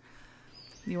days.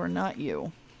 You are not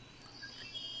you.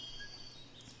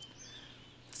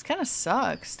 This kind of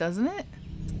sucks, doesn't it?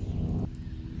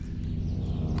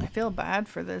 I feel bad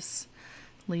for this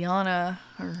Liana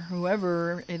or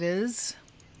whoever it is.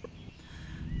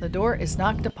 The door is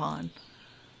knocked upon.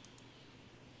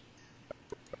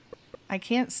 I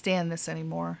can't stand this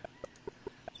anymore.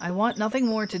 I want nothing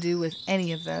more to do with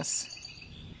any of this.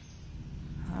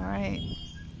 Alright.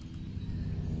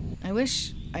 I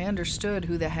wish I understood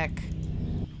who the heck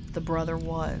the brother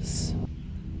was.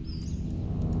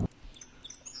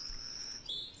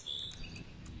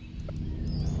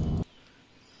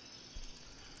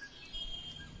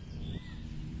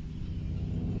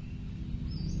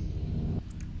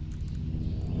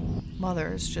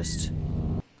 Mother is just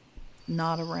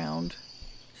not around.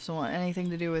 Doesn't want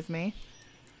anything to do with me.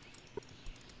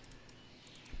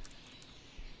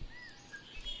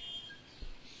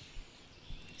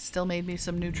 Still made me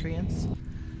some nutrients.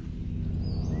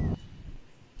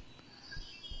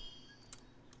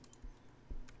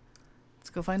 Let's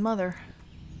go find Mother.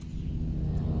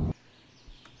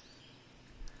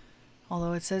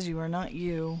 Although it says you are not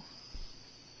you.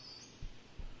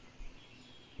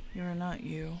 You are not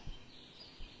you.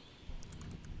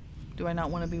 Do I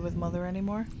not want to be with Mother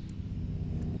anymore?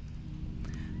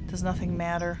 Does nothing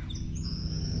matter?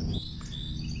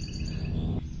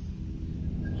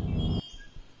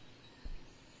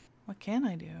 What can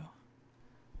I do?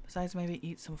 Besides maybe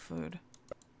eat some food.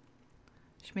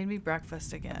 She made me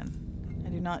breakfast again. I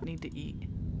do not need to eat.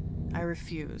 I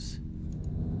refuse.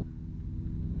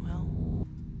 Well,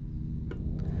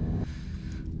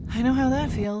 I know how that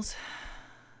feels.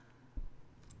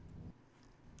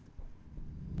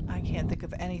 I can't think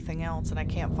of anything else and I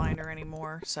can't find her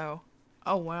anymore, so...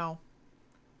 Oh, wow.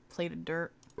 Plate of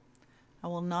dirt. I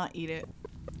will not eat it.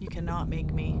 You cannot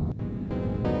make me.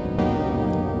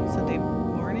 Sunday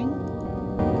morning?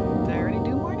 Did I already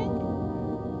do morning?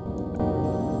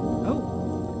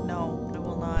 Oh, no, I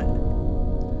will not.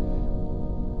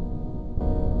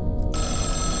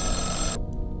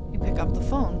 You pick up the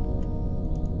phone.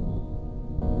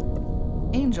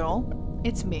 Angel,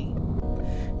 it's me.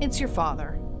 It's your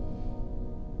father.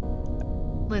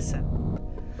 Listen,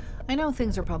 I know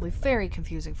things are probably very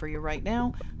confusing for you right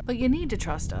now, but you need to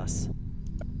trust us.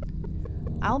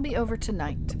 I'll be over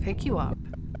tonight to pick you up.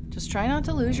 Just try not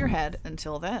to lose your head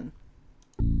until then.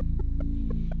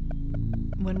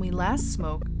 When we last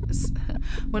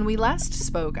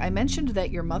spoke, I mentioned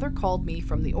that your mother called me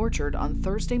from the orchard on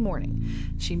Thursday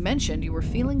morning. She mentioned you were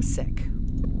feeling sick.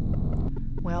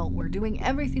 Well, we're doing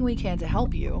everything we can to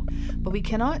help you, but we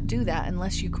cannot do that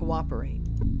unless you cooperate.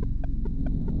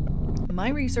 My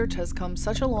research has come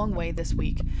such a long way this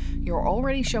week. You're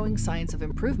already showing signs of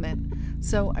improvement,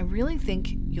 so I really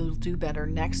think you'll do better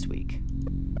next week.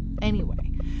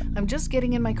 Anyway, I'm just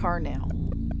getting in my car now.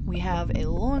 We have a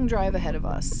long drive ahead of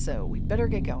us, so we'd better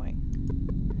get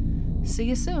going. See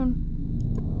you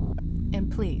soon. And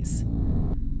please,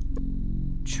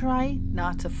 try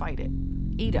not to fight it.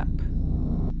 Eat up.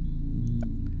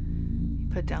 You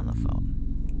put down the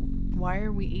phone. Why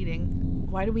are we eating?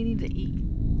 Why do we need to eat?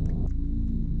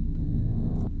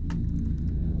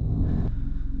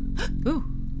 Ooh.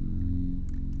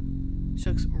 She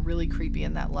looks really creepy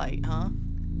in that light, huh?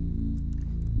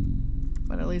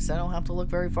 But at least I don't have to look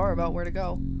very far about where to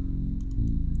go.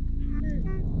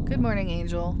 Good morning,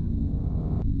 Angel.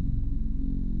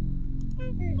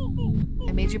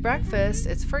 I made you breakfast.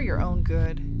 It's for your own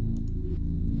good.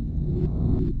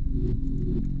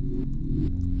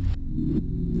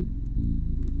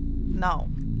 No.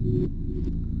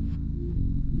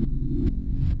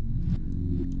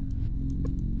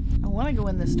 I want to go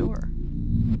in this door.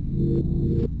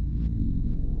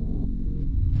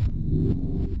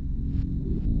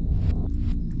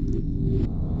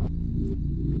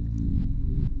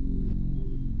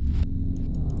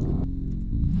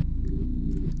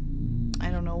 I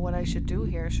don't know what I should do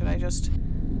here. Should I just...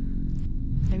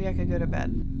 Maybe I could go to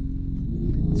bed.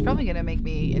 It's probably going to make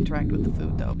me interact with the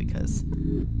food, though, because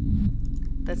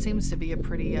that seems to be a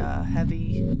pretty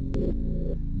heavy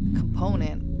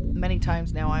component. Many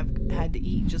times now I've had to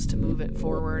eat just to move it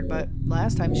forward, but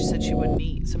last time she said she wouldn't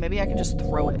eat, so maybe I can just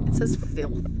throw it. It says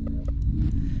filth.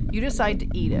 You decide to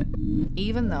eat it,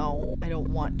 even though I don't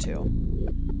want to.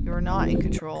 You are not in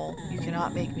control. You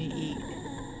cannot make me eat.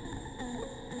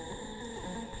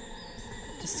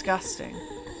 Disgusting.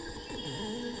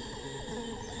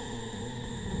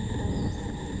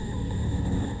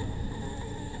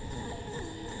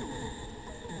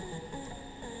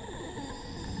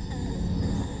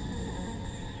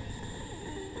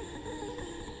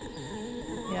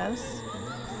 Yes.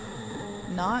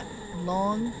 Not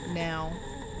long now.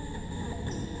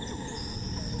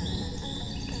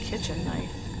 Kitchen knife.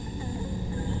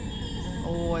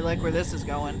 Oh, I like where this is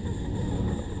going.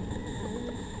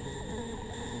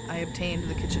 I obtained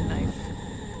the kitchen knife.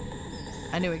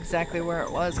 I knew exactly where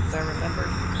it was because I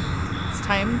remembered. It's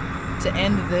time to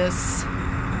end this.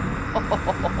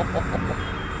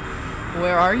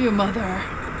 Where are you, Mother?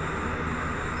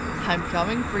 I'm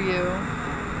coming for you.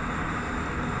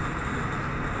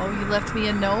 Oh, you left me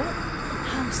a note?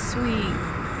 How sweet.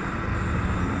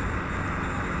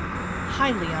 Hi,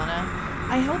 Liana.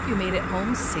 I hope you made it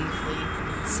home safely.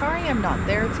 Sorry I'm not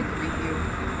there to greet you.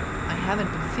 I haven't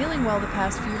been feeling well the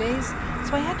past few days,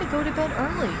 so I had to go to bed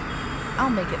early. I'll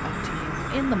make it up to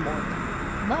you in the morning.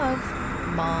 Love,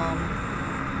 Mom.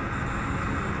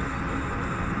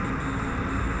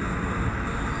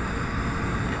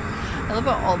 I love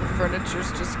how all the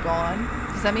furniture's just gone.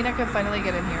 Does that mean I can finally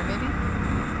get in here, maybe?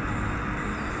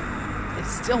 It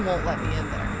still won't let me in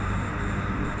there.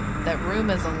 That room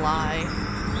is a lie.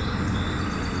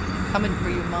 I'm coming for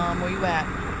you, Mom. Where you at?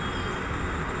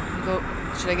 You go.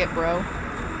 Should I get bro?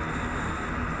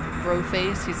 Bro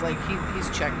face? He's like, he's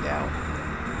checked out.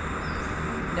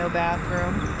 No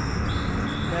bathroom.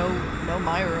 No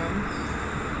my room.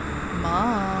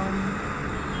 Mom.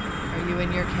 Are you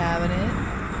in your cabinet?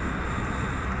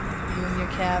 Are you in your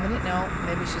cabinet? No,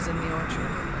 maybe she's in the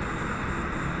orchard.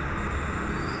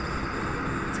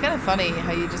 It's kind of funny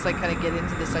how you just like kind of get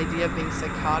into this idea of being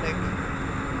psychotic.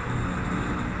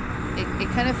 It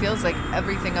kind of feels like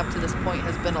everything up to this point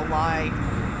has been a lie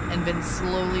and been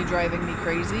slowly driving me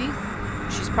crazy.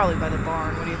 She's probably by the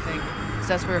barn. What do you think? Because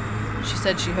that's where she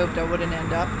said she hoped I wouldn't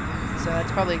end up. So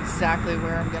that's probably exactly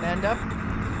where I'm going to end up.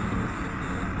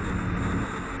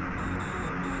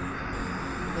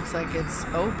 Looks like it's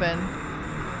open.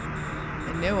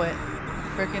 I knew it. I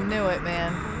freaking knew it,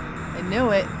 man. I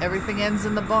knew it. Everything ends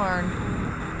in the barn.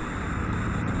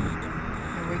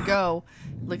 Here we go.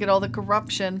 Look at all the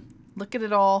corruption. Look at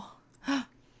it all.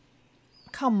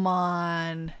 Come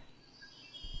on.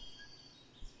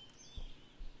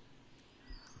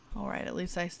 Alright, at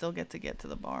least I still get to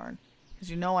the barn.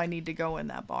 Because you know I need to go in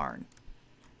that barn.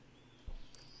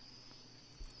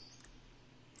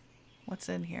 What's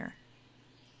in here?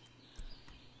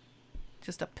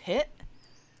 Just a pit?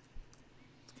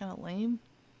 It's kind of lame.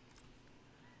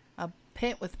 A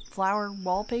pit with flower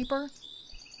wallpaper?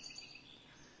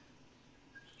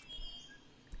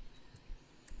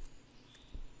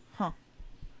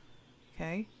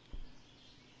 Okay.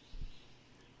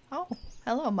 Oh,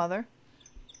 hello, Mother.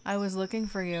 I was looking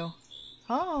for you.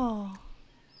 Oh,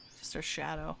 just her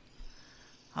shadow.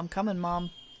 I'm coming, Mom.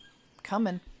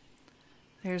 Coming.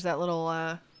 Here's that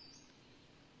little,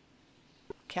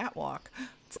 catwalk.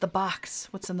 It's the box.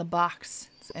 What's in the box?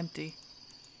 It's empty.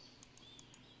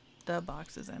 The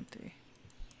box is empty.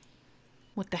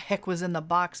 What the heck was in the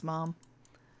box, Mom?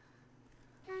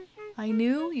 I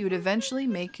knew you'd eventually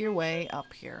make your way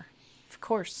up here. Of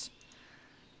course.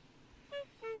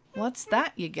 What's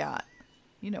that you got?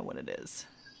 You know what it is.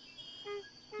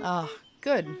 Ah,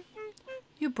 good.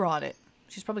 You brought it.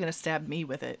 She's probably gonna stab me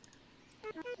with it.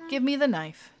 Give me the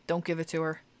knife. Don't give it to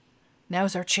her.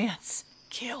 Now's our chance.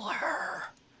 Kill her.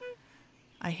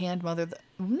 I hand Mother the...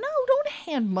 No, don't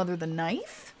hand Mother the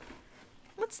knife.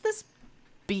 What's this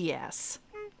BS?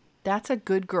 That's a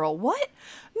good girl. What?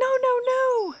 No, no,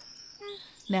 no.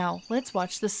 Now, let's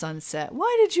watch the sunset.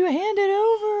 Why did you hand it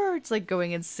over? It's like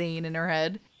going insane in her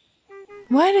head.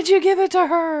 Why did you give it to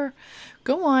her?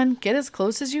 Go on, get as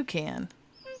close as you can.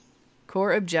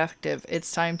 Core objective.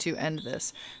 It's time to end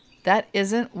this. That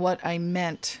isn't what I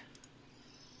meant.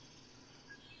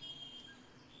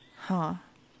 Huh.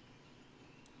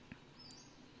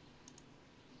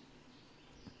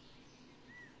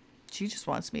 She just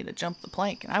wants me to jump the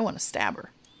plank, and I want to stab her.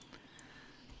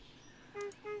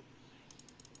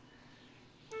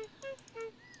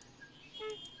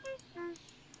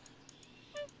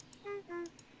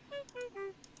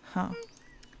 Huh.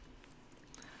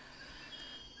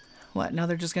 What, now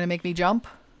they're just gonna make me jump?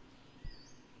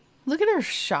 Look at her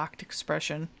shocked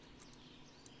expression.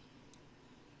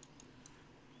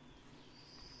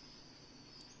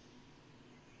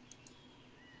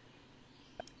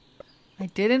 I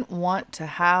didn't want to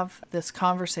have this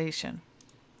conversation,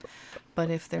 but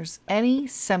if there's any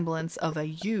semblance of a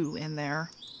you in there,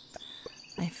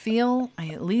 I feel I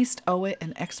at least owe it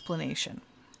an explanation.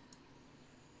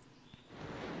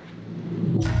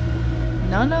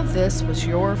 None of this was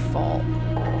your fault.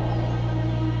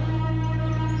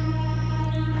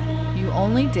 You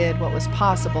only did what was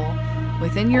possible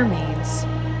within your means.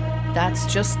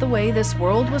 That's just the way this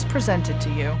world was presented to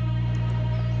you.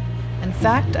 In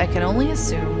fact, I can only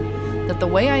assume that the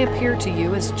way I appear to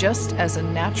you is just as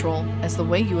unnatural as the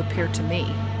way you appear to me.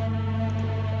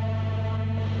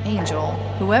 Angel,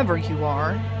 whoever you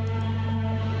are,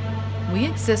 we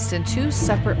exist in two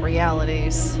separate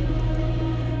realities.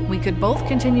 We could both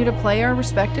continue to play our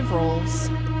respective roles.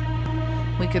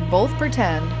 We could both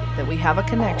pretend that we have a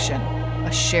connection,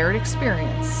 a shared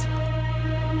experience.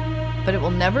 But it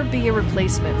will never be a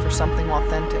replacement for something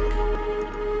authentic.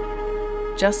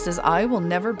 Just as I will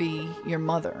never be your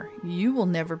mother, you will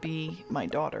never be my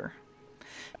daughter.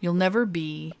 You'll never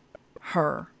be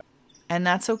her. And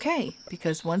that's okay,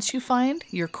 because once you find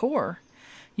your core,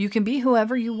 you can be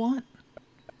whoever you want.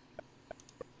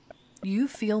 You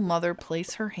feel Mother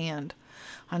place her hand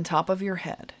on top of your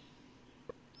head.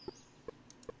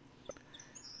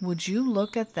 Would you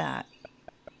look at that?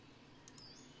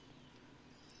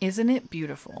 Isn't it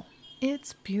beautiful?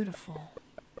 It's beautiful.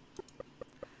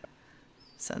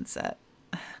 Sunset.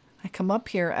 I come up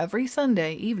here every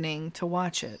Sunday evening to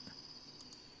watch it.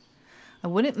 I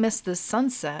wouldn't miss this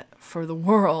sunset for the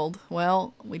world.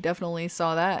 Well, we definitely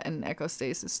saw that in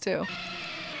echostasis too.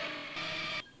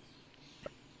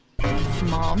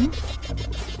 Mom,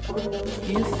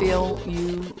 you feel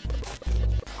you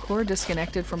core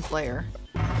disconnected from player.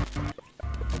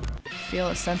 Feel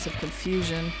a sense of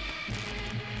confusion.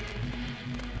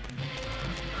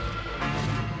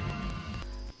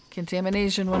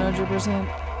 Contamination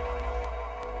 100%.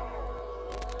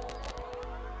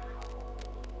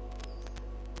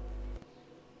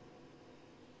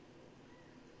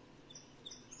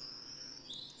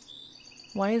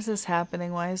 Why is this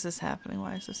happening? Why is this happening?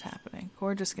 Why is this happening?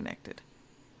 Core disconnected.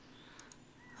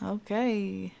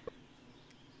 Okay.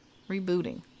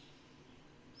 Rebooting.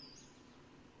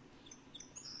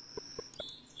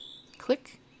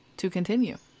 Click to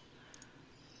continue.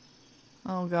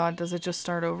 Oh god, does it just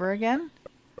start over again?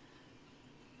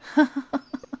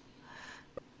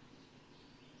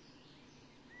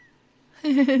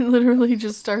 It literally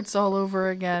just starts all over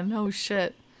again. Oh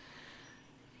shit.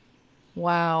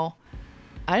 Wow.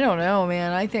 I don't know,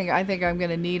 man. I think I'm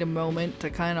gonna need a moment to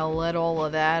kind of let all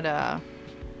of that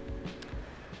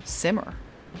simmer.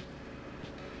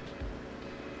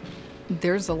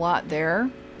 There's a lot there,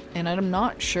 and I'm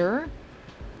not sure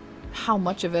how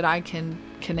much of it I can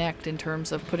connect in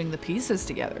terms of putting the pieces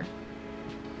together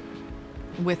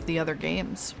with the other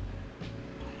games.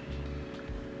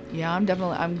 Yeah, I'm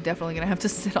definitely gonna have to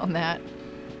sit on that.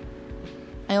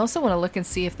 I also want to look and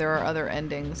see if there are other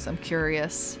endings. I'm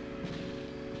curious.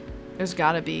 There's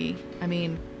gotta be. I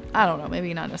mean, I don't know,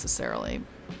 maybe not necessarily.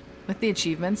 With the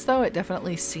achievements though, it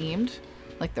definitely seemed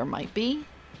like there might be.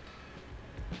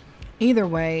 Either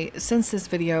way, since this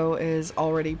video is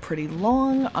already pretty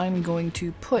long, I'm going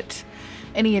to put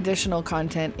any additional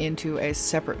content into a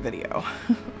separate video.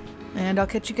 And I'll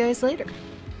catch you guys later.